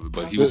name of it,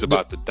 but he was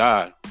about to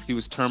die. He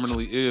was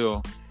terminally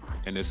ill,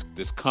 and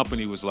this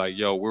company was like,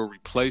 "Yo, we'll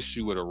replace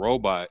you with a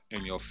robot,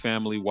 and your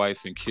family,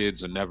 wife, and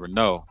kids will never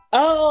know."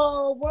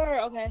 Oh,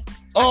 word. Okay.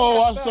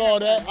 Oh, I saw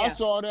that. Yeah. I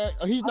saw that.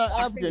 He's not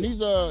African.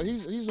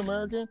 He's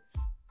American.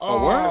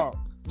 Oh, word.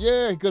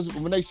 Yeah, because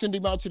when they sent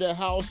him out to that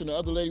house and the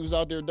other lady was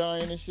out there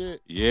dying and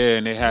shit. Yeah,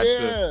 and they had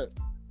to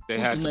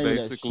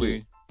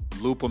basically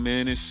loop him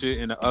in and shit.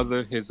 And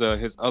his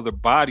other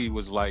body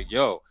was like,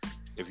 "Yo,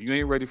 if you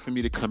ain't ready for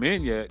me to come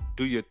in yet,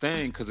 do your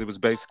thing," because it was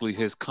basically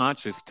his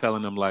conscience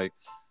telling him like,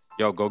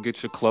 "Yo, go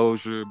get your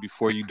closure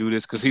before you do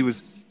this," because he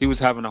was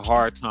having a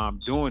hard time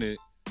doing it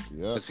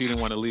because he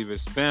didn't want to leave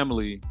his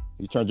family.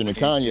 He turned into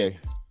Kanye.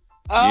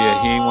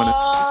 Yeah, he ain't want to.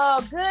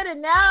 Oh, good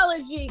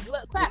analogy.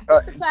 Look, clap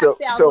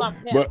sounds on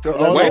him.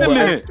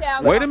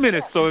 Wait a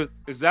minute. So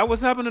is that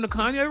what's happening to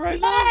Kanye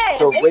right now? Yes,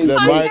 so wait,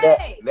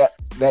 Kanye.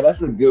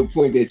 That's a good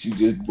point that you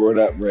just brought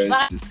up, Reg,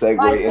 to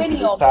segue into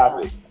the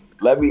topic.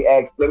 Let me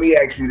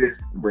ask you this,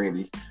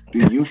 Brandy. Do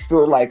you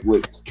feel like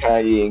what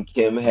Kanye and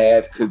Kim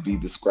have could be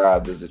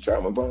described as a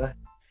trauma bond?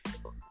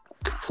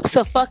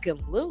 So fucking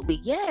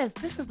absolutely, yes.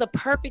 This is the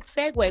perfect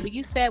segue. But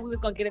you said we was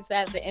gonna get into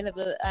that at the end of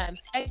the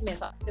segment.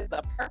 So this is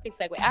a perfect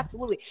segue.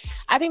 Absolutely.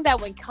 I think that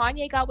when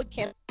Kanye got with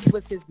Kim, it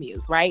was his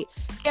muse, right?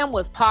 Kim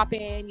was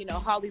popping,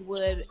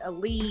 Hollywood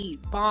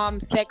elite, bomb,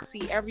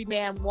 sexy. Every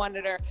man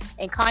wanted her,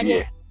 and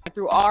Kanye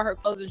threw all her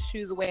clothes and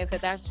shoes away and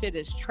said that shit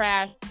is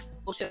trash.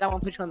 Bullshit. I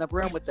won't put you in the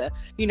room with the,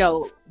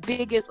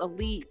 biggest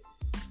elite,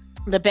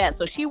 the best.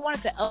 So she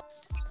wanted to.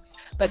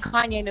 But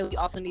Kanye knew he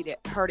also needed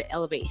her to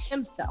elevate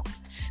himself.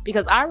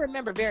 Because I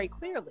remember very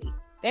clearly,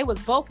 they was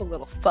both a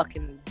little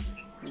fucking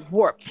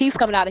warped. He's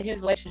coming out of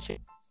his relationship,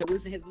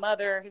 losing his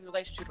mother, his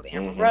relationship with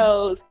Amber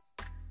Rose,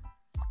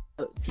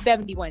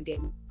 71 day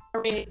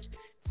marriage.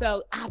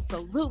 So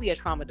absolutely a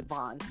trauma to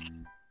bond.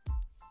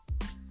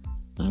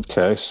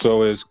 Okay,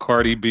 so is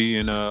Cardi B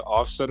and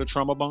Offset a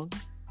trauma bond?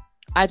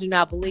 I do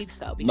not believe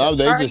so. No,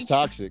 they just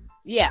toxic.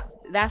 Yeah,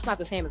 that's not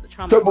the same as a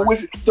trauma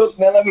bond. So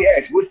now let me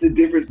ask, what's the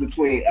difference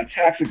between a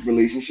toxic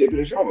relationship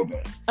and a trauma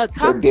bond? A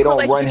toxic they don't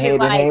run relationship hand is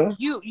like in hand?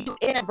 you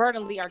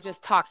inadvertently are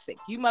just toxic.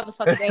 You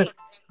motherfuckers ain't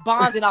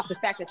bonding off the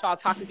fact that y'all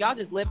toxic. Y'all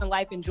just living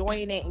life,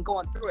 enjoying it, and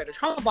going through it. A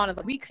trauma bond is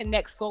like we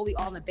connect solely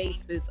on the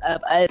basis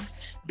of us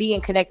being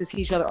connected to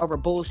each other over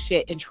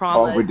bullshit and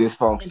trauma. Over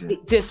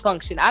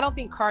dysfunction. I don't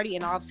think Cardi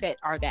and Offset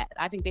are that.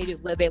 I think they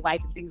just live their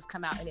life and things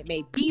come out and it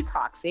may be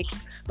toxic,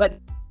 but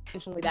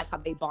intentionally that's how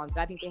they bond.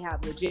 I think they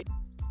have legit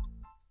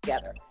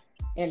together.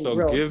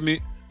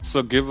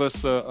 So give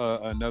us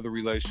another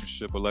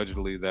relationship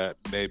allegedly that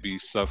may be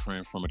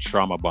suffering from a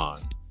trauma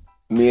bond.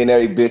 Me and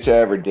every bitch I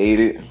ever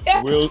dated.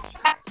 Will,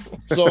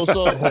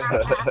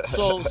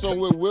 so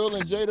would Will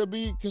and Jada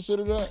be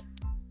considered that?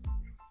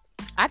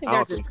 I think I they're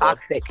don't just think so.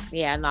 toxic.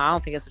 Yeah, no, I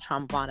don't think it's a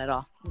trauma bond at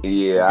all.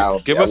 Yeah, I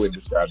Give I us- would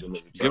describe them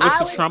as give us I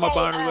a would trauma say,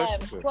 bond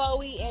relationship.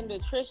 Chloe and the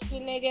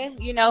Tristan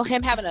nigga, you know,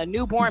 him having a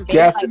newborn baby.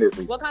 Like,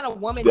 Definitely. what kind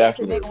of woman makes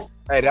a Definitely. nigga?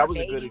 Hey, that was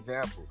a baby? good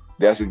example.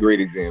 That's a great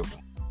example.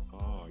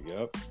 Oh,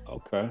 yep.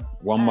 Okay.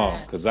 One more,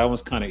 because that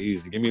one's kind of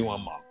easy. Give me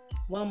one more.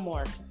 One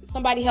more.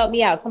 Somebody help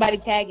me out. Somebody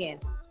tag in.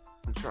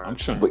 I'm trying.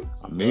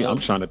 I'm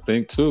trying to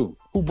think too.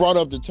 Who brought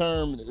up the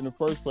term in the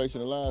first place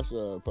in the last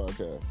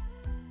podcast?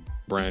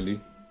 Brandy.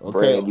 Okay,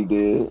 Brandy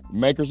did.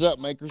 makers up,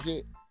 makers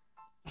it.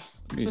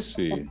 Let me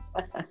see.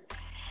 I'm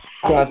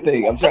trying to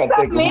think of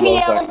who Many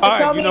else of I them- can- All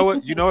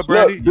right. You know what,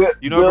 Brandy. Look,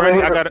 You know, Bill Brandy,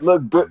 and I gotta-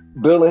 look.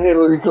 Bill and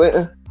Hillary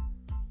Clinton.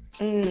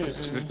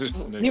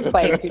 This nigga. You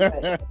play too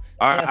much.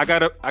 All right, I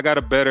got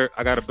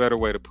a better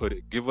way to put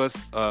it. Give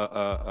us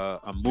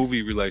a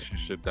movie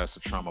relationship that's a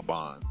trauma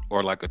bond,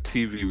 or like a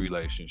TV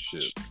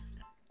relationship.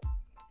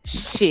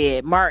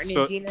 Shit, Martin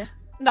So- and Gina.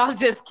 No, I'm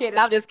just kidding.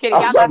 I was I'm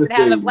about not to gonna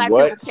have the say, black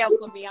what? people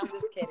cancel me. I'm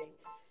just kidding.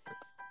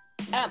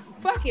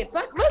 Fuck it.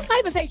 Let's not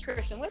even say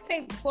Tristan. Let's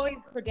say Khloe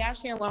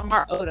Kardashian,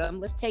 Lamar Odom.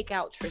 Let's take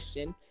out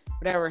Tristan,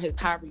 whatever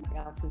however you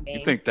pronounce his name.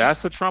 You think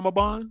that's a trauma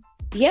bond?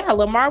 Yeah,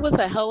 Lamar was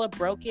a hella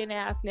broken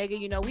ass nigga.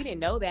 You know, we didn't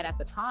know that at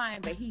the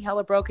time, but he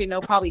hella broken.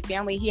 No, probably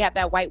family. He had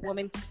that white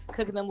woman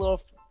cooking them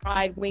little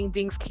fried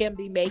wingdings Kim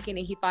be making,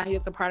 and he thought he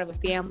was a part of a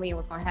family and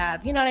was gonna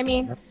have, you know what I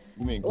mean?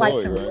 You mean Like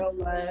Chloe, some right? real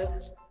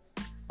love.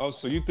 Oh,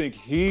 so you think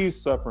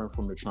he's suffering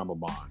from the trauma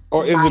bond,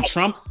 or is a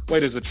trauma?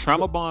 Wait, is a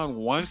trauma bond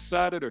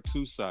one-sided or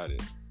two-sided?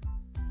 Or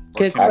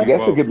Good can I it be guess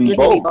it both? could be It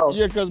could be both. both.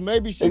 Yeah, because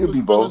maybe she It could was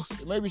be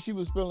both. maybe she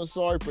was feeling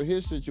sorry for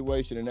his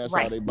situation, and that's how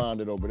Right. they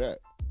bonded over that.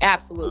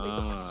 Absolutely.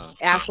 Ah.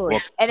 Absolutely.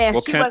 Well- and then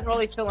well, she can- wasn't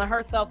really feeling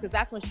herself because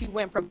that's when she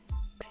went from,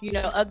 you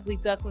know, ugly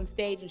duckling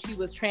stage and she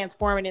was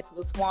transforming into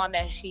the swan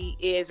that she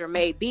is or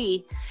may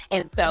be.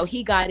 And so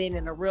he got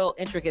in a real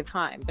intricate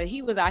time. But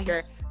he was out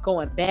here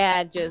going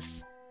bad,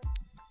 just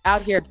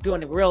out here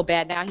doing it real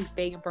bad. Now he's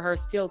begging for her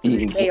still to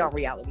Eating- this day on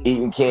reality.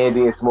 Eating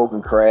candy and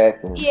smoking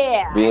crack and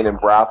Yeah. being in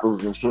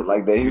brothels and shit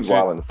like that. He was He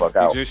wilding the fuck He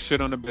out. just shit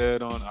on the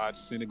bed on. I'd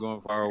seen it going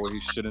viral where he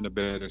shit in the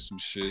bed or some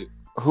shit.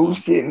 Who's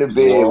shit in the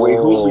bed? Wait,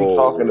 who we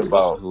talking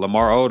about?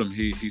 Lamar Odom,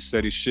 he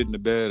said he shit in the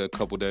bed a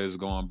couple days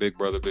ago on Big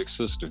Brother Big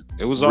Sister.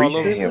 It was all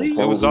over. Recently?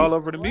 It was all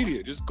over the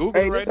media. Just Google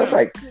Hey, it right this now. That's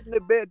like- nigga shit in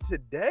the bed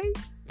today.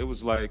 It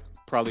was like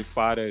probably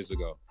 5 days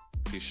ago.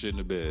 He shit in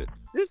the bed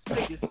This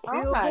nigga still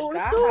Oh my going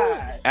through it.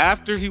 God.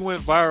 after he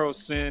went viral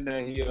saying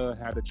that he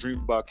had a dream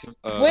about Kim.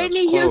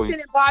 Whitney Chloe. Houston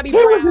and Bobby He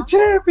was Brown. a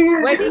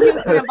champion. Whitney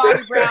Houston and Bobby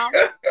Brown.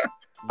 Oh,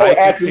 Ike and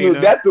absolutely.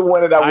 Tina. That's the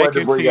one that I wanted Ike to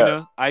and bring up.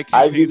 Tina. Ike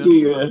Ike and and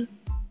Tina. Tina.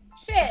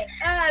 Shit.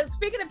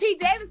 Speaking of Pete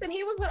Davidson,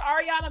 he was with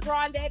Ariana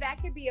Grande. That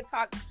could be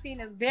seen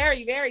as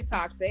very, very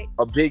toxic.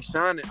 A Big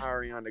Sean and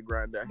Ariana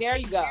Grande. There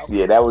you go.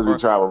 Yeah, that was a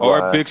trauma Or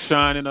bond. Big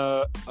Shine and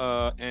what's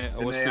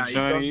the Jhené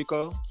Johnny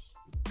Aiko? Eco?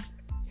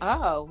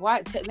 Oh,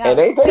 what? And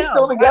ain't they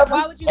still together?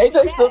 Why would you Ain't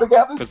say they still that?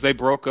 together? Because they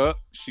broke up.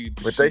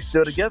 But they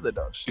still together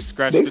though. She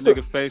scratched They the still-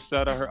 nigga face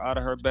out of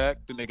her back.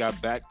 Then they got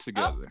back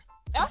together.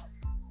 Oh.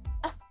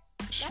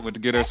 She went to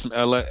get her some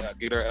LA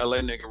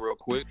nigga real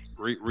quick,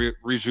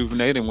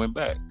 rejuvenate and went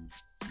back.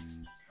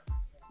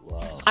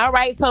 Wow. All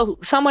right, so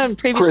someone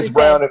previously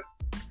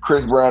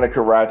Chris Brown and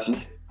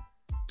Karachi.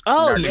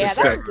 "Oh Nigga yeah,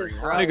 said- that was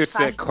just gross." Nigga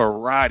said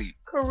karate.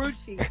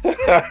 Karuchi.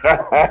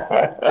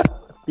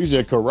 He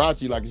said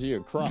Karachi like he a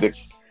crotch.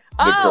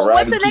 The Oh,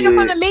 what's the Karate nigga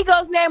from Kid. the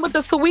Migos name with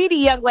the Sweetie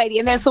young lady,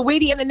 and then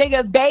Sweetie and the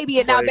nigga's baby,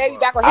 and now Right. baby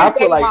back with I his feel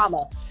baby like-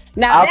 mama.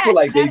 Now I feel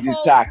like they just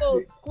whole toxic.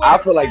 little square I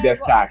feel like that's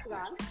thing- toxic.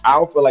 I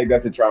don't feel like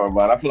that's a trauma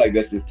bond. I feel like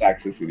that's just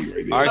toxicity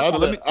right there. All right, so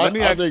I, let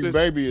me I ask think this.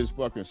 baby is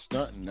fucking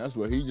stunting. That's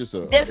what he just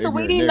a Did ignorant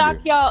Sweetie nigga. knock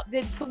y'all?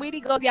 Did Sweetie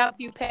go down a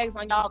few pegs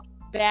on y'all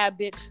bad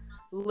bitch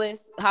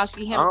list? How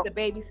she handled the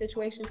baby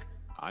situation?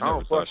 I I never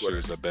don't thought fuck she with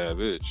was a bad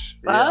bitch.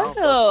 Yeah, I don't fuck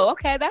with Oh,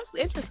 okay, that's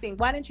interesting.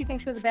 Why didn't you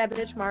think she was a bad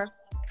bitch, Mark?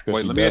 'Cause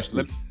Wait, he let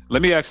dusty.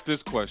 me ask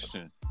this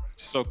question.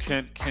 So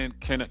can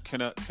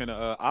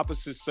a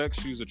opposite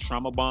sex use a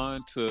trauma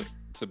bond to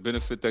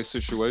benefit their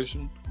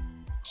situation?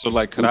 So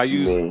like, could I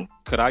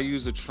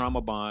use a trauma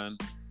bond?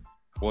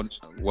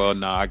 Well,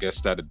 no, I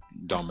guess that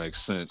don't make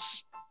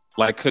sense.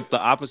 Like, could the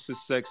opposite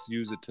sex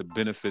use it to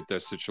benefit their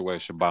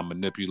situation by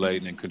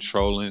manipulating and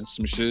controlling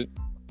some shit?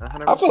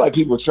 100%. I feel like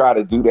people try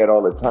to do that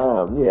all the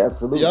time. Yeah,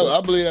 absolutely. Yeah,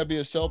 I believe that'd be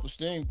a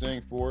self-esteem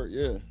thing for it.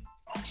 Yeah.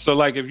 So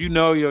like, if you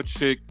know your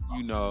chick,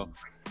 you know,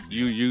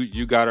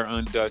 you got her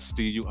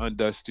undusty, you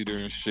undustied her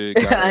and shit.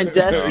 got her-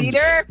 Undustied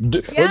her? What'd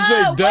you say,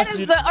 Yeah, what dusty?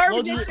 does the Urban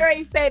what'd you-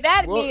 Dictionary say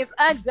that what? means?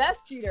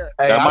 Undusted her.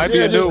 Hey, That I- might be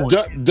a Yeah, new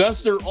just one.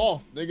 dust her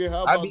off, nigga.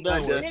 How I about be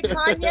that one? Did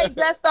Kanye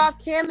dust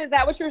off Kim? Is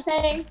that what you're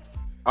saying?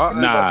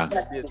 Nah.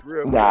 It's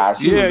real. Nah,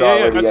 she Yeah, was yeah,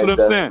 already that's what I'm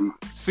undusty.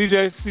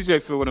 saying. CJ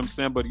feel what I'm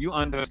saying, but you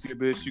undusty a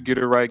bitch, you get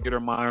her right, get her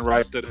mind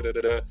right.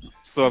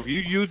 So if you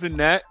using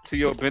that to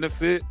your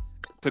benefit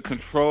to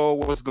control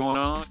what's going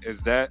on,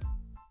 is that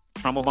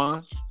trauma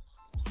bond?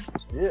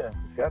 Yeah,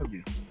 it's gotta be.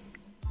 You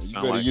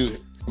Sound better like, use.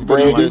 You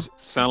better use this.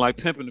 sound like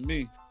pimping to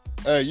me.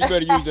 Hey, you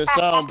better use that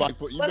sound bite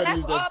for. You But better that's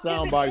use all that sound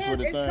music bite for is.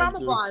 the It's thing trauma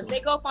too. bonds. They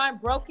go find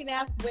broken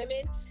ass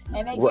women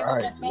and they give them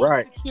the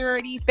fake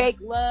security, fake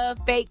love,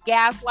 fake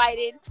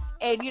gaslighting,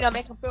 and fake security, fake love, fake gaslighting, and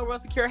make them feel real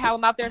secure, have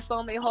them out there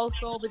selling their whole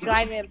soul,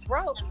 vagina, and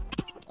throat.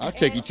 I'll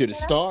take you to the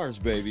stars,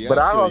 baby. But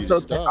I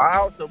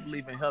also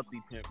believe in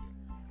healthy pimping.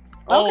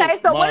 Okay,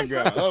 so what is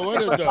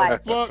what is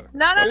the fuck?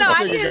 No,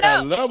 I need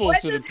to know.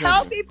 What does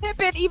healthy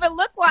pimping even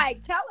look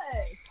like? Tell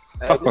us.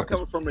 Hey, this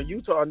coming from a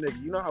Utah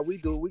nigga. You know how we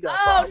do. We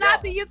got.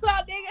 Not the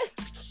Utah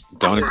nigga.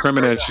 Don't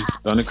incriminate you.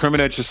 Don't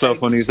incriminate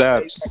yourself on these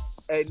apps.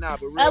 Hey,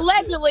 but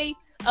allegedly.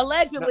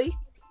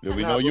 Yeah,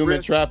 we know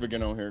human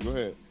trafficking on here. Go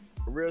ahead.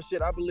 Real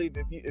shit. I believe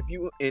if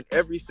you in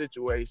every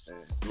situation,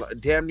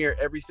 damn near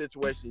every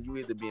situation, you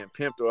either being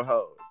pimped or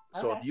hoed.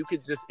 So if you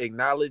could just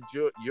acknowledge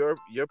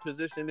your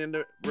position in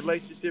the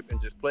relationship and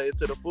just play it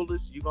to the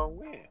fullest, you gonna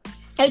win.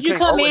 Could you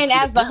come in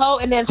as the hoe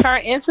and then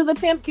turn into the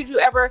pimp? Could you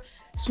ever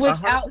switch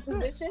 100%. Out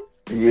positions?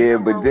 Yeah,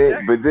 but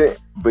then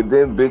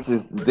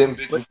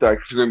bitches start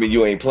screaming,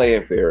 "You ain't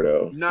playing fair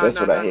though." No.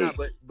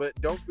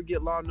 But don't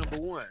forget law number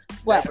 1.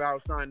 What? Never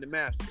outshine the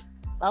master.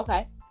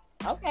 Okay,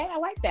 I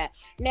like that.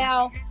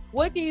 Now,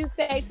 what do you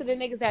say to the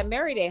niggas that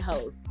marry their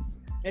hoes?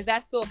 Is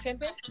that still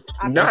pimping?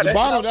 That's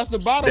the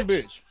bottom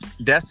bitch.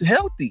 That's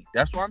healthy.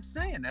 That's what I'm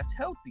saying. That's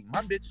healthy.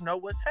 My bitch know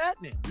what's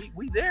happening.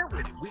 We there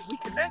with it. We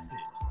connected.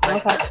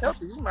 Like, that's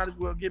healthy. We might as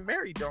well get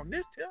married on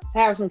this tip.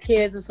 Have some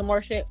kids and some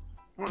more shit.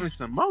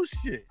 Some more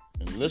shit.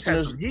 And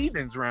listeners,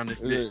 heathens around this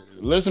bitch.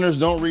 Listeners,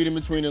 don't read in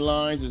between the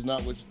lines. It's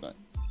not what you think.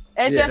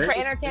 It's just for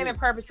entertainment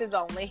purposes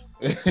only.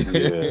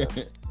 Yeah.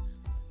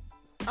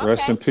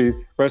 Okay.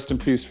 Rest in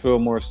peace,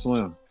 Fillmore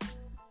Slim.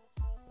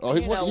 Oh,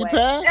 he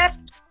passed?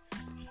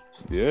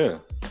 Yeah.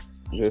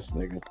 This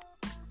nigga.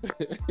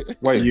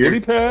 Wait, did he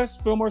pass?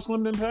 Fillmore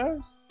Slim didn't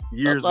pass?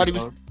 Years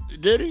ago.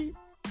 Did he?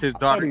 His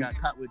daughter got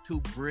caught with 2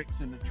 bricks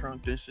in the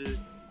trunk and shit.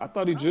 I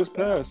thought he just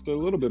passed a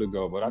little bit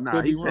ago, but I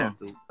could be wrong. He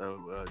passed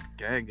a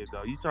gang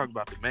ago. You talking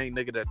about the main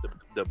nigga that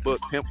the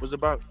book Pimp was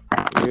about?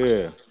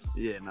 Yeah.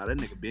 Yeah, that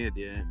nigga been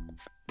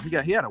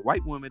dead. He had a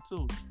white woman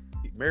too.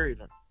 He married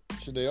her.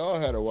 So they all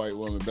had a white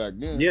woman back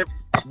then. Yep.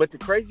 But the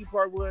crazy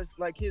part was,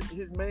 like,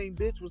 his main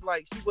bitch was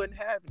like, she wasn't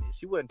having it.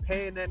 She wasn't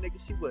paying that nigga.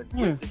 She wasn't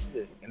with the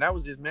shit. And that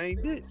was his main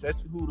bitch.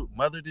 That's who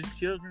mothered his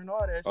children and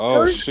all that shit.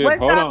 Oh, shit.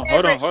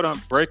 Hold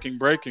on.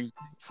 Breaking.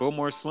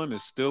 Fillmore Slim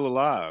is still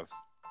alive.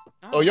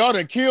 Oh, y'all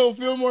done killed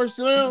Fillmore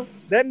Slim?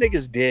 That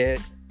nigga's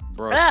dead.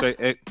 Bro,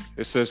 it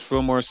says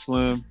Fillmore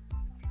Slim,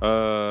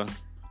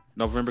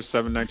 November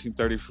 7,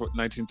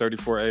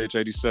 1934, age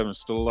 87,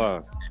 still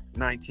alive.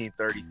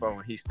 1934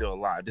 and he's still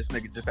alive. This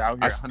nigga just out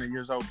here 100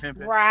 years old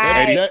pimping.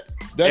 Right.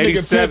 That nigga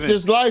pimped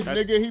his life,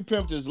 nigga. He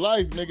pimped his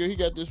life, nigga. He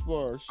got this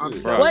far.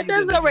 Shit. What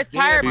does a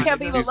retired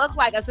pimp even look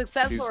like? A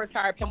successful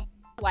retired pimp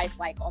life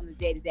like on the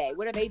day to day?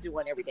 What are they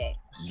doing every day?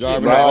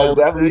 Driving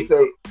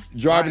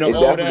an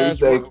old ass.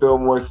 Say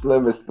Fillmore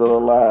Slim is still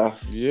alive.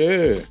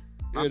 Yeah.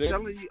 I'm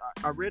telling you,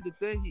 I read the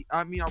thing.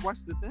 I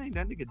watched the thing.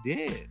 That nigga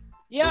dead.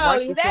 Yo,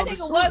 that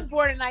nigga was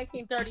born in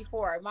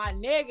 1934. My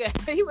nigga,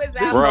 he was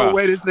out. Bro, no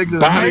way this nigga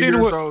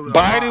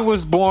Biden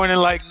was born in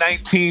like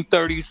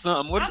 1930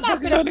 something. What the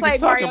fuck is that nigga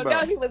talking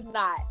about? No, he was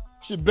not.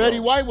 Shit, Betty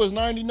White was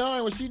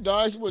 99 when she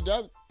died.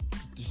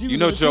 You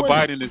know Joe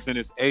Biden is in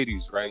his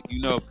 80s, right? You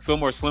know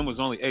Fillmore Slim was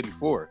only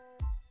 84.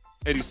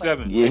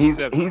 87. Yeah,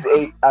 87. he's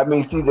 8. I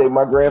mean, CJ,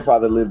 my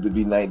grandfather lived to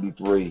be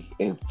 93,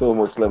 and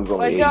Fillmore Slim's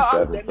only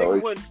 87. So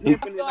he's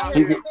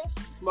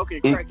smoking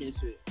crack and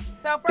shit.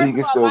 So first of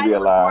all, Biden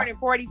was born in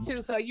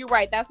 42, so you're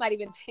right. That's not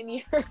even 10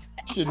 years.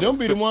 Shit, don't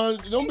be the ones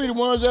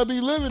that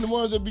be living, the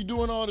ones that be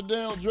doing all the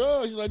damn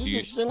drugs. Like, this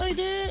nigga still ain't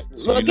dead.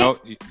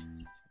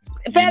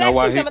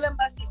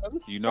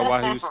 You know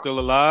why he was still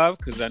alive?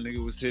 Because that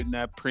nigga was hitting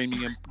that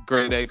premium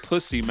grade A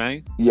pussy,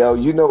 man. Yo,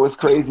 you know what's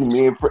crazy?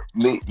 Me and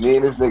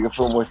this nigga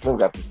Fillmore Slim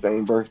got the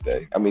same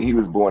birthday. I mean, he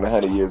was born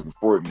 100 years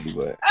before me,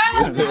 but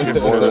he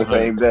was born on the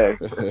same day.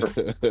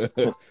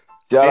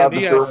 Shout out to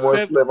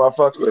Fillmore Slim. I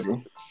fuck with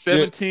him.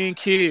 17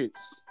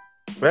 kids.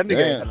 That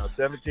nigga had no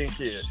 17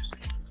 kids.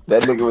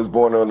 That nigga was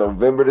born on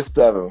November the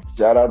 7th.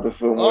 Shout out to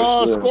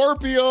Fillmore Slim.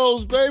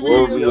 Scorpios, baby.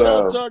 That's what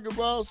I'm talking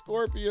about.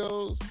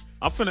 Scorpios.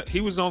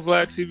 He was on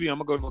Vlad TV. I'm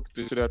gonna go look at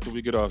this shit after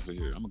we get off of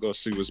here. I'm gonna go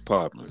see what's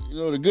popping. You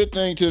know, the good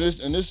thing to this,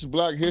 and this is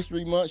Black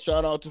History Month.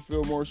 Shout out to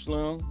Fillmore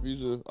Slim.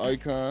 He's an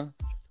icon.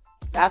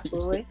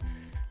 Absolutely.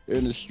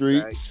 In the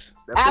streets.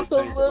 Right.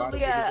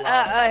 Absolutely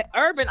a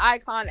urban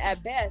icon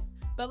at best.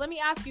 But let me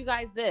ask you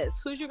guys this.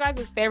 Who's your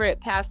guys' favorite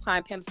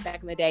pastime pimps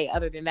back in the day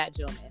other than that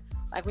gentleman?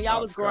 Like when y'all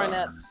was growing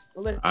up.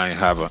 I ain't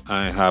have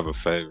a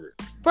favorite.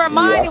 For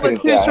mine, it was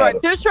Too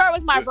Short. Too Short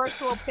was my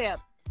virtual pimp.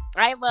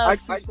 I love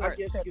Too Short.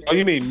 Oh,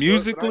 you mean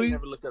musically?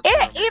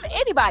 Even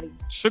anybody.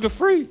 Sugar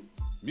Free.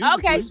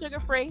 Okay, Sugar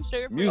Free.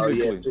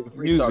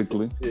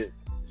 Musically.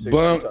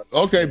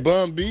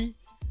 Bun B.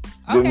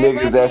 Them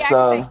niggas that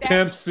sung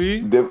Pimp C.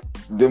 Them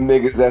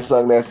niggas that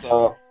sung that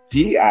song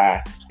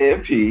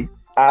P-I-M-P.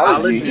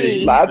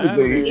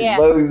 Logically.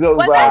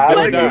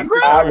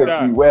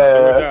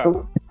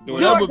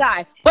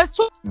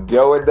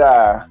 Joe and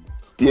Die.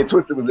 Yeah,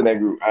 Twisted was in that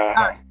group.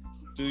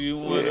 Do you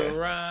want to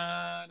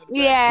ride?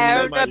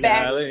 Yeah,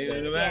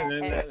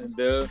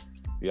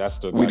 Yeah, I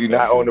still. We got do that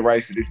not own shit. the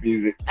rights to this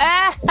music.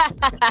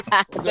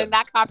 They're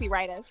not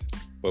copyright us.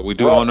 But we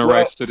do Well, own the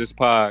rights to this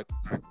pod.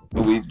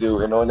 We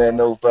do. And on that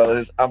note,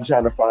 fellas, I'm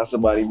trying to find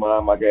somebody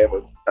mom I can have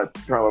a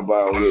trauma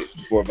bond with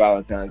before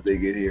Valentine's Day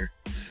get here.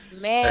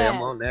 Man, Hey,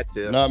 I'm on that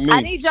tip. Not me.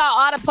 I need y'all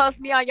all to post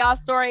me on y'all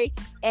story.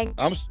 And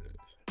I'm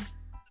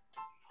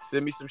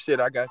Send me some shit.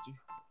 I got you.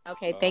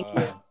 okay, thank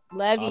you.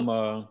 Love you.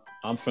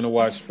 I'm finna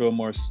watch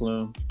Fillmore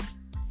Slim.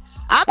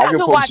 I'm I about can to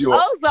post watch you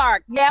on-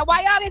 Ozark. Yeah,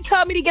 why y'all didn't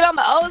tell me to get on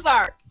the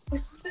Ozark?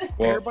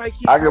 Well, Everybody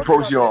keep I can talking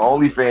post you about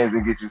on OnlyFans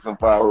and get you some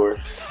followers.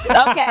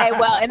 Okay,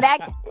 well, and that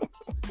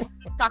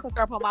chocolate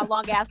syrup on my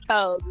long ass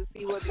toes to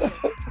see what.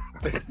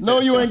 no,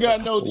 you ain't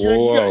got no. You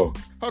whoa,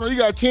 got, hold on, you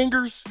got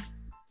tingers.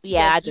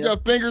 Yeah, I You do.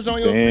 got fingers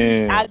on your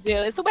feet. I damn.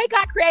 do. It's the way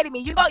God created me.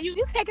 You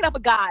just take it up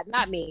with God,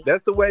 not me.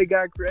 That's the way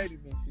God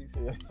created me. She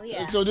said.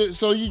 Yeah.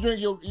 So you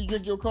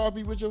drink your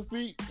coffee with your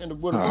feet and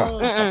with a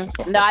mug?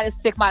 Mm-mm. No, I just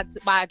stick my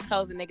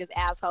toes in niggas'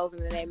 assholes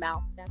and in their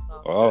mouth. That's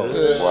all.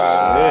 Oh,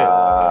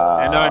 Wow.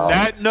 And on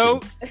that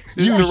note,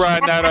 this You- is the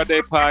Ride Not All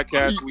Day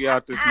podcast. We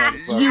out this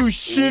motherfucker. You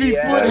shitty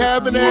Yeah. foot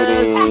having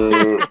ass.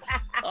 Yeah.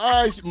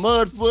 All right,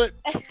 mud foot.